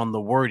based on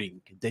the wording.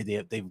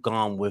 They've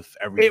gone with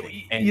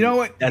everything. You know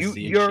what?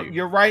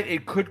 You're right.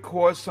 It could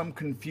cause some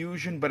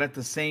confusion, but at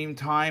the same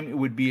time, it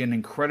would be an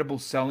incredible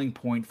selling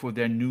point for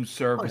their new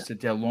service that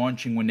they're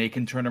launching, when they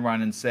can turn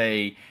around and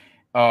say,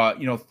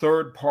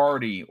 third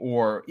party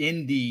or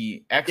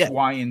indie X,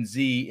 Y, and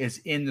Z is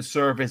in the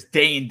service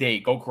day and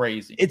date. Go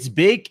crazy. It's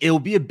big. It'll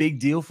be a big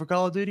deal for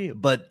Call of Duty,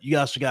 but you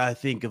also got to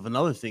think of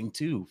another thing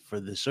too for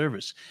the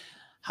service.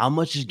 How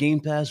much is Game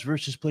Pass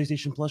versus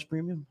PlayStation Plus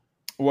Premium?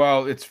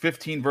 Well, it's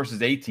 15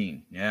 versus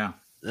 18. Yeah.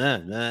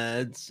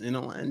 That's,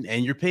 and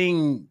you're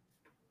paying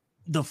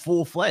the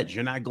full fledged.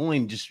 You're not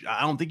going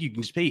I don't think you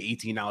can just pay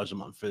 $18 a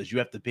month for this. You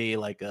have to pay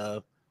like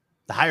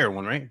The higher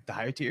one, right? The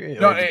higher tier.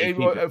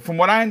 No, from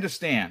what I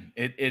understand,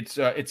 it is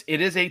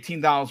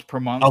 $18 per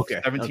month,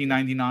 Okay,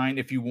 $17.99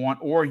 if you want,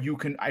 or you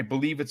can. I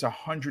believe it's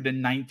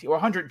 $119 or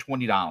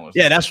 $120.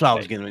 Yeah, that's what I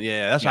was getting.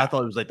 Yeah, that's what I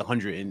thought it was like the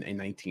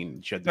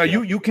 119. No,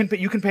 you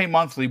can pay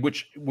monthly,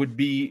 which would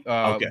be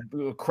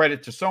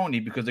credit to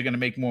Sony because they're going to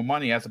make more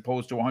money as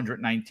opposed to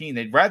 119.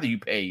 They'd rather you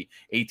pay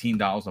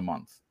 $18 a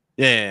month.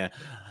 Yeah.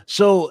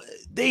 So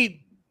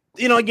they,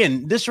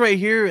 again, this right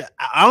here,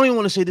 I don't even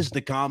want to say this is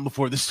the calm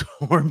before the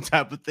storm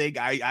type of thing.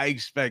 I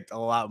expect a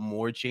lot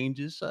more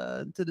changes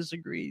to this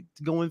agree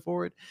going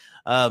forward,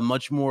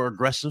 much more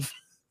aggressive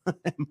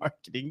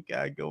marketing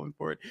going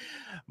forward.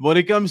 When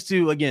it comes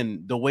to,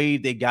 again, the way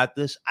they got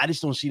this, I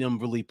just don't see them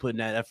really putting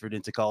that effort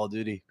into Call of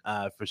Duty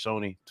for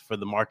Sony for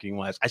the marketing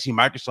wise. I see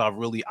Microsoft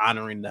really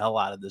honoring the hell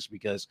out of this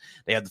because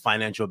they have the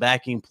financial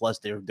backing plus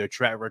their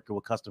track record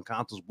with custom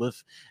consoles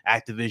with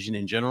Activision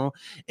in general.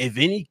 If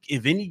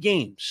any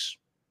games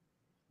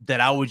that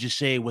I would just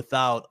say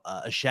without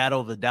a shadow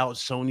of a doubt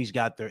Sony's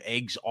got their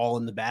eggs all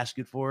in the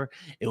basket for,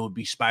 it would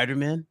be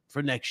Spider-Man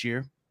for next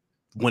year.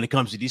 When it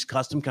comes to these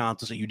custom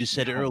consoles, you just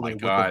said it earlier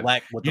with the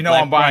black,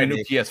 I'm buying a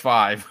new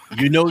PS5.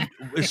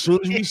 As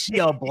soon as we see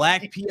a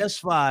black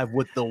PS5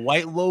 with the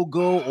white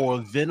logo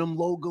or Venom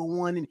logo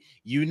on it,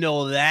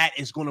 that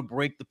is going to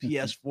break the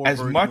PS4.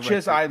 As much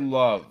as I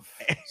love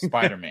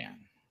Spider-Man,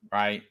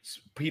 right?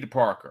 Peter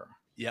Parker.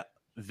 Yeah,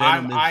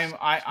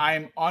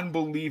 I'm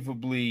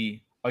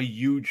unbelievably a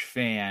huge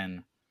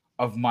fan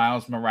of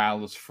Miles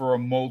Morales for a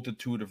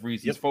multitude of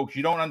reasons, folks.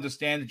 You don't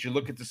understand that. You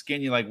look at the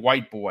skin, you're like,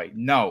 white boy.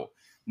 No.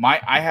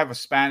 I have a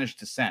Spanish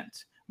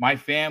descent. My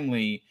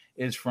family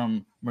is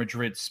from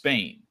Madrid,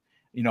 Spain.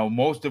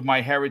 Most of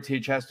my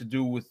heritage has to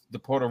do with the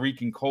Puerto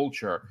Rican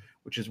culture,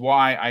 which is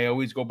why I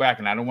always go back,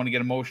 and I don't want to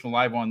get emotional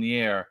live on the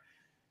air.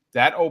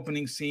 That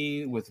opening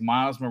scene with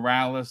Miles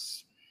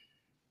Morales,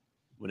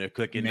 when they're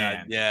cooking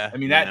that,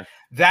 that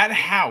that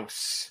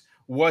house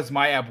was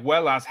my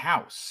abuela's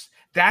house.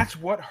 That's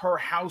what her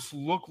house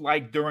looked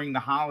like during the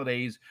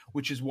holidays,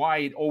 which is why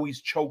it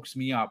always chokes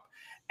me up.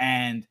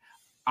 And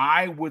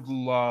I would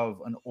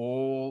love an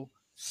all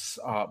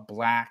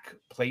black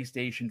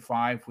PlayStation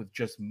 5 with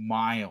just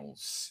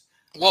Miles.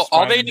 Well,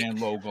 all they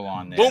logo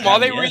on there. Boom! All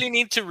they really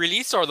need to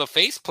release are the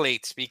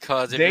faceplates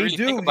because if you really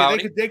think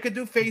about they could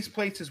do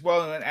faceplates as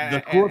well,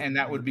 and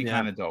that would be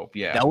kind of dope.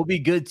 Yeah, that would be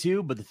good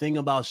too. But the thing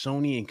about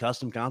Sony and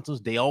custom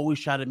consoles, they always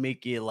try to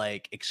make it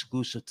like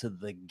exclusive to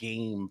the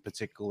game,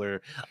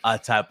 particular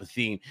type of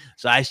theme.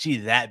 So I see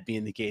that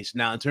being the case.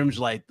 Now, in terms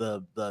of like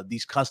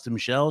these custom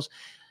shells.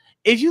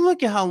 If you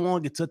look at how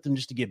long it took them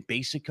just to get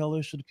basic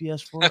colors for the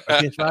PS4 or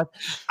PS5,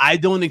 I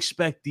don't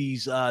expect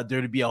these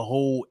there to be a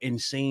whole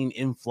insane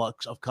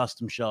influx of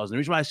custom shells. And the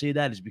reason why I say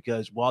that is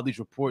because while these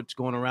reports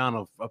going around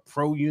of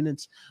pro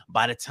units,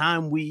 by the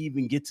time we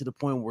even get to the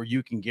point where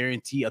you can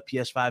guarantee a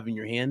PS5 in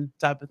your hand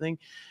type of thing,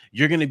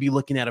 you're going to be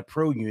looking at a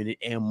pro unit,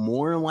 and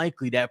more than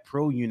likely that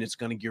pro unit's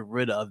going to get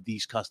rid of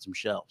these custom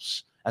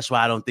shells. That's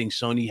why I don't think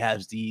Sony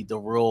has the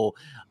real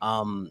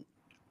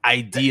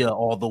idea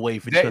all the way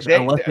for unless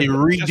they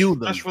redo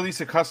them. Just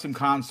release a custom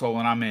console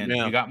and I'm in.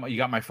 Yeah. You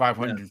got my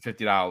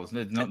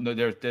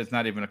 $550. There's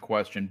not even a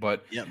question.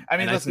 But I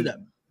mean,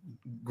 listen,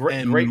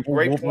 great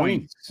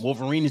points.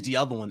 Wolverine is the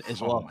other one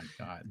as well. My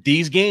God.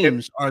 These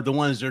games are the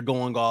ones they're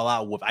going all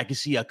out with. I can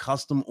see a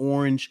custom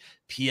orange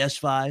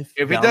PS5.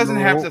 If it doesn't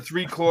have the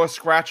 3-claw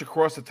scratch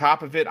across the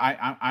top of it,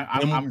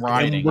 I'm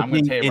riding. I'm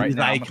going to tell you right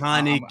now.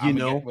 Iconic,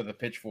 I'm with a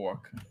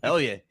pitchfork.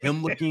 Hell yeah,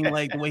 him looking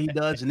like the way he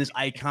does in this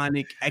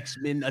iconic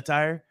X-Men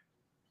attire.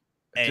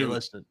 Hey,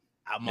 listen.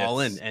 I'm all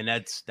in, and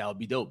that would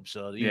be dope.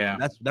 So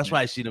that's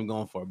why I see them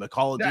going for it. But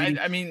Call of Duty,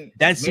 I mean,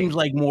 that seems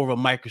like more of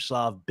a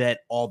Microsoft bet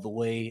all the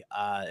way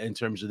in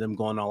terms of them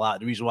going all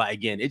out. The reason why,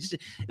 again, it's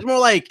more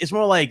like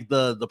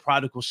the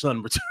prodigal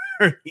son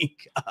returning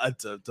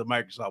to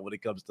Microsoft when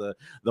it comes to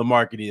the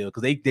marketing,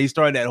 because they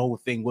started that whole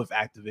thing with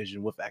Activision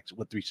with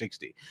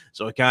 360.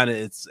 So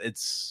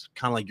it's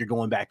kind of like you're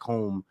going back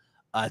home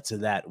to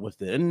that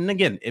with it. And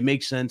again, it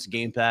makes sense.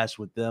 Game Pass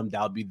with them,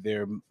 that would be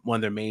one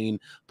of their main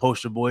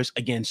poster boys.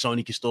 Again,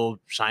 Sony can still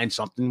sign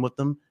something with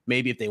them,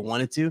 maybe if they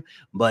wanted to.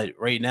 But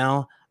right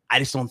now, I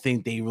just don't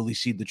think they really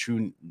see the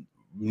true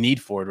need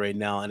for it right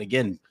now. And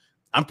again,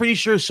 I'm pretty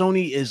sure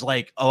Sony is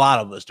like a lot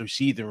of us. They're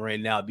seething right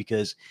now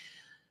because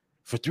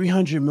for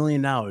 $300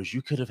 million,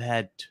 you could have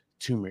had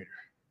Tomb Raider.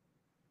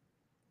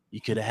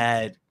 You could have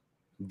had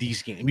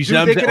these games.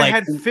 Dude, they could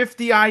have had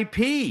 50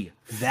 IP.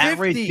 That 50,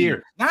 right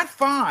there. Not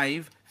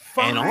 5.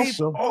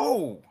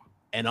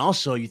 And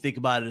also, you think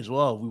about it as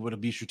well. We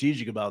would be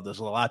strategic about this.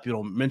 A lot of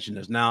people don't mention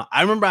this. Now,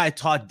 I remember I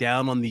talked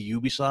down on the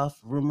Ubisoft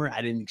rumor.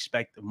 I didn't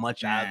expect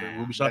much out of the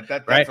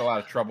Ubisoft. That's a lot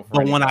of trouble for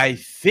me. But when I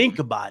think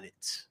about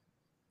it,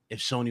 if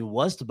Sony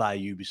was to buy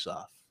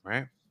Ubisoft,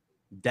 right,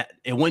 that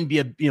it wouldn't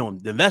be the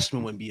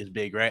investment wouldn't be as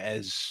big, right,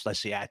 as let's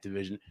say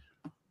Activision.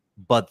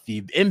 But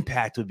the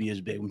impact would be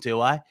as big. I'll tell you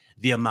why.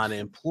 The amount of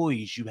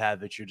employees you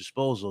have at your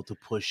disposal to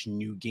push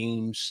new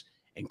games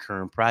and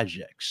current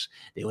projects.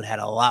 They would have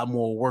had a lot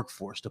more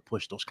workforce to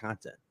push those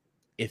content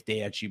if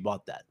they actually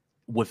bought that.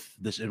 with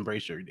this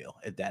Embracer deal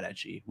if that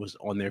actually was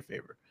on their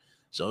favor.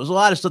 So there's a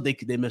lot of stuff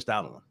they missed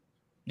out on.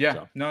 Yeah,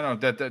 So. no,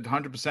 that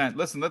 100%.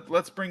 Listen,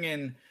 let's bring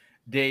in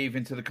Dave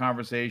into the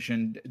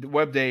conversation.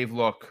 Web Dave,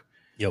 look.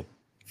 Yep.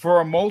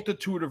 For a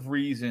multitude of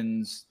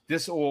reasons,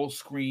 this all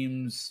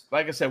screams,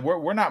 like I said,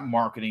 we're not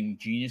marketing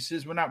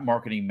geniuses. We're not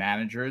marketing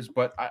managers.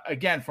 But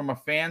again, from a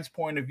fan's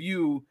point of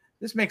view,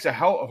 this makes a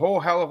whole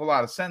hell of a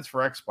lot of sense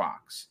for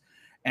Xbox.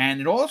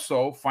 And it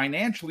also,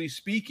 financially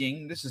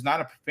speaking, this is not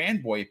a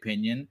fanboy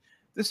opinion.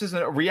 This is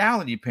a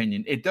reality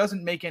opinion. It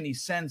doesn't make any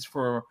sense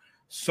for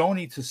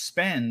Sony to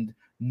spend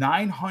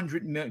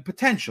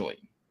potentially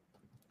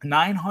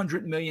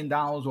 $900 million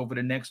over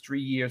the next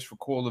 3 years for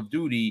Call of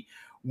Duty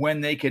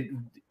when they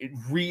could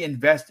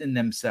reinvest in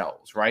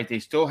themselves, right? They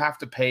still have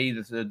to pay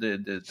the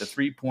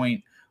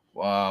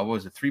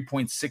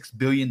 $3.6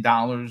 billion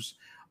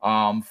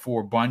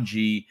for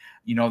Bungie.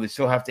 You know, they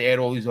still have to add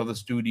all these other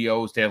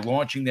studios. They're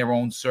launching their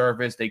own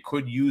service. They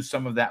could use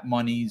some of that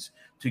monies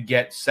to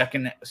get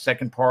second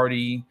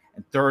party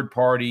and third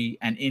party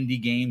and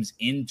indie games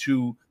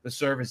into the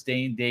service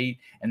day and date,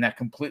 and that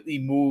completely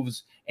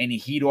moves any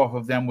heat off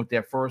of them with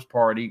their first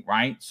party,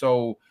 right?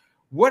 So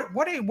what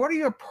are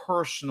your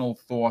personal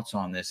thoughts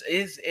on this?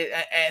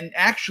 And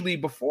actually,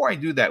 before I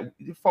do that,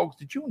 folks,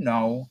 did you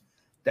know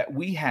that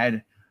we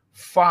had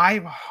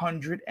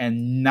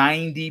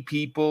 590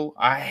 people,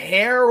 a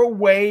hair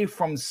away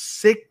from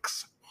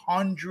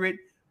 600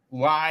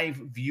 live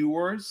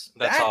viewers?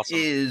 That's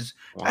awesome.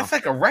 That's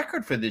like a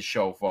record for this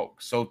show,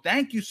 folks. So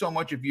thank you so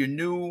much. If you're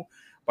new,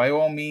 by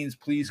all means,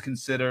 please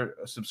consider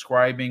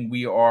subscribing.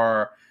 We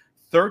are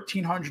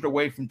 1,300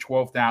 away from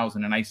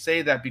 12,000. And I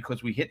say that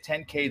because we hit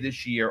 10K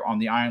this year on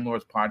the Iron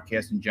Lords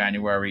podcast in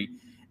January,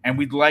 and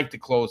we'd like to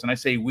close. And I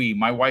say we,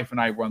 my wife and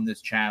I run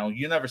this channel.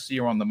 You never see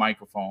her on the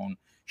microphone.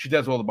 She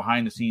does all the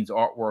behind the scenes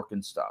artwork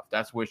and stuff.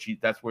 That's where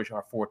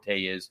our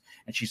forte is.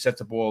 And she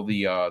sets up all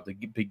the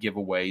big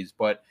giveaways.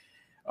 But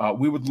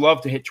we would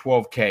love to hit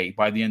 12K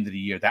by the end of the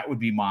year. That would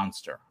be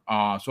monster.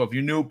 So if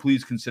you're new,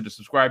 please consider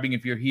subscribing.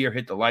 If you're here,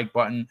 hit the like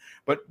button.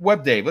 But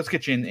Web Dave, let's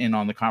get you in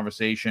on the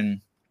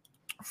conversation.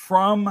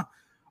 From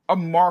a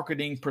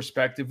marketing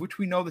perspective, which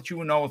we know that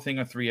you know a thing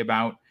or three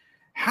about,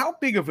 how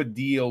big of a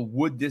deal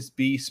would this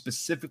be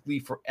specifically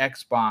for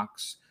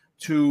Xbox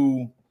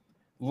to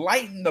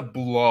lighten the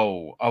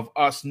blow of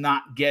us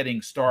not getting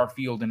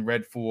Starfield and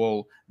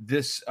Redfall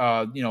this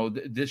at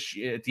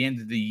the end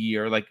of the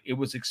year like it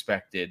was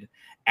expected,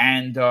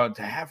 and to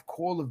have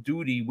Call of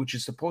Duty, which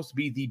is supposed to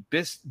be the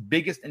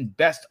biggest and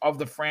best of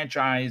the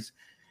franchise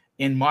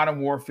in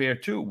Modern Warfare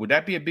 2? Would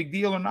that be a big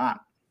deal or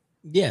not?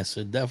 Yes,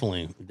 it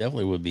definitely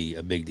would be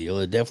a big deal.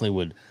 It definitely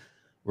would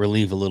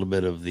relieve a little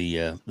bit of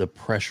the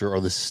pressure,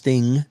 or the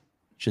sting,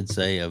 should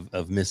say,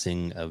 of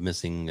missing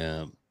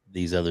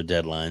these other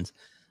deadlines.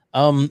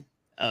 One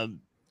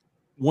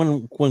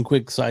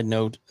quick side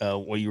note,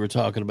 what you were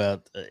talking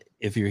about,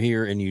 if you're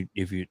here and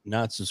if you're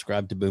not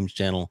subscribed to Boom's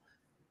channel,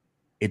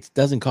 it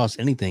doesn't cost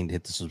anything to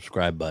hit the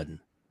subscribe button.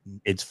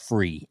 It's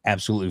free,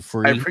 absolutely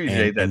free. I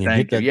appreciate that.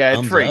 Thank you. Yeah,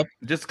 it's free.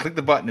 Just click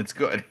the button. It's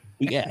good.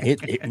 Yeah,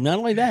 not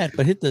only that,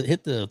 but hit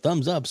the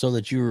thumbs up so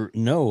that you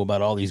know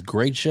about all these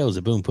great shows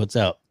that Boom puts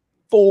out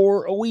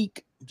for a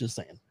week. Just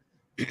saying.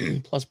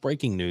 Plus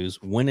breaking news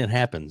when it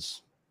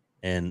happens,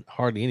 and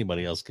hardly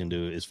anybody else can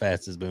do it as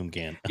fast as Boom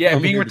can. Yeah,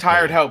 being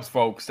retired helps,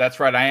 folks. That's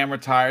right. I am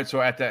retired, so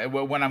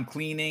when I'm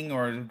cleaning,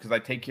 or because I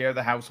take care of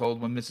the household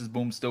when Mrs.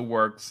 Boom still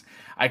works,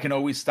 I can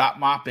always stop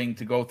mopping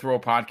to go through a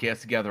podcast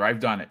together. I've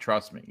done it.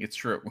 Trust me, it's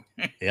true.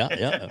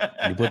 Yeah.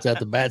 He puts out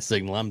the bat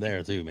signal. I'm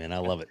there too, man. I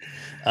love it.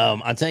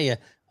 I'll tell you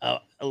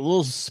a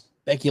little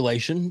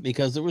speculation,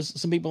 because there was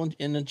some people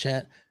in the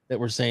chat that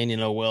were saying,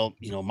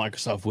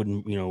 Microsoft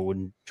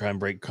wouldn't try and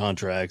break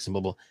contracts and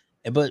blah blah.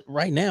 But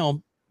right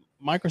now,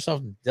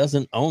 Microsoft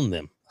doesn't own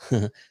them.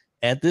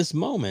 At this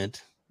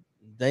moment,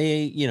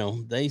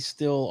 they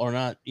still are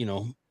not,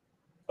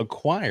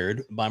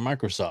 acquired by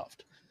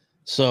Microsoft.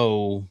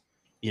 So,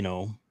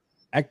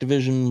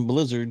 Activision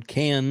Blizzard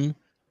can,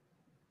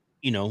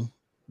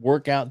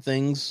 work out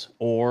things,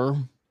 or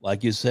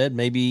like you said,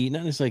 maybe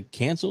not necessarily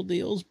cancel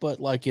deals,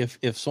 but like if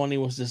Sony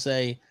was to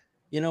say,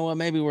 you know what,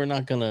 maybe we're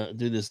not going to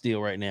do this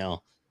deal right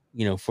now,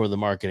 for the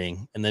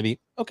marketing, and they'd be,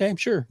 okay,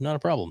 sure, not a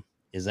problem.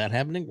 Is that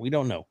happening? We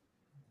don't know.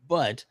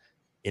 But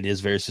it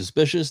is very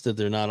suspicious that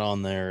they're not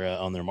on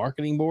their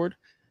marketing board,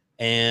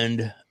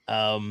 and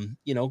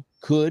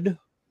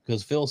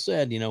because Phil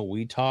said,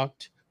 we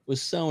talked with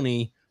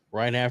Sony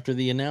right after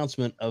the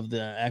announcement of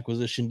the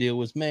acquisition deal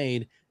was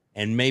made,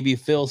 and maybe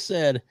Phil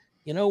said,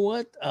 you know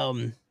what,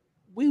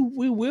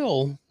 we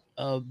will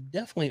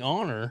definitely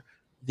honor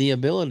the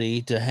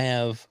ability to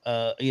have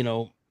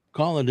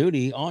Call of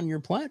Duty on your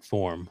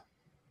platform.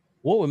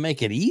 What would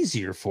make it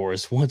easier for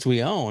us once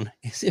we own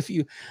is if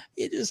you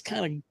just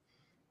kind of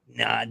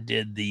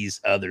did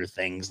these other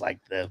things like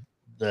the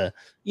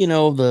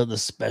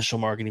special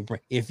marketing.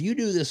 If you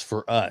do this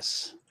for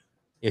us,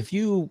 if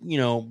you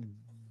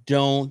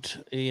don't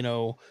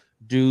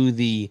do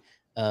the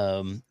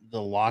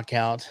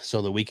lockout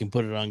so that we can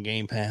put it on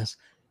Game Pass,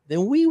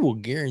 then we will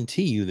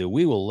guarantee you that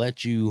we will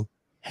let you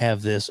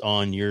have this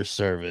on your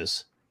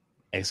service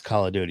as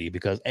Call of Duty,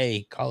 because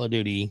Call of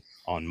Duty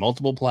on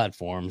multiple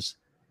platforms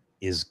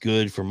is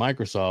good for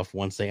Microsoft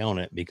once they own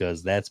it,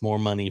 because that's more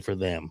money for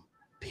them,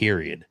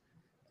 period.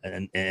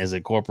 And as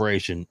a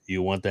corporation,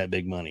 you want that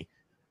big money.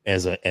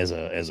 As a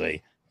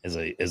fanboy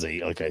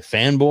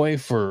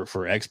for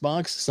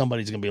Xbox,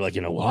 somebody's gonna be like,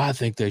 well, I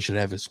think they should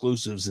have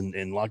exclusives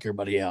and lock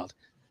everybody out.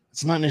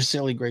 It's not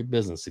necessarily great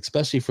business,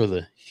 especially for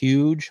the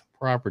huge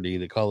property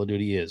that Call of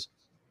Duty is.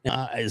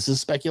 Now, this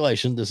is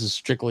speculation. This is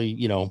strictly,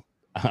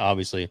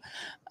 obviously,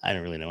 I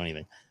don't really know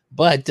anything.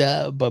 But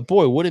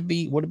boy, would it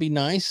be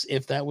nice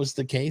if that was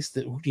the case,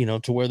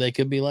 that to where they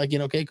could be like,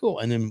 okay, cool,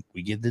 and then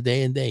we get the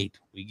day and date.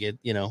 We get,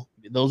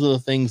 those are the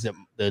things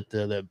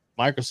that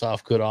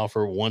Microsoft could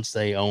offer once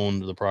they own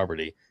the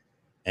property,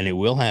 and it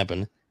will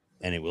happen,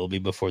 and it will be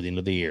before the end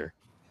of the year.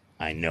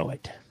 I know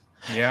it.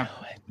 Yeah.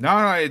 No.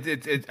 I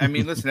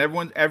mean, listen,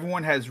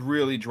 everyone has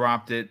really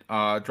dropped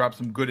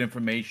some good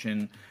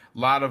information. A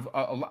lot of,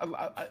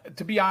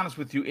 to be honest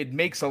with you, it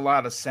makes a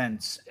lot of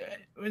sense.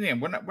 Again,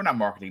 we're not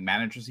marketing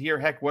managers here.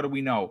 Heck, what do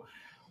we know?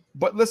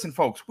 But listen,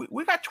 folks,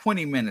 we got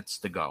 20 minutes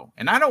to go,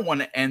 and I don't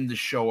want to end the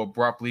show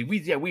abruptly.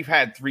 We've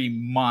had 3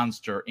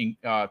 monster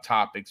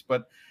topics,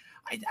 but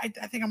I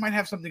think I might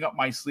have something up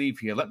my sleeve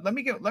here. Let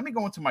me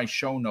go into my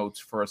show notes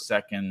for a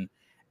second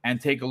and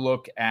take a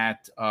look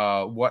at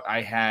what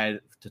I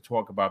had to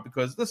talk about,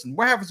 because listen,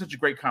 we're having such a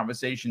great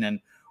conversation, and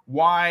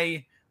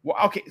why. Well,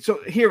 okay,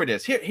 so here it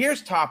is.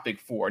 Here's topic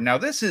 4. Now,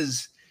 this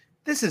is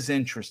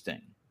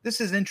interesting.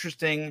 This is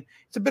interesting.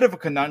 It's a bit of a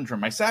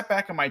conundrum. I sat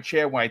back in my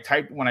chair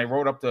when I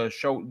wrote up the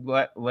show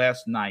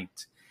last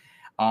night,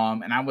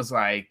 and I was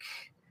like,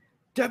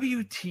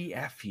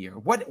 WTF here?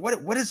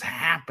 What is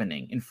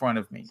happening in front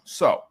of me?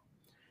 So,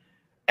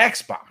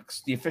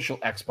 Xbox, the official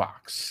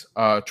Xbox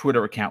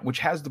Twitter account, which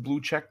has the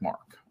blue check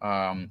mark,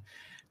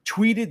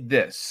 tweeted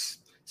this.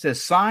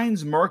 Says,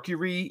 signs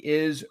Mercury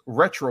is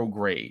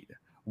retrograde.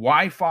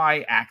 Wi-Fi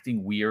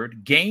acting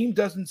weird, game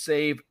doesn't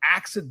save,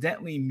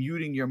 accidentally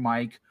muting your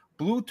mic,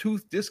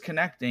 Bluetooth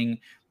disconnecting,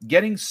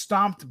 getting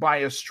stomped by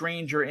a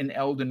stranger in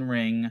Elden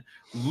Ring,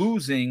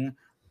 losing,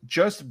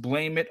 just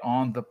blame it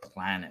on the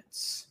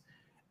planets.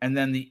 And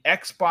then the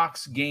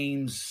Xbox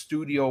Games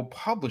Studio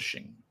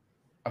Publishing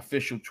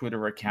official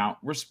Twitter account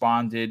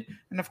responded,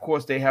 and of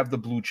course they have the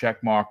blue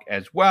check mark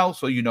as well,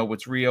 so you know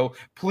it's real.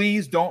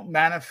 Please don't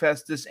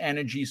manifest this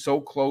energy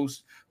so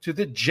close to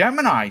the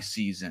Gemini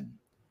season.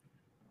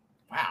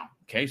 Wow.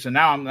 Okay, so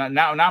now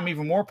I'm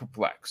even more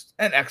perplexed.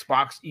 And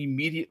Xbox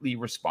immediately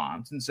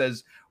responds and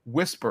says,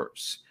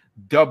 whispers,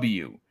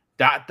 W, ...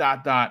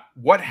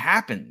 what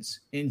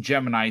happens in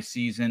Gemini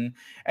season?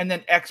 And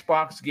then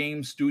Xbox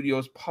Game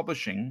Studios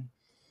Publishing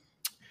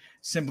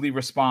simply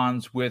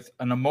responds with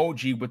an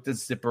emoji with the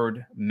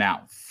zippered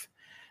mouth.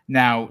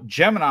 Now,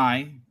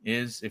 Gemini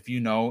is, if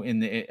you know, in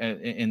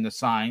the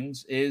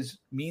signs,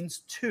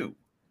 means 2.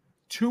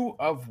 2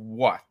 of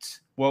what?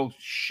 Well,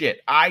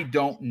 shit, I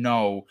don't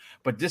know.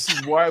 But this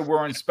is why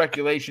we're in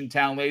speculation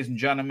town, ladies and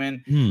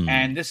gentlemen.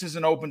 And this is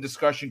an open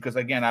discussion because,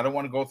 again, I don't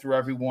want to go through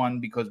everyone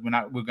because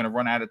we're going to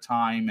run out of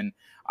time. And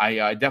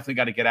I definitely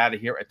got to get out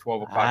of here at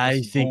 12 o'clock. I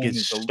think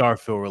it's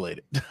Starfield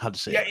related. I'll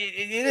just say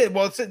it is.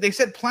 Well, they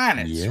said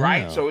planets,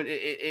 right? So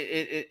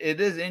it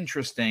is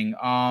interesting.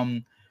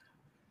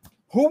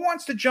 Who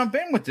wants to jump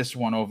in with this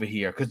one over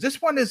here? Because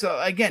this one is,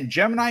 again,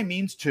 Gemini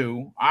means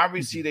 2.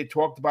 Obviously, they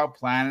talked about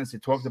planets. They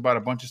talked about a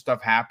bunch of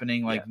stuff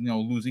happening, like,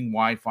 losing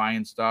Wi-Fi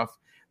and stuff.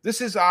 This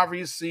is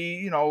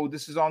obviously,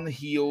 this is on the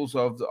heels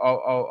of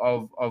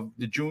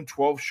the June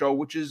 12th show,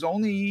 which is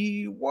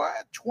only,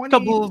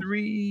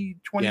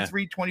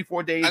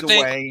 24 days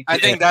away. I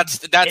think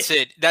that's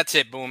it. That's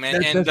it, Boom.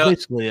 And that's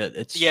basically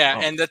it.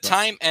 And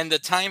the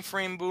time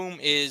frame, Boom,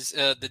 is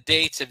the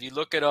dates. If you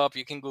look it up,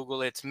 you can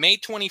Google it. It's May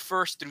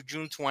 21st through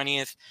June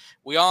 20th.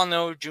 We all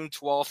know June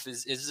 12th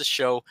is the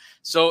show.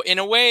 So in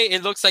a way,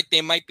 it looks like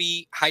they might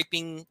be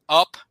hyping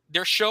up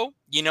their show,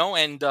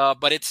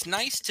 but it's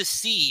nice to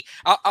see.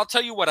 I'll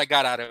tell you what I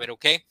got out of it,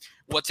 okay?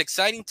 What's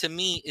exciting to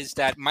me is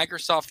that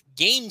Microsoft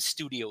Game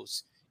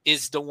Studios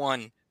is the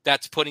one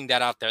that's putting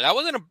that out there. That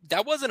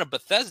wasn't a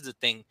Bethesda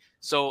thing.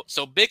 So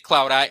Big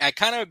Cloud, I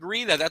kind of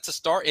agree that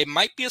that's it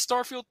might be a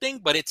Starfield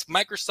thing, but it's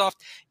Microsoft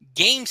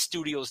Game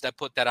Studios that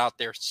put that out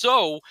there.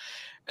 So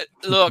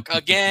look,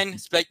 again,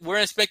 we're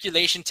in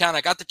speculation town.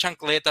 I got the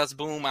chancletas,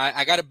 Boom.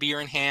 I got a beer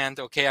in hand.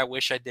 Okay, I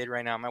wish I did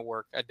right now. I'm at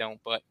work. I don't,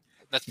 but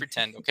let's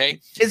pretend, okay?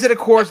 Is it a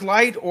Coors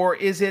Light or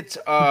is it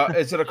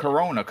a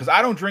Corona? Because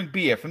I don't drink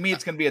beer. For me,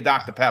 it's going to be a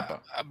Dr. Pepper.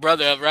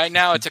 Brother, right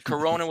now it's a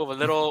Corona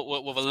with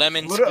a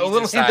lemon squeeze a little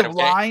inside, hint of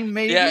okay? lime,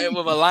 maybe. Yeah,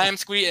 with a lime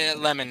squeeze,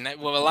 lemon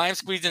with a lime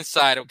squeeze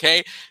inside,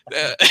 okay?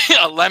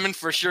 A lemon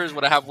for sure is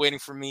what I have waiting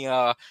for me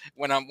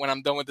when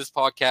I'm done with this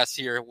podcast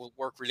here with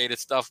work related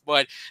stuff.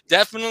 But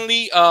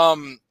definitely,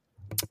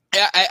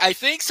 I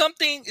think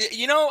something,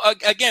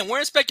 again, we're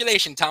in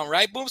speculation town,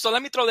 right? Boom. So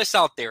let me throw this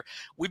out there.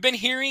 We've been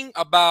hearing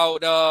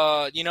about,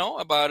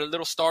 about a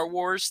little Star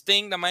Wars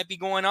thing that might be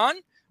going on.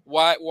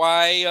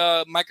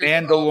 Microsoft?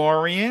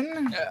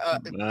 Mandalorian.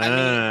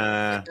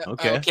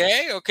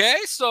 Okay. Okay.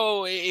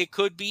 So it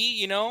could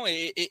be,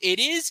 it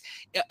is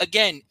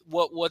again.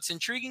 What's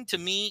intriguing to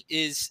me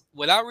is,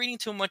 without reading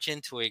too much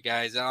into it,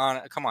 guys.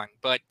 Come on,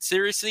 but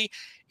seriously,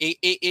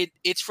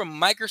 it's from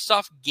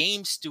Microsoft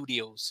Game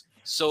Studios.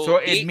 So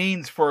it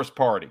means first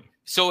party.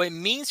 So it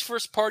means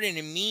first party, and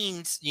it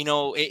means,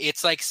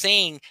 it's like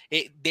saying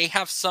they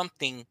have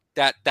something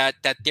that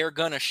they're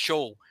gonna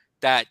show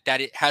that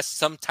it has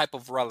some type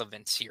of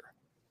relevance here.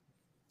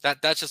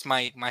 That's just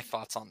my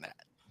thoughts on that.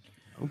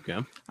 Okay.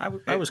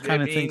 I was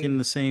kind of thinking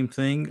the same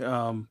thing,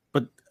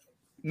 but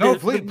no,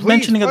 please,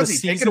 mentioning Fuzzy, of the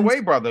seasons, take it away,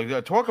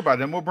 brother. Talk about it.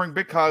 Then we'll bring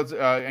Big Clouds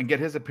and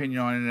get his opinion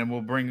on it, and then we'll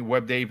bring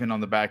Web Dave in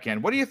on the back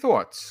end. What are your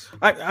thoughts?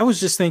 I was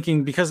just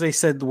thinking, because they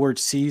said the word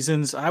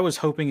seasons, I was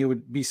hoping it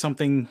would be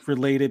something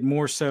related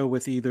more so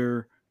with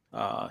either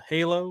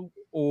Halo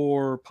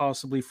or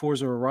possibly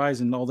Forza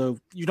Horizon, although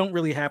you don't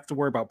really have to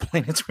worry about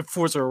planets with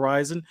Forza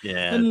Horizon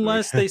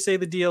unless they say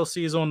the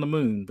DLC is on the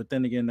moon. But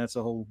then again, that's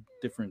a whole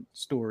different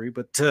story.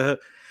 But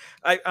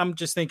I'm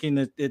just thinking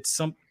that it's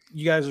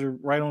you guys are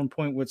right on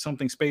point with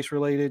something space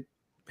related,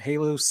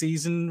 Halo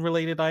season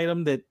related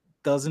item that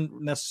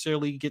doesn't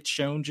necessarily get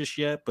shown just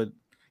yet, but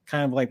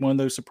kind of like one of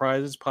those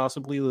surprises,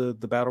 possibly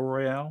the Battle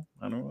Royale.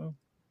 I don't know.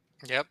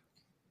 Yep.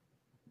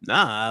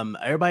 Nah,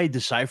 everybody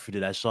deciphered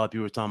it. I saw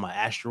people were talking about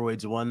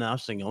asteroids and whatnot. I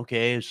was thinking,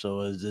 okay,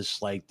 so is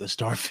this like the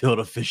Starfield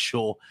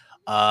official,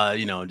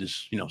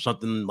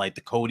 something like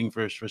the coding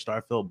for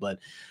Starfield? But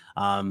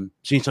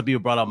seeing some people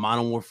brought up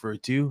Modern Warfare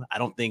 2, I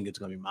don't think it's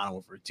going to be Modern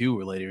Warfare 2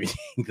 related or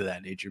anything to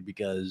that nature,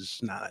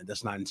 because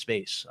that's not in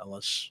space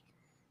unless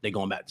they're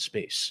going back to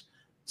space.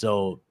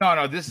 So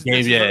no, this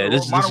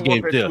Modern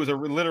Warfare 2 is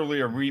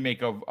literally a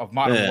remake of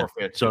Modern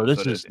Warfare 2. So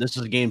this is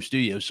a Game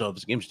Studio. So if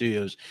it's Game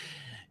Studios,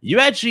 you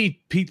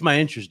actually piqued my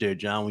interest there,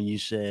 John, when you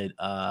said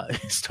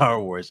Star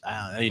Wars.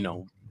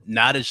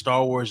 Now that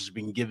Star Wars has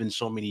been given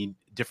so many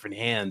different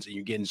hands and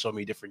you're getting so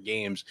many different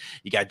games,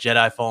 you got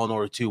Jedi Fallen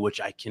Order 2,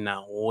 which I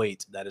cannot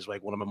wait. That is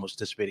like one of my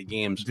most anticipated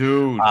games,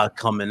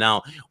 coming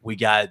out. We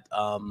got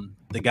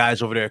the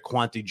guys over there at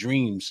Quantic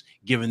Dreams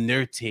giving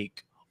their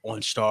take on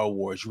Star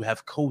Wars. You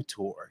have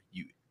KOTOR.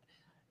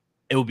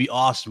 It would be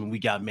awesome. We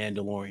got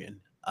Mandalorian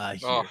here.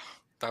 Oh,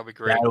 that would be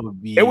great.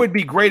 It would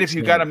be great if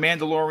you got a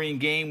Mandalorian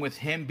game with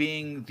him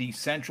being the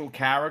central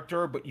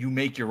character, but you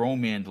make your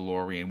own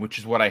Mandalorian, which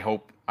is what I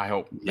hope.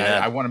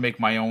 Yeah. I want to make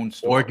my own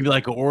story. Or it could be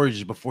like an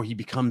Origins before he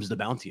becomes the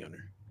bounty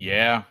hunter.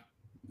 Yeah.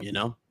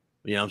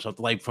 Something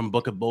like from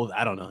Book of Both.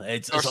 I don't know.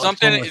 It's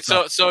something.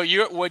 So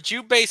what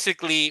you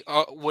basically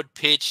would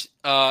pitch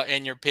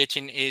and your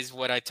pitching is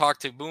what I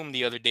talked to Boom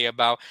the other day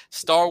about: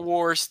 Star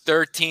Wars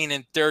 13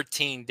 and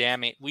 13.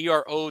 Damn it, we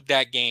are owed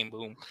that game,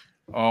 Boom.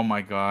 Oh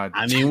my God!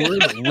 I mean,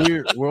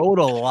 we're owed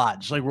a lot,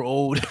 just like we're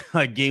owed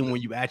a game where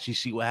you actually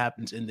see what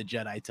happens in the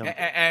Jedi Temple.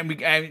 And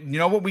you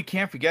know what we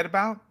can't forget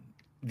about?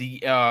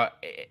 The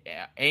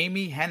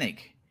Amy Hennig.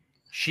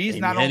 She's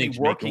not only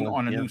working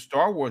on a new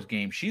Star Wars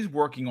game, she's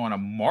working on a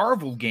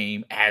Marvel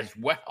game as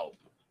well.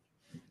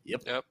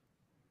 Yep.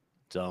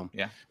 So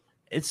yeah,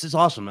 it's just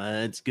awesome,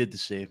 man. It's good to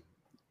see.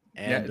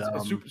 And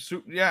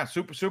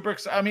super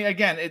exciting. I mean,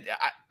 again,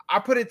 I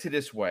put it to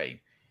this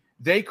way: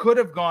 they could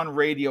have gone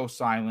radio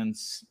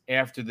silence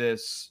after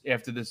this,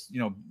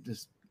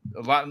 this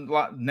a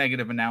lot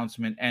negative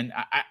announcement, and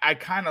I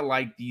kind of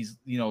like these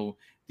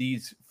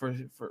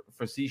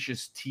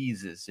facetious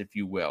teases, if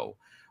you will.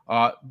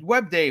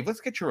 Web Dave,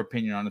 let's get your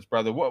opinion on this,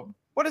 brother. What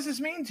does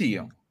this mean to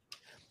you?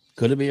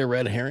 Could it be a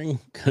red herring?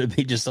 Could it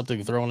be just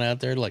something thrown out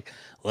there like,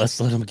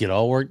 let's let them get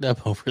all worked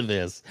up over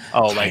this?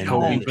 Oh, like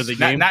hoping for the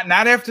game? Not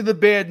after the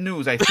bad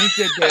news. I think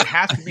that there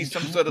has to be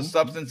some sort of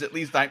substance. At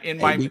least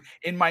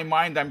in my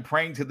mind, I'm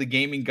praying to the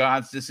gaming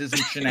gods this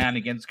isn't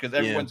shenanigans, because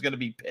everyone's going to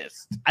be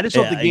pissed. I just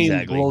hope the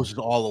game blows us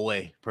all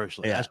away,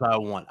 personally. Yeah. That's what I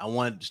want. I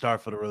want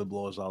Starfield to really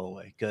blow us all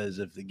away, because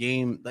if the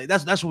game, like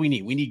that's what we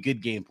need. We need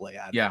good gameplay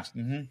out of this.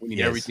 Mm-hmm. We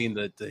need everything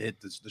to hit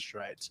the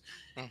strides.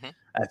 Mm-hmm.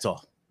 That's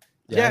all.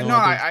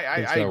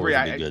 I agree.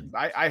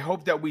 I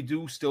hope that we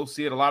do still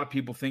see it. A lot of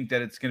people think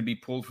that it's going to be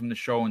pulled from the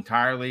show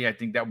entirely. I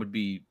think that would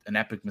be an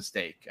epic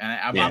mistake. And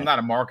I'm not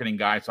a marketing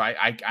guy, so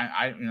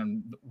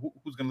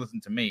who's going to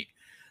listen to me?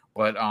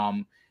 But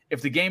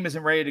if the game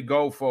isn't ready to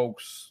go,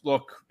 folks,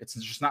 look, it's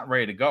just not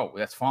ready to go.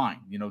 That's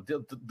fine.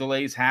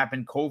 Delays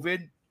happen.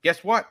 COVID,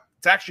 guess what?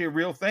 It's actually a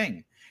real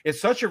thing.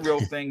 It's such a real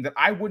thing that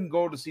I wouldn't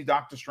go to see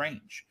Doctor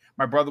Strange.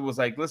 My brother was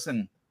like,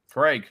 "Listen,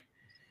 Craig,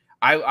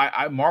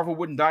 I Marvel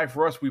wouldn't die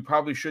for us. We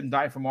probably shouldn't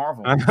die for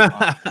Marvel."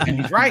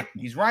 And he's right.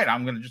 He's right.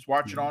 I'm going to just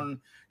watch it on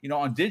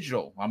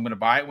digital. I'm going to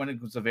buy it when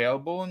it was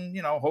available. And,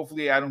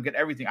 hopefully I don't get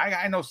everything.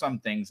 I know some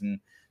things. And,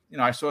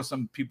 I saw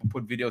some people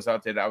put videos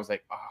out there that I was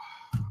like,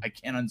 I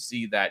can't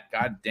unsee that.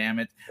 God damn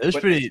it. It's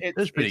pretty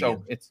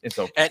good. It's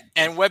okay.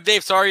 And Web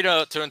Dave, sorry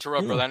to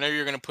interrupt, brother. I know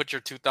you're going to put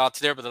your two thoughts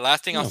there, but the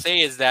last thing I'll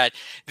say is that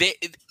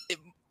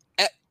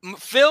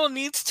Phil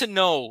needs to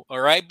know, all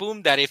right,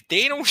 Boom, that if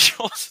they don't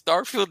show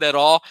Starfield at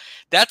all,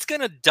 that's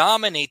going to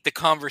dominate the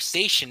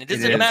conversation. It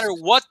doesn't matter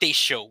what they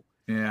show.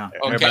 Yeah.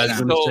 Everybody's Okay,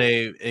 going to so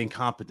say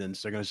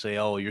incompetence. They're going to say,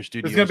 "Oh, your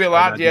studio." There's going to be a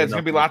lot. Yeah, there's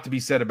going to be a lot to be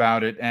said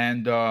about it,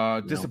 and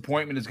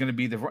disappointment is going to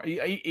be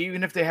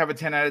even if they have a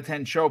 10 out of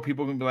 10 show,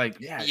 people are going to be like,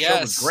 "Yeah, the show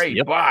was great,"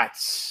 Yep. but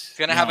it's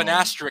gonna have an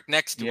asterisk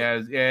next to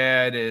it.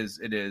 Yeah, it is.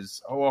 It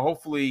is. Oh, well,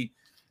 hopefully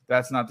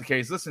that's not the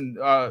case. Listen,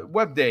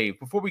 Web Dave,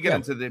 before we get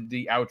into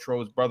the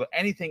outros, brother,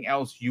 anything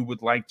else you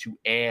would like to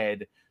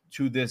add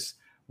to this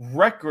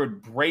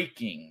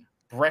record-breaking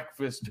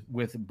Breakfast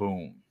with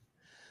Boom?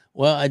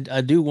 Well,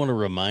 I do want to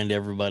remind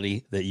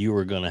everybody that you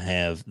are going to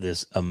have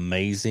this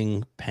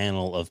amazing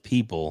panel of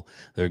people.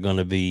 They're going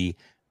to be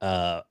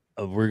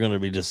we're going to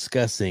be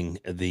discussing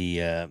the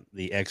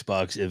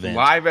Xbox event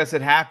live as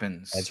it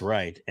happens. That's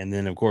right. And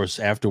then of course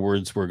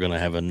afterwards we're going to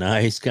have a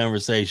nice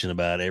conversation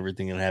about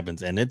everything that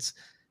happens, and it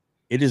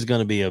is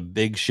going to be a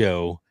big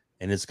show,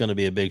 and it's going to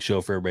be a big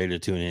show for everybody to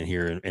tune in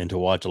here and to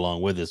watch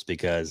along with us,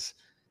 because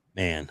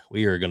man,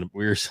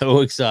 we're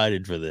so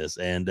excited for this,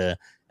 and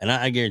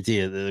I guarantee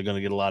you they're going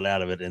to get a lot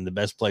out of it. And the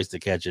best place to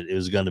catch it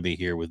is going to be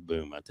here with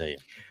Boom. I tell you,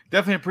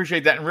 definitely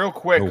appreciate that. And real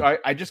quick,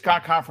 I just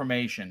got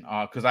confirmation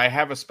because I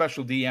have a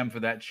special DM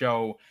for that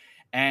show,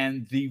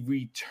 and the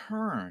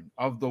return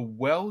of the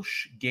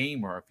Welsh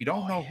Gamer. If you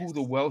don't know who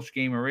the Welsh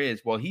Gamer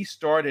is, well, he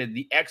started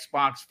the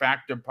Xbox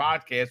Factor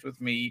podcast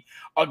with me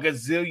a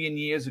gazillion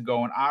years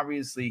ago. And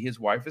obviously his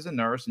wife is a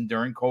nurse, and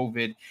during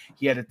COVID,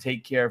 he had to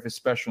take care of his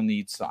special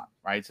needs son,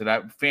 right? So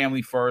that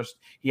family first,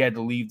 he had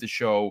to leave the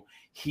show.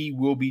 He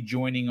will be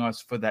joining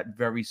us for that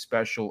very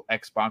special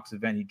Xbox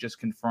event. He just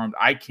confirmed.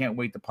 I can't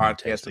wait. The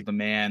podcast of the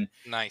man.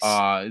 Nice.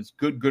 It's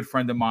good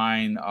friend of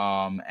mine.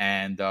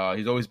 And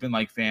he's always been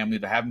like family.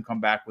 To have him come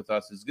back with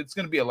us it's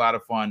going to be a lot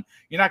of fun.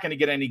 You're not going to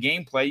get any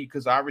gameplay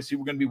because obviously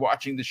we're going to be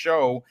watching the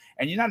show,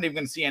 and you're not even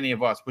going to see any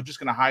of us. We're just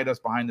going to hide us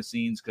behind the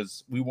scenes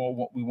because we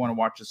want to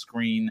watch the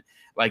screen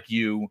like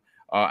you.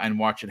 And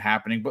watch it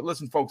happening. But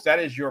listen, folks, that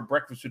is your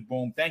Breakfast with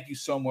Boom. Thank you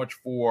so much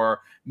for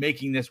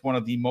making this one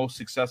of the most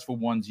successful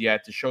ones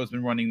yet. The show's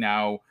been running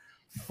now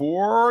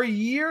 4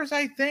 years,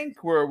 I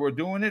think. We're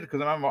doing it because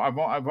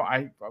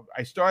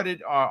I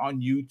started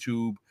on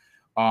YouTube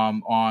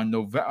on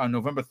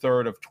November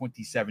 3rd of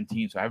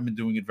 2017. So I haven't been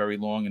doing it very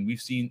long, and we've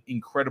seen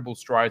incredible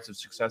strides of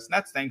success. And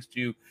that's thanks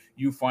to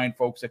you fine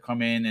folks that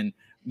come in and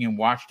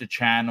watch the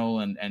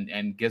channel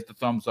and get the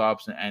thumbs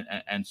ups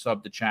and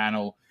sub the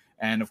channel.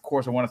 And of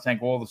course, I want to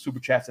thank all the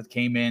super chats that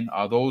came in.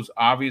 Those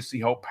obviously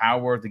help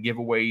power the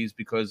giveaways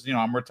because,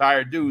 I'm a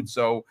retired dude,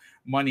 so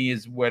money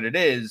is what it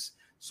is.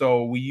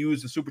 So we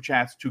use the super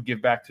chats to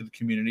give back to the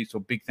community. So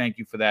big thank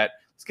you for that.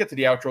 Let's get to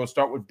the outro.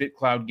 Start with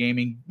BitCloud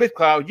Gaming.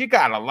 BitCloud, you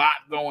got a lot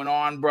going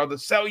on, brother.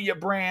 Sell your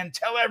brand.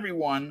 Tell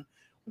everyone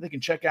where they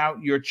can check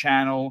out your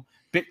channel,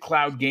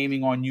 BitCloud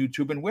Gaming on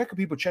YouTube. And where can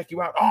people check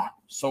you out on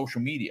social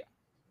media?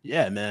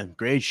 Yeah, man.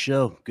 Great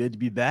show. Good to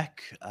be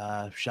back.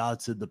 Shout out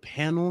to the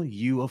panel.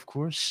 You, of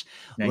course.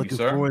 Looking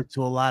forward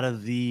to a lot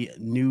of the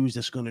news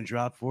that's going to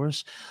drop for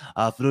us.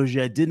 For those of you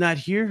that did not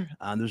hear,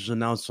 this was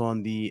announced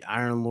on the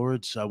Iron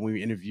Lords when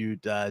we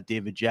interviewed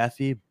David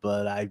Jaffe,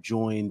 but I've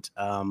joined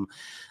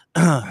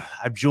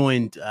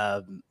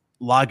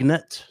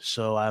Lognet,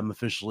 so I'm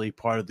officially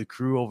part of the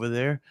crew over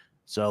there.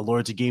 So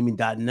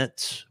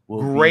lordsofgaming.net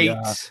will great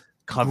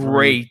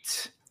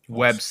be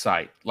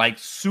website, like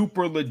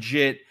super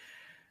legit.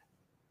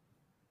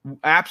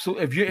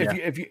 Absolutely.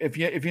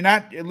 If you're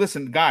not,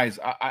 listen, guys.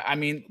 I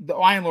mean, the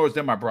Iron Lords,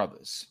 they're my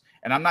brothers,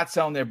 and I'm not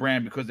selling their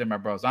brand because they're my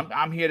brothers.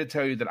 I'm here to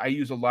tell you that I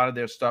use a lot of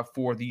their stuff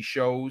for these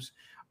shows.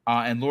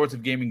 And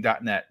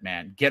lordsofgaming.net,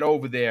 man, get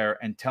over there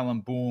and tell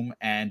them Boom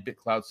and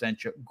BitCloud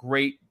sent you.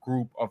 Great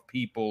group of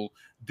people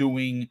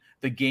doing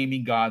the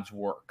gaming gods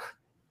work.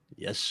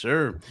 Yes,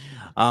 sir.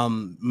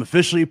 I'm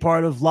officially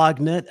part of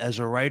Lognet as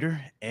a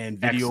writer and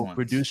video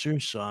producer,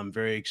 so I'm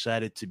very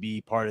excited to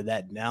be part of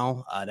that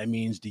now. That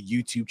means the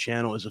YouTube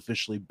channel is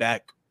officially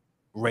back,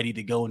 ready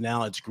to go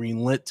now. It's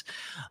greenlit.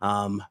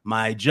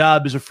 My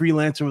job as a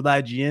freelancer with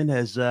IGN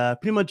has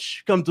pretty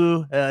much come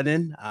to an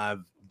end.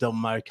 I've done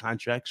my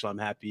contract, so I'm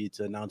happy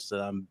to announce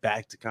that I'm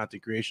back to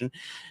content creation.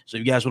 So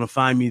if you guys want to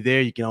find me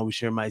there, you can always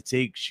share my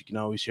takes, you can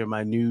always share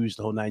my news,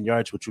 the whole 9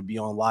 yards, which will be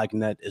on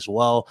Lognet as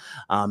well.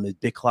 At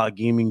BitCloud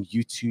Gaming,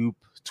 YouTube,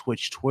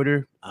 Twitch,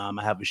 Twitter. I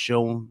have a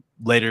show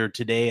later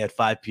today at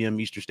 5 p.m.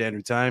 Eastern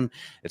Standard Time.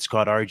 It's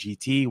called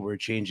RGT. We're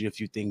changing a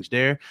few things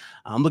there.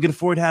 I'm looking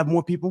forward to have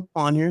more people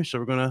on here, so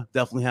we're gonna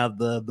definitely have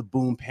the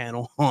Boom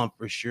panel on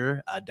for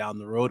sure down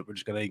the road. We're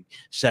just gonna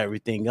set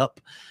everything up,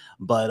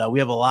 but we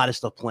have a lot of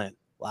stuff planned.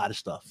 A lot of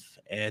stuff,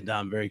 and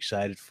I'm very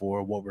excited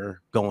for what we're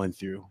going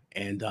through,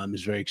 and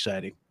it's very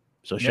exciting.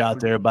 So shout out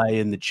to everybody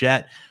in the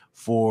chat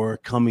for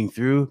coming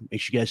through.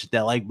 Make sure you guys hit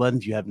that like button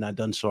if you have not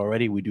done so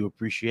already. We do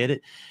appreciate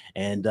it,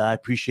 and I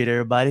appreciate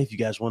everybody. If you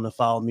guys want to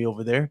follow me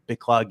over there,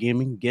 BitCloud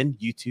Gaming, again,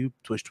 YouTube,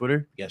 Twitch,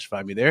 Twitter, you guys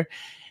find me there,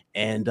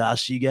 and I'll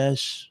see you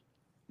guys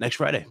next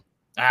Friday.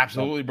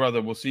 Absolutely,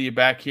 brother. We'll see you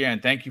back here,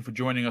 and thank you for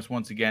joining us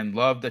once again.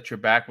 Love that you're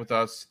back with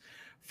us.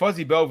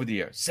 Fuzzy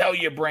Belvedere, sell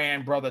your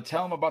brand, brother.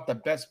 Tell them about the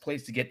best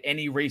place to get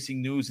any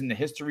racing news in the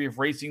history of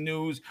racing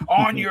news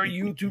on your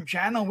YouTube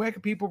channel. Where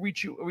can people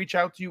reach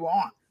out to you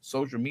on?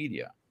 social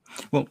media.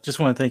 Well, just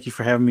want to thank you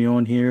for having me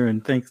on here,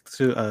 and thank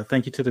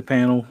you to the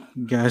panel.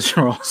 You guys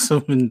are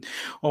awesome, and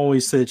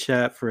always to the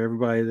chat for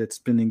everybody that's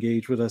been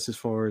engaged with us as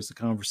far as the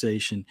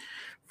conversation.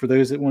 For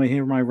those that want to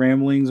hear my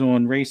ramblings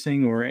on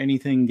racing or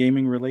anything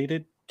gaming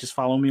related, just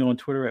follow me on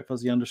Twitter at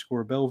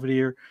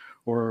 @fuzzy_Belvedere,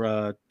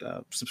 or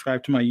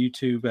subscribe to my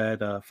YouTube at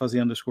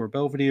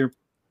 @fuzzy_Belvedere.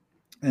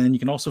 And you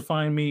can also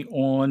find me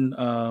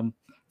on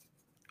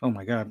oh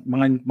my God,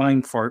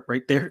 mind fart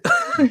right there.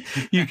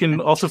 You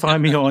can also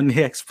find me on the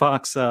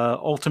Xbox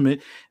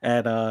Ultimate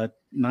at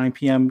 9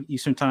 p.m.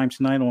 Eastern Time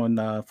tonight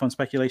on Fun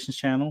Speculations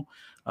channel.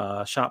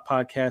 Shop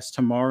Podcast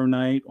tomorrow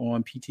night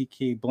on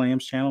PTK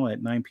Blam's channel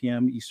at 9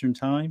 p.m. Eastern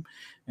Time.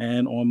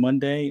 And on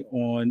Monday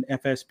on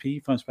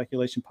FSP, Fun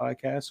Speculation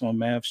Podcast on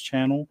Mav's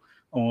channel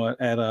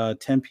at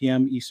 10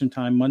 p.m. Eastern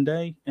Time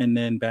Monday. And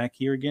then back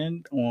here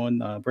again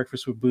on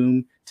Breakfast with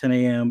Boom, 10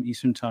 a.m.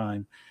 Eastern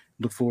Time.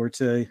 Look forward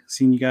to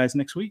seeing you guys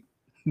next week.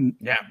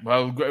 Yeah,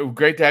 well,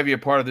 great to have you a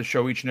part of the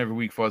show each and every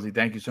week, Fuzzy.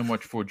 Thank you so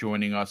much for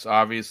joining us.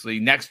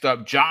 Obviously, next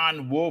up,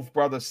 John Wolf,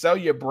 brother. Sell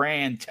your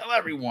brand. Tell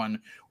everyone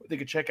where they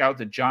can check out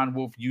the John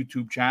Wolf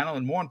YouTube channel,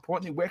 and more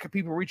importantly, where can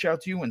people reach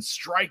out to you and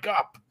strike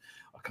up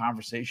a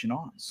conversation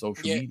on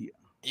social media?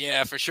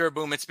 Yeah, for sure,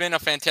 Boom. It's been a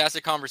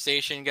fantastic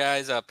conversation,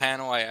 guys.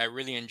 Panel, I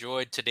really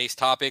enjoyed today's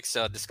topics,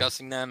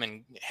 discussing them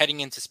and heading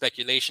into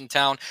Speculation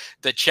Town.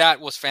 The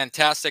chat was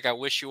fantastic. I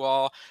wish you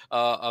all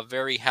a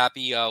very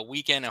happy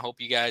weekend. I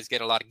hope you guys get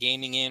a lot of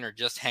gaming in, or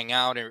just hang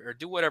out, or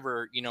do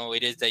whatever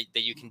it is that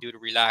you can do to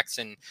relax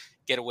and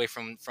get away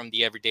from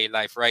the everyday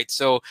life, right?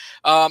 So,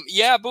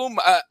 yeah, Boom.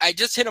 I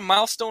just hit a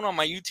milestone on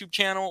my YouTube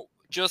channel.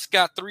 Just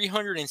got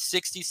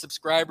 360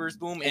 subscribers,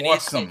 Boom, and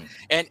awesome.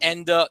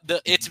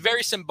 It's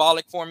very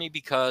symbolic for me,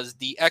 because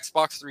the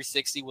Xbox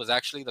 360 was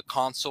actually the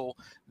console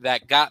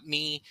that got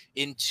me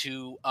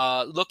into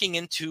looking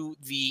into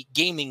the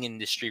gaming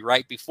industry.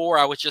 Right before,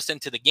 I was just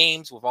into the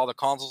games with all the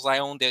consoles I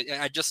owned.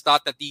 I just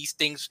thought that these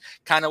things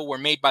kind of were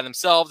made by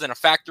themselves in a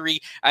factory.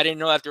 I didn't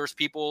know that there was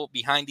people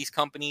behind these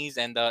companies.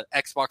 And the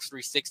Xbox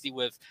 360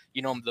 with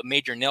the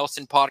Major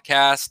Nelson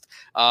podcast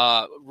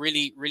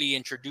really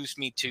introduced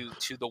me to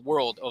the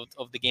world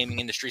of the gaming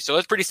industry. So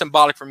it's pretty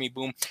symbolic for me,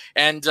 Boom.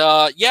 And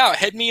yeah,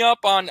 head me up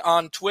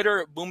on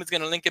Twitter. Boom is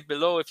going to link it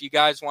below if you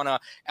guys want to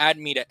add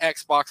me to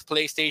Xbox,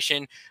 PlayStation.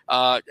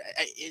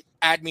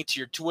 Add me to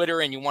your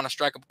Twitter and you want to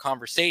strike up a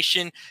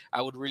conversation.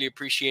 I would really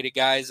appreciate it,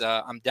 guys.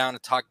 I'm down to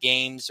talk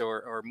games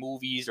or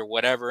movies or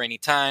whatever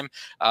anytime,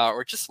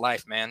 or just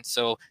life, man.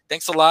 So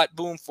thanks a lot,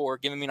 Boom, for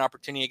giving me an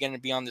opportunity again to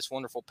be on this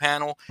wonderful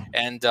panel.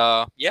 And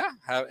yeah,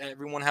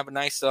 everyone have a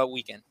nice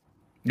weekend.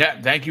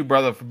 Yeah, thank you,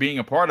 brother, for being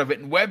a part of it.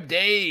 And Web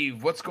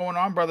Dave, what's going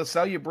on, brother?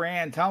 Sell your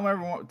brand. Tell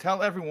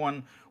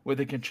everyone where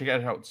they can check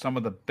out some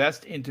of the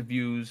best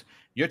interviews.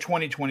 Your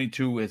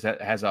 2022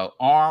 has an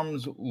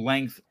arm's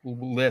length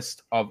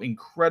list of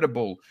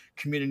incredible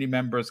community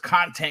members,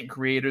 content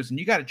creators, and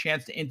you got a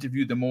chance to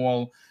interview them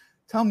all.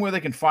 Tell them where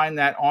they can find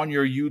that on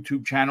your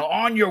YouTube channel,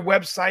 on your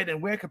website, and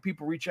where can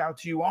people reach out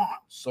to you on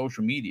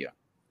social media.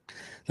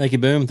 Thank you,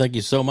 Boom. Thank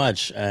you so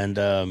much. And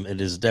it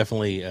is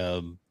definitely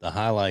a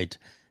highlight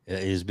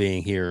is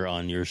being here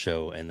on your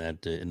show, and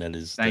that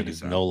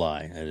is no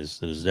lie. That is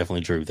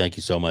definitely true. Thank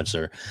you so much,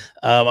 sir.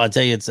 I'll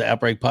tell you, it's the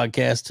Outbreak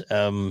Podcast.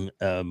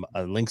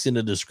 Links in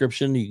the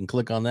description. You can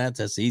click on that.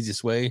 That's the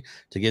easiest way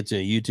to get to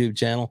a YouTube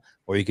channel,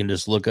 or you can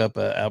just look up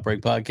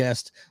Outbreak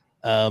Podcast.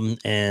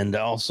 And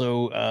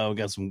also we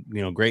got some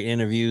great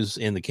interviews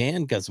in the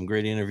can. Got some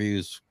great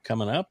interviews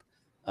coming up.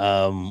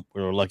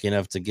 We're lucky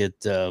enough to get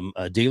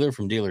a Dealer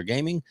from Dealer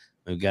Gaming.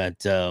 We've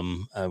got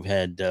I've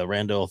had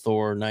Randall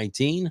Thor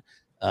 19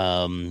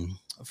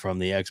 from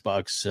the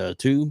Xbox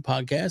 2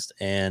 podcast,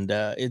 and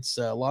it's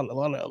a lot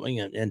of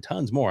and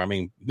tons more. I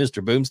mean,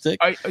 Mr. Boomstick.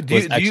 Do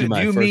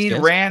you mean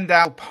guest.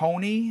 Randall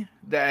Pony?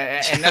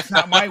 And that's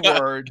not my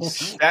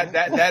words.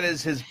 That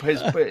is his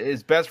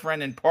best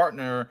friend and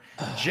partner,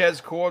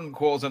 Jez Corden,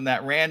 calls him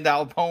that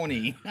Randall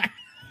Pony.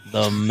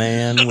 The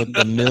man with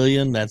the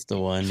million, that's the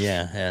one.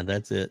 Yeah,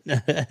 that's it.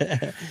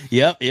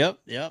 Yep.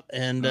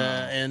 And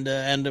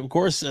of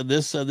course,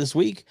 this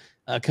week,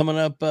 coming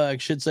up, I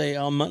should say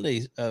on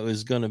Monday,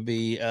 is going to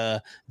be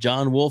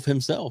John Wolf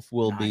himself.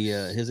 Will be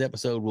his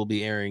episode will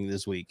be airing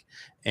this week,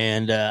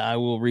 and I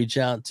will reach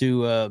out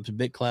to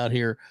BitCloud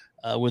here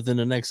within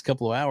the next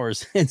couple of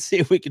hours and see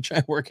if we can try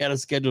and work out a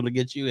schedule to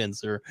get you in,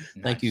 sir.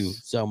 Nice. Thank you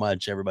so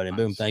much, everybody. And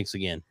Boom, thanks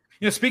again.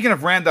 Speaking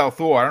of Randall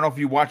Thor, I don't know if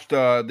you watched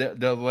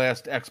the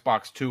last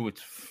Xbox 2.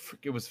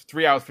 It was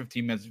 3 hours,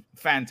 15 minutes.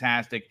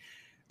 Fantastic.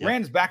 Yep.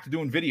 Rand's back to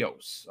doing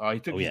videos. He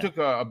took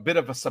a bit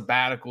of a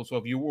sabbatical. So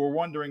if you were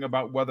wondering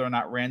about whether or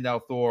not Randall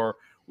Thor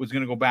was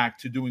going to go back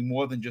to doing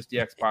more than just the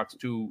Xbox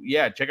 2,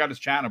 check out his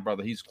channel,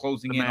 brother. He's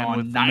closing in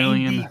on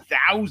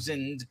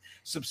 90,000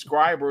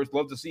 subscribers.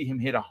 Love to see him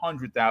hit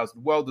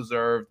 100,000. Well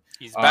deserved.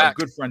 He's back.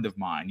 Good friend of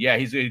mine. Yeah,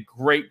 he's a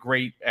great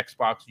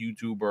Xbox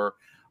YouTuber.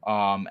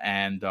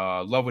 And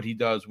love what he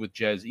does with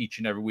Jez each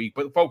and every week.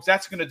 But folks,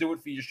 that's going to do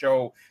it for your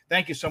show.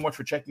 Thank you so much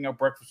for checking out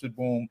Breakfast with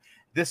Boom.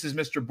 This is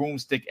Mr.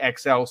 Boomstick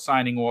XL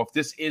signing off.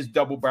 This is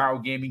Double Barrel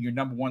Gaming, your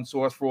number one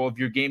source for all of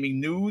your gaming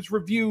news,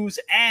 reviews,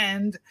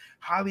 and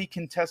highly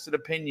contested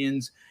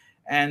opinions.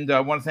 And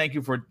I want to thank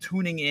you for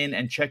tuning in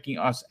and checking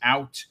us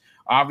out.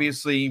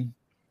 Obviously,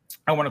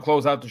 I want to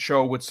close out the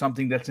show with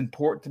something that's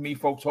important to me,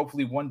 folks.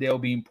 Hopefully one day it'll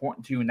be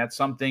important to you. And that's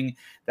something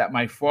that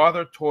my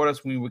father taught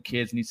us when we were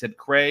kids. And he said,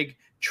 Craig,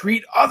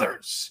 treat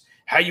others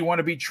how you want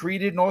to be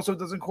treated. And also it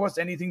doesn't cost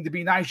anything to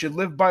be nice. You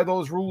live by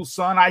those rules,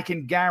 son. I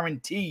can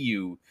guarantee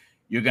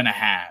you're going to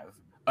have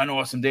an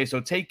awesome day.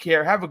 So take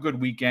care. Have a good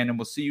weekend. And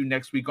we'll see you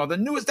next week on the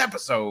newest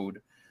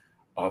episode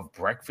of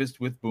Breakfast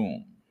with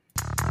Boom.